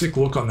this sick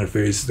look on their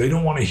face. They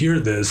don't want to hear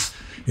this.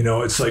 You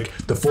know, it's like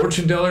the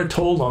fortune teller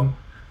told them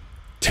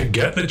to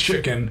get the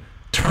chicken,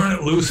 turn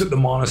it loose at the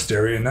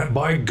monastery, and that,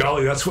 by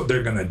golly, that's what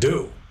they're going to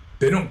do.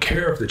 They don't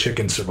care if the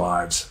chicken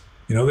survives.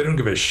 You know, they don't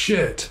give a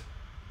shit.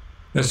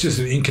 That's just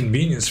an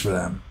inconvenience for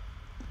them.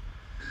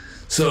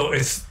 So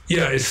it's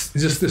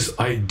just this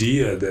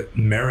idea that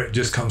merit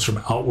just comes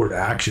from outward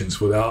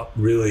actions without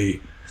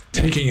really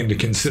taking into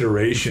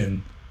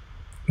consideration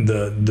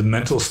the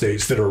mental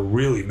states that are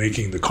really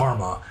making the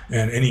karma.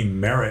 And any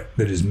merit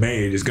that is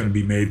made is going to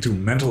be made through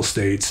mental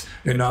states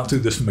and not through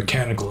this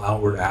mechanical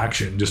outward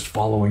action, just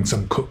following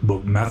some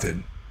cookbook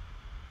method.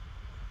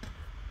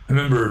 I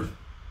remember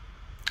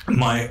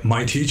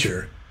my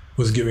teacher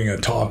was giving a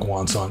talk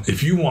once on,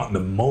 if you want the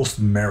most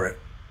merit,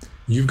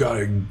 you've got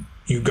to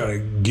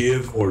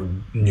give or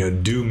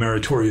do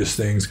meritorious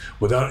things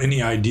without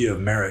any idea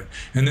of merit.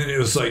 And then it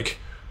was like,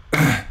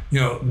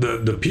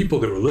 the people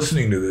that were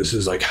listening to this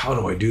is like, how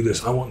do I do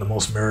this? I want the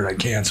most merit I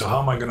can. So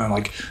how am I going to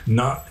like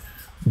not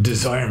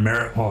desire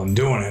merit while I'm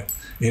doing it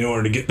in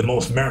order to get the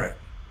most merit?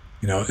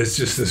 You know, it's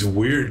just this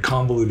weird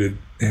convoluted,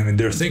 I mean,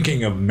 they're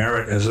thinking of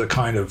merit as a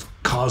kind of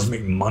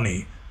cosmic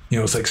money. You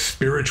know, it's like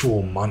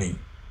spiritual money.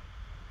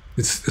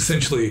 It's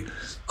essentially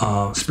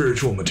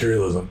spiritual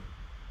materialism.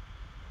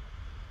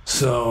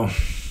 So,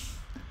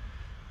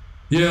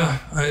 yeah,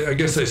 I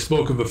guess I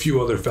spoke of a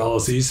few other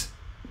fallacies.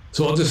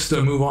 So I'll just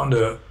move on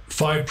to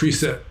 5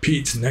 Precept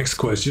Pete's next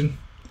question.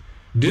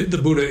 Did the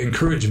Buddha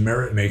encourage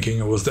merit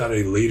making, or was that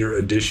a later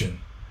addition?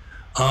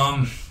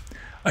 I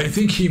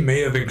think he may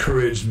have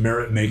encouraged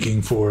merit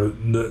making for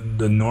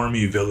the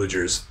normie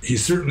villagers. He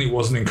certainly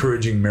wasn't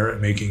encouraging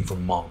merit making for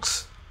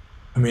monks.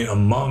 I mean, a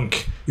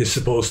monk is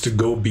supposed to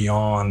go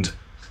beyond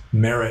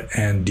merit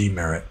and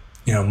demerit.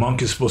 You know, a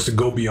monk is supposed to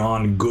go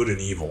beyond good and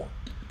evil,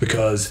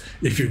 because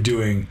if you're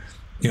doing,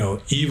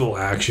 evil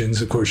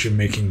actions, of course, you're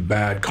making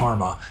bad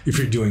karma. If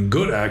you're doing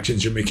good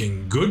actions, you're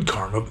making good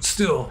karma, but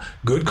still,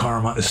 good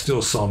karma is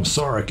still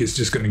samsaric. It's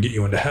just going to get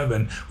you into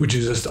heaven, which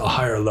is just a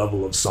higher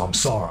level of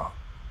samsara.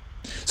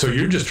 So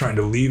you're just trying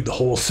to leave the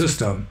whole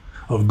system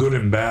of good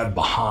and bad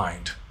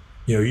behind.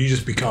 You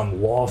just become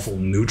lawful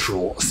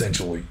neutral,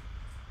 essentially.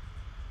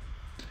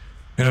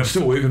 And I'm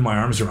still waving my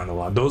arms around a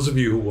lot. Those of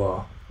you who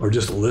are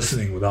just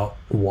listening without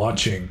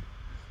watching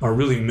are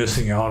really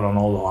missing out on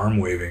all the arm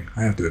waving,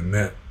 I have to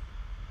admit.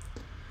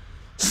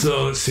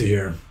 So let's see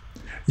here.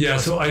 Yeah,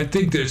 so I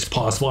think that it's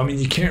possible. I mean,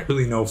 you can't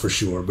really know for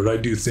sure, but I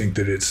do think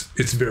that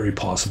it's very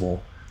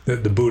possible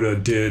that the Buddha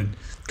did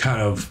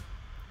kind of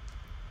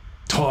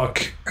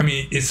talk. I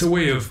mean, it's a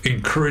way of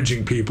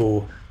encouraging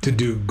people to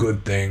do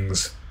good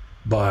things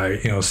by,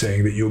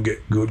 saying that you'll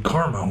get good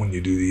karma when you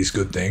do these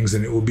good things,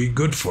 and it will be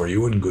good for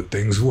you, and good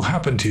things will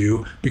happen to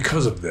you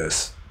because of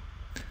this.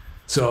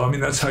 So, I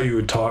mean, that's how you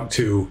would talk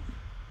to,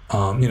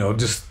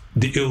 just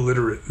the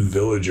illiterate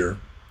villager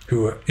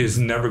who is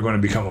never going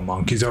to become a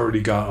monk. He's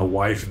already got a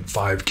wife and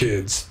 5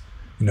 kids.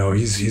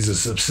 He's a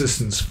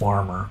subsistence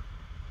farmer,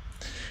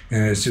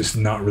 and it's just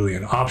not really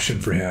an option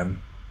for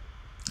him.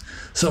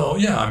 So,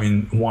 yeah, I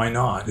mean, why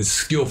not? It's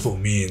skillful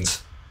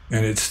means,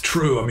 and it's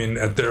true. I mean,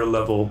 at their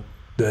level,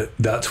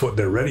 that's what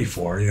they're ready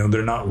for.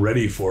 They're not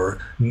ready for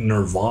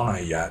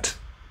nirvana yet.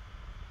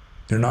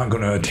 They're not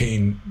going to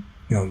attain,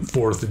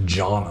 4th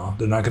jhana.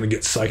 They're not going to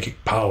get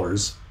psychic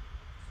powers.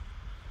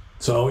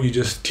 So you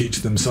just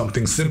teach them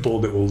something simple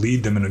that will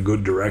lead them in a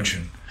good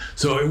direction.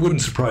 So it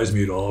wouldn't surprise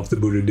me at all if the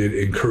Buddha did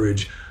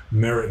encourage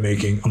merit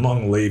making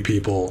among lay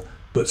people,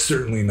 but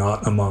certainly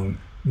not among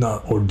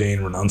not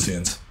ordained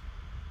renunciants.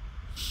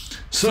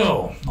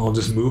 So I'll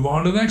just move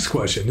on to the next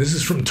question. This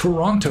is from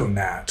Toronto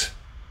Nat.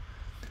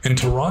 And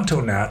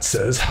Toronto Nat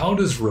says, how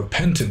does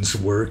repentance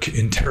work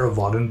in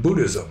Theravadan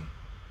Buddhism?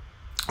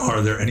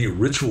 Are there any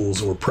rituals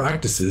or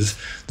practices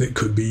that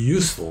could be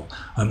useful?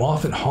 I'm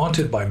often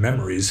haunted by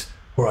memories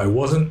where I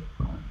wasn't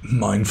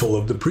mindful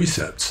of the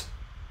precepts.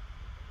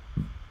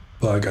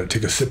 Well, I got to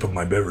take a sip of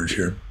my beverage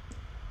here.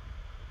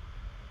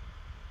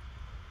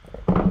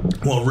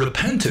 Well,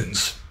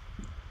 repentance,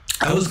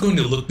 I was going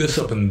to look this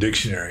up in the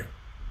dictionary.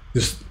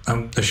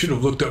 I should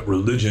have looked up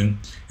religion,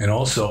 and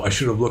also I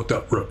should have looked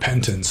up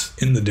repentance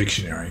in the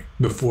dictionary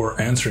before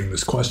answering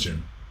this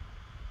question.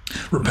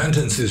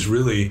 Repentance is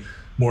really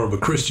more of a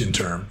Christian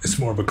term. It's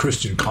more of a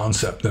Christian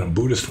concept than a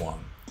Buddhist one.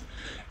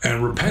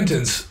 And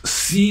repentance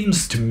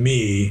seems to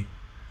me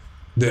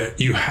that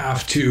you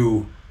have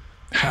to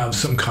have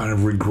some kind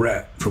of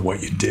regret for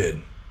what you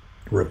did.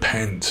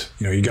 Repent.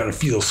 You got to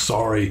feel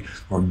sorry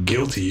or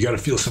guilty. You got to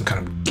feel some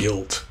kind of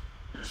guilt.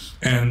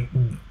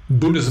 And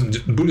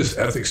Buddhist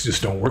ethics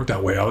just don't work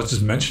that way. I was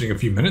just mentioning a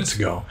few minutes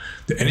ago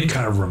that any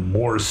kind of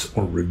remorse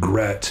or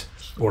regret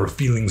or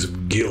feelings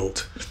of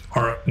guilt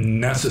are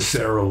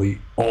necessarily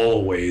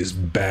always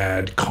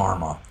bad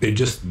karma. They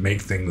just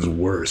make things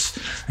worse.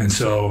 And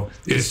so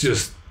it's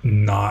just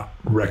not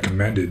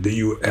recommended that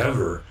you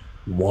ever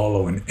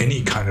wallow in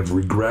any kind of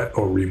regret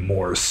or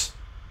remorse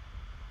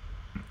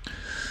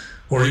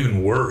or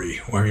even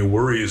worry. I mean,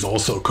 worry is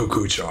also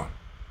kokucha.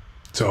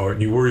 So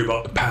you worry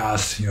about the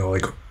past,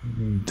 like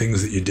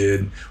things that you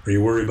did, or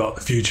you worry about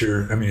the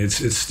future. I mean,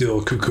 it's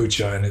still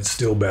kokucha, and it's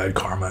still bad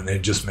karma, and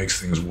it just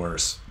makes things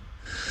worse.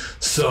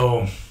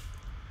 So,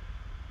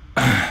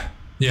 yeah,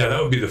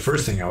 that would be the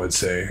first thing I would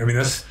say. I mean,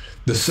 that's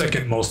the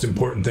second most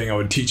important thing I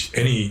would teach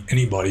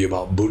anybody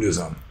about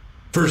Buddhism.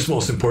 First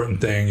most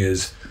important thing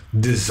is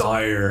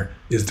desire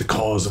is the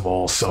cause of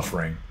all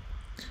suffering.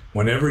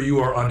 Whenever you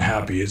are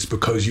unhappy, it's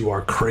because you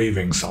are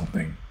craving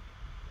something.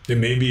 It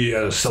may be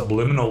at a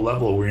subliminal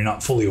level where you're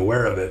not fully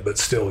aware of it, but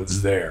still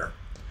it's there.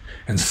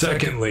 And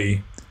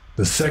secondly,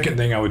 the second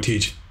thing I would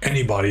teach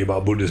anybody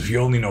about Buddhism, if you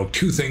only know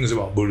two things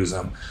about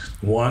Buddhism,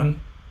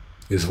 one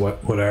is what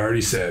I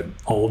already said.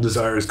 All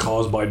desire is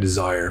caused by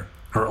desire,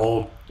 or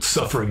all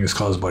suffering is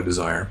caused by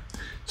desire.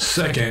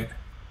 Second,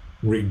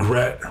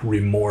 regret,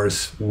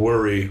 remorse,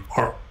 worry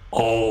are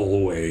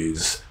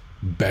always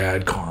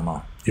bad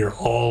karma. You're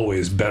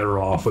always better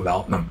off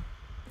without them.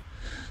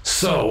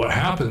 So what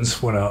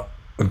happens when a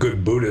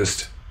good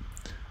Buddhist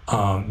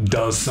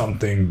does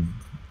something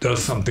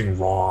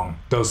wrong,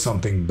 does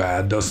something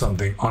bad, does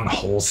something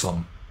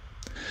unwholesome,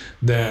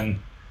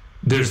 then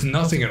there's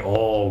nothing at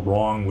all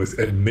wrong with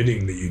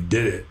admitting that you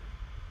did it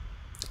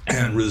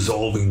and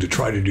resolving to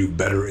try to do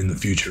better in the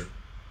future.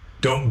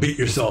 Don't beat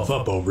yourself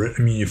up over it.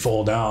 I mean, you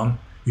fall down,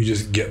 you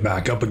just get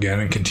back up again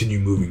and continue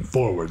moving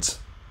forwards,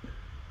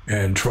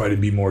 and try to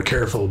be more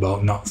careful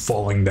about not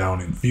falling down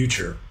in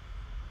future.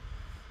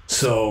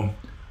 So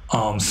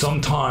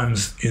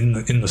sometimes in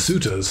the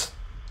suttas,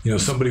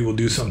 somebody will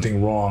do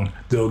something wrong.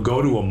 They'll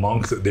go to a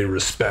monk that they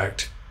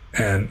respect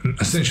and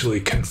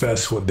essentially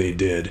confess what they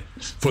did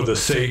for the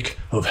sake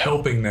of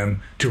helping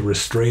them to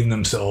restrain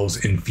themselves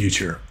in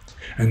future.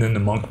 And then the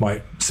monk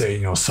might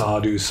say,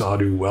 sadhu,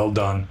 sadhu, well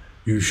done.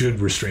 You should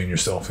restrain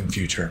yourself in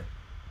future.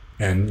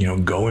 And,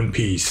 go in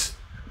peace,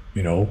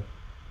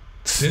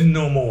 sin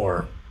no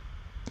more.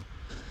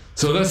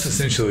 So that's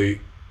essentially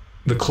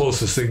the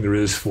closest thing there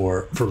is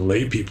for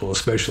lay people,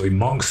 especially.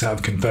 Monks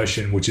have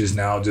confession, which is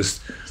now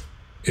just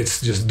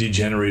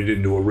degenerated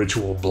into a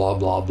ritual, blah,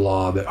 blah,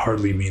 blah, that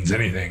hardly means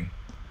anything.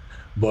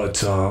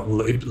 But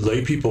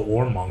lay people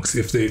or monks,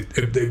 if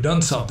they've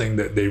done something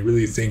that they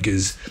really think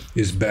is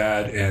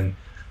bad, and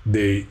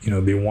they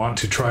want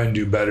to try and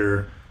do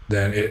better,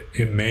 then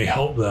it may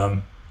help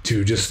them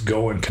to just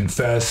go and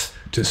confess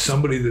to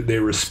somebody that they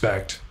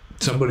respect,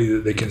 somebody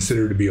that they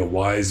consider to be a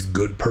wise,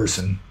 good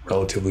person,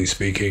 relatively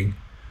speaking,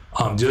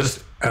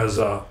 just as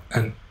a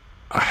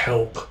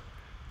help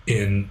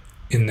in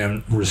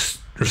them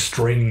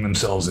restraining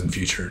themselves in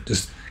future,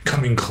 just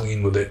coming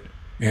clean with it,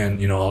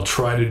 and I'll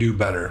try to do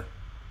better.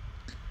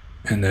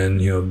 And then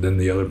then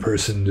the other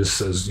person just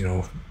says,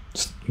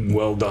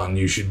 well done,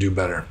 you should do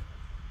better.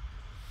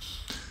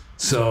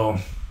 So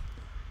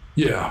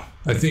yeah,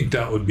 I think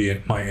that would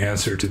be my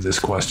answer to this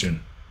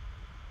question.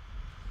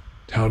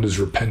 How does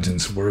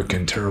repentance work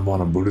in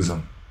Theravada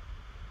Buddhism?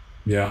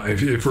 Yeah,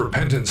 if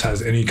repentance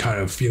has any kind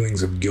of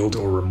feelings of guilt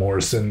or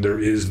remorse, then there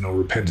is no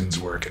repentance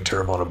work in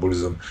Theravada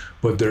Buddhism,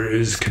 but there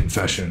is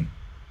confession.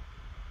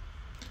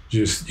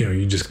 You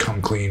just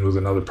come clean with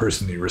another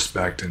person you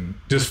respect, and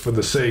just for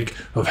the sake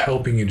of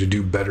helping you to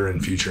do better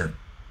in future.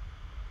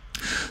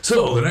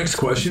 So the next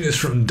question is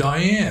from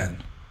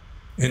Diane.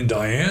 And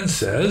Diane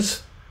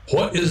says,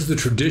 what is the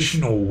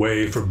traditional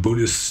way for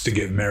Buddhists to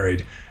get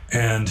married?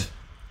 And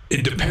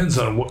it depends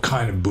on what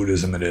kind of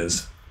Buddhism it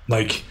is.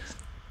 Like,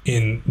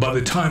 by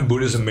the time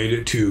Buddhism made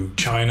it to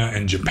China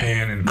and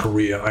Japan and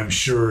Korea, I'm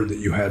sure that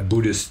you had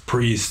Buddhist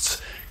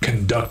priests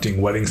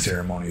conducting wedding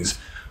ceremonies.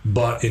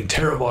 But in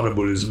Theravada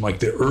Buddhism, like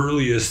the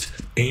earliest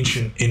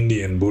ancient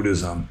Indian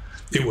Buddhism,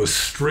 it was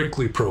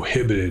strictly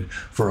prohibited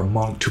for a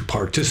monk to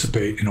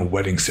participate in a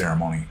wedding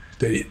ceremony.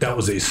 That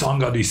was a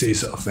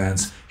Sanghadisesa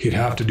offense. He'd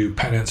have to do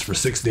penance for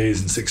 6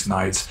 days and 6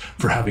 nights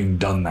for having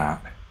done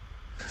that.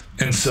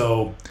 And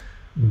so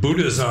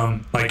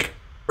Buddhism, like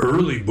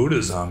early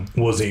Buddhism,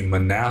 was a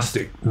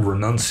monastic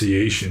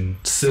renunciation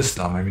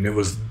system. I mean, it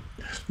was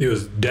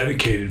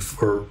dedicated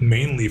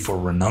mainly for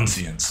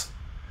renunciants.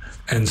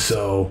 And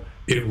so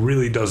it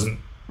really doesn't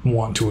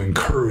want to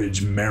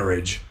encourage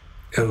marriage,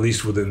 at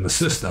least within the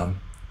system.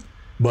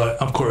 But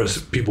of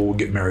course, people will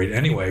get married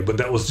anyway. But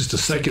that was just a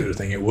secular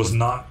thing. It was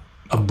not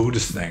a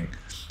Buddhist thing.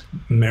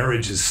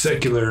 Marriage is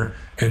secular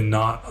and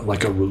not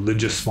like a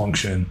religious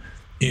function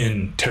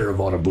in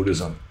Theravada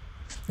Buddhism.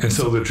 And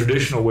so the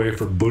traditional way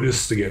for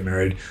Buddhists to get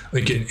married,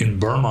 like in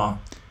Burma,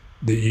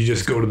 that you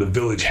just go to the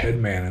village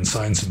headman and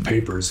sign some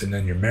papers, and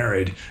then you're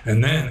married.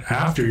 And then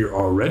after you're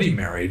already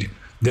married,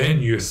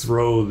 then you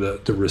throw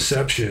the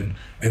reception,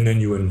 and then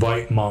you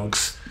invite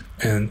monks,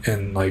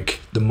 and like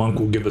the monk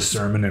will give a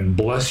sermon and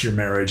bless your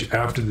marriage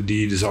after the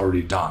deed is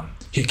already done.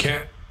 He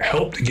can't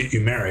help to get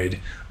you married,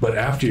 but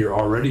after you're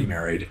already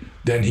married,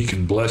 then he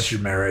can bless your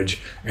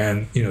marriage,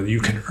 and you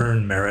can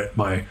earn merit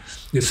by.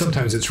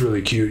 Sometimes it's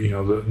really cute.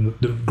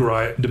 The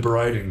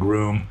bride and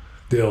groom,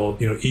 they'll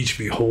each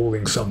be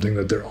holding something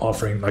that they're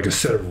offering, like a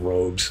set of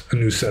robes, a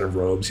new set of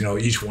robes.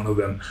 Each one of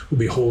them will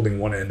be holding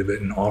one end of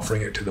it and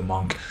offering it to the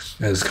monk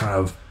as kind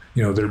of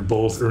they're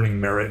both earning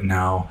merit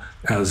now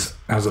as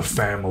a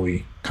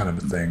family kind of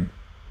a thing.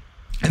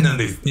 And then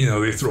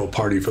they throw a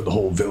party for the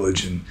whole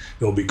village, and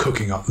they'll be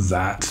cooking up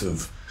vats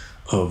of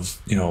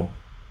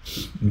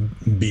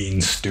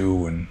bean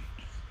stew and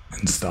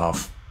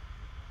stuff,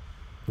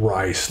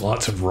 rice,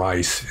 lots of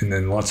rice, and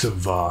then lots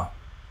of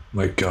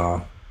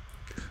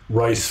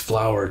rice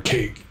flour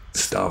cake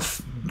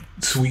stuff,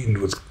 sweetened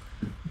with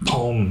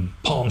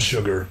palm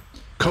sugar,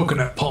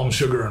 coconut, palm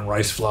sugar, and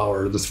rice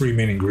flour are the three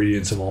main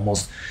ingredients of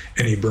almost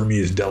any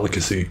Burmese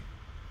delicacy.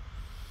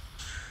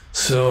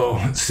 So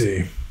let's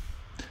see.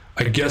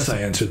 I guess I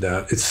answered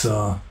that. It's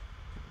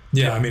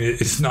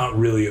it's not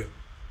really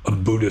a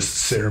Buddhist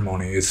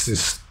ceremony. It's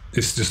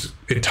just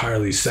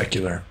entirely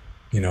secular.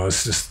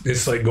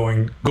 It's like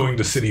going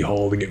to City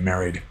Hall to get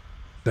married.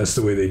 That's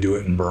the way they do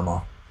it in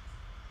Burma.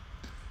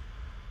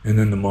 And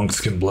then the monks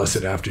can bless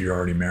it after you're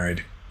already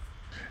married.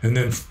 And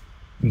then,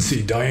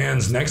 see,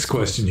 Diane's next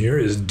question here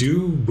is,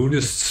 do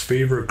Buddhists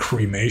favor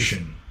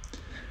cremation?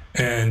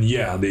 And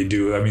yeah, they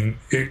do. I mean,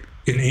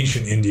 in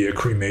ancient India,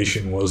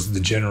 cremation was the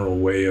general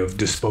way of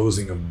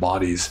disposing of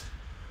bodies.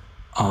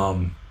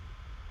 And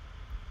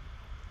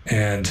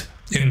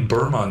in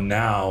Burma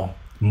now,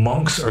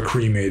 monks are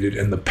cremated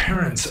and the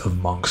parents of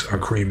monks are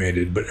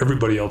cremated, but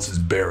everybody else is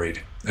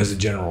buried as a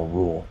general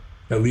rule,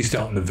 at least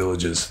out in the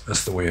villages.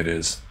 That's the way it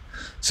is.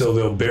 So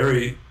they'll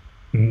bury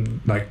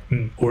like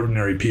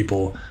ordinary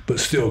people, but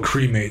still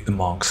cremate the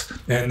monks.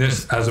 And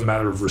this, as a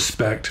matter of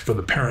respect for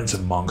the parents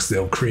of monks,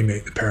 they'll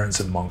cremate the parents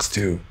of monks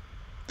too.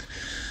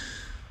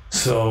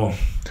 So,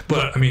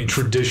 but I mean,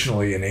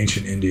 traditionally in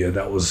ancient India,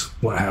 that was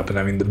what happened.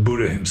 I mean, the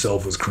Buddha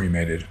himself was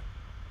cremated.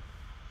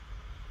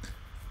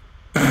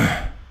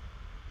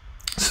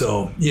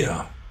 So,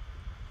 yeah.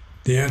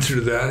 The answer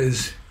to that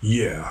is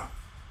yeah.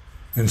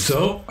 And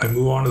so I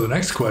move on to the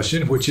next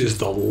question, which is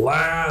the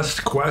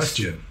last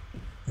question.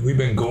 And we've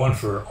been going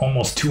for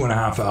almost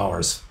 2.5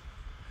 hours.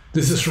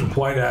 This is from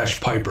White Ash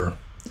Piper.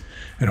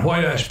 And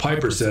White Ash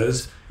Piper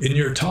says, in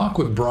your talk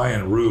with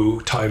Brian Rue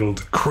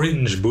titled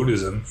Cringe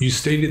Buddhism, you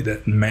stated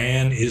that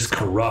man is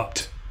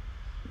corrupt.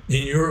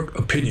 In your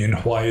opinion,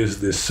 why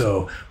is this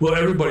so? Well,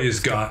 everybody's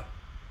got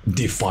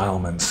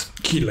defilements,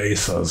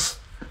 kilesas.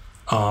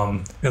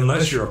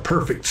 Unless you're a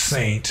perfect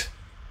saint,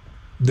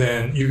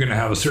 then you're going to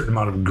have a certain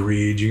amount of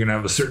greed. You're going to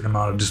have a certain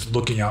amount of just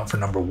looking out for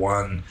number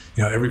one.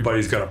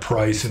 Everybody's got a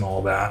price and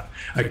all that.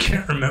 I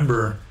can't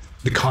remember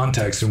the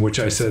context in which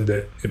I said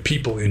that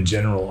people in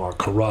general are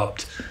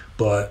corrupt,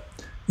 but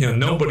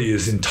nobody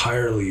is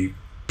entirely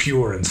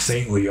pure and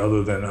saintly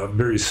other than a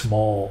very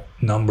small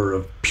number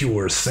of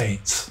pure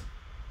saints.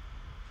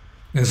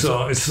 And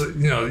so it's,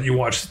 you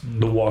watch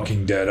The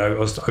Walking Dead.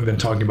 I've been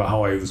talking about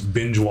how I was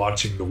binge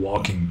watching The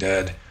Walking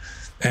Dead.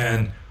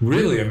 And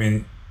really, I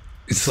mean,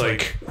 it's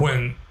like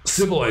when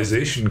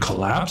civilization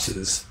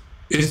collapses,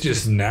 it's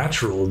just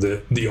natural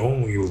that the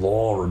only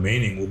law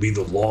remaining will be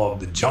the law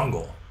of the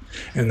jungle.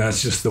 And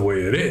that's just the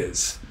way it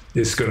is.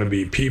 It's going to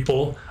be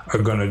people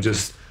are going to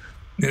just,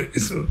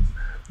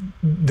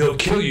 they'll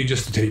kill you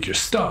just to take your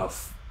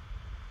stuff.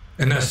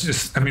 And that's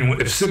just, I mean,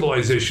 if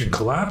civilization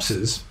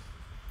collapses,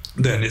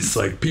 then it's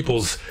like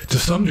people's, to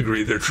some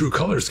degree, their true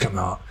colors come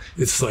out.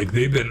 It's like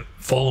they've been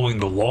following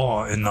the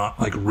law and not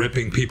like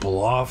ripping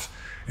people off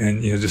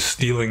and just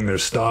stealing their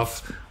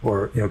stuff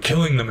or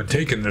killing them and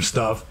taking their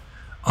stuff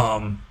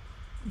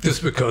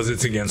just because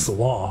it's against the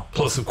law.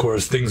 Plus, of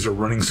course, things are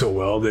running so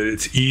well that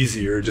it's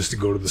easier just to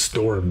go to the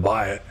store and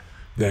buy it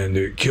than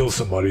to kill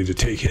somebody to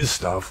take his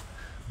stuff.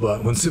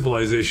 But when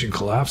civilization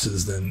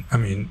collapses, then I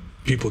mean,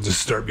 people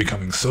just start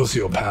becoming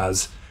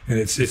sociopaths, and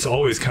it's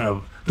always kind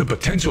of, the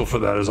potential for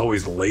that is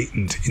always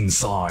latent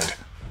inside.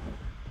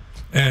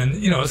 And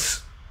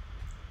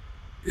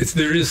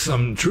there is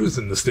some truth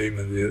in the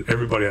statement that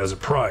everybody has a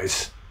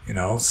price.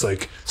 It's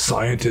like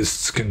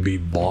scientists can be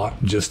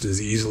bought just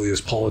as easily as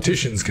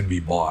politicians can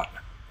be bought.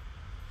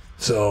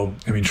 So,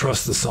 I mean,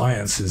 trust the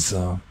science is,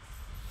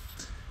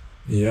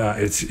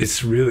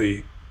 it's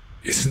really,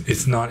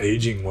 it's not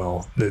aging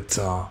well. That,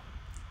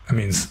 I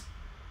mean,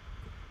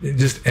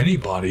 just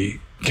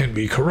anybody can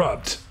be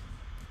corrupt.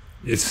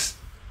 I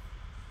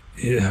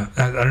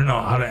don't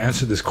know how to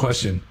answer this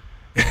question.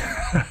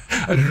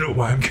 I don't know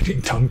why I'm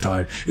getting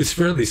tongue-tied. It's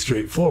fairly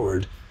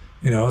straightforward.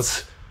 You know,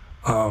 it's,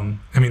 I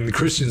mean, the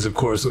Christians, of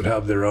course, would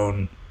have their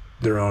own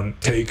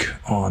take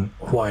on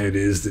why it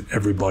is that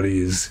everybody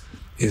is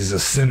a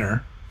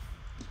sinner.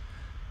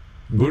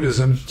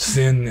 Buddhism,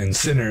 sin and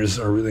sinners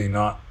are really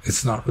not,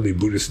 it's not really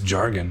Buddhist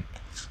jargon.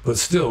 But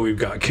still, we've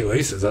got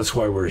kilesas. That's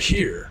why we're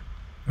here.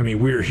 I mean,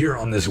 we're here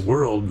on this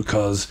world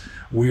because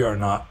we are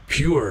not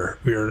pure.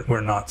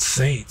 We're not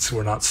saints.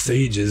 We're not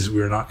sages.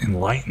 We're not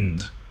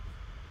enlightened.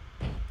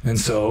 And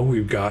so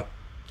we've got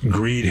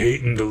greed,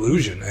 hate, and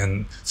delusion.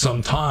 And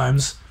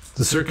sometimes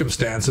the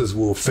circumstances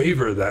will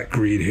favor that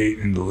greed, hate,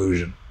 and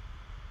delusion.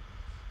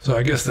 So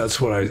I guess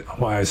that's why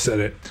I said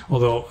it.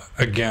 Although,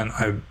 again,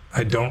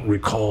 I don't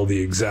recall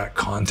the exact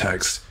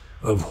context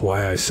of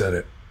why I said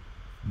it.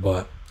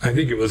 But I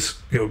think it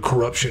was, you know,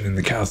 corruption in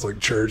the Catholic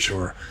Church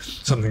or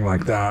something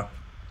like that.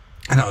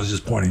 And I was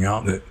just pointing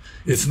out that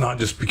it's not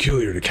just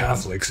peculiar to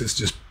Catholics, it's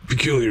just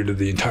peculiar to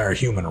the entire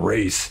human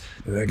race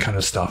that kind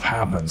of stuff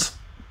happens.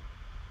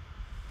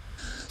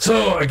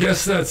 So I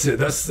guess that's it.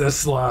 That's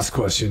the last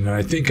question, and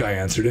I think I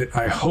answered it.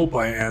 I hope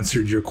I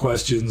answered your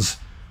questions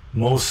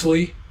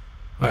mostly.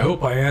 I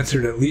hope I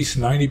answered at least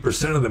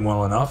 90% of them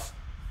well enough.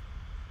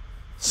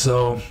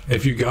 So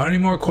if you got any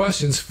more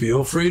questions,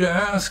 feel free to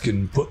ask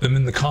and put them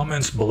in the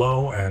comments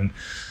below, and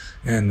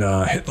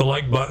hit the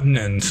like button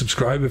and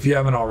subscribe if you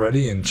haven't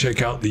already, and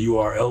check out the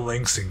URL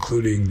links,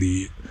 including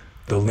the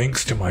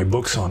links to my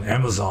books on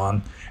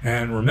Amazon.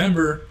 And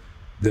remember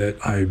that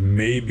I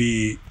may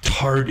be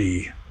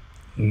tardy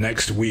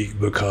next week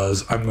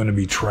because I'm going to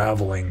be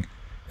traveling,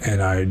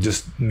 and I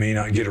just may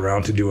not get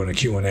around to doing a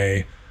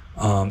Q&A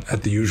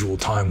at the usual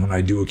time when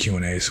I do a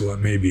Q&A, so it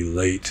may be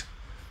late.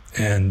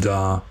 And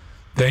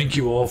thank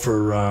you all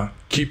for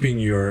keeping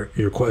your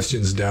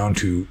questions down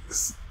to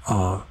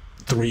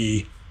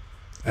 3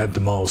 at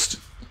the most,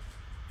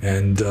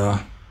 and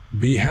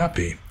be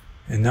happy.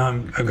 And now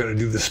I've got to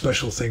do the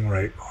special thing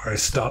right where I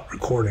stop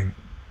recording,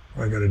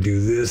 where I got to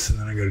do this and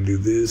then I got to do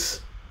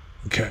this.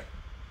 Okay.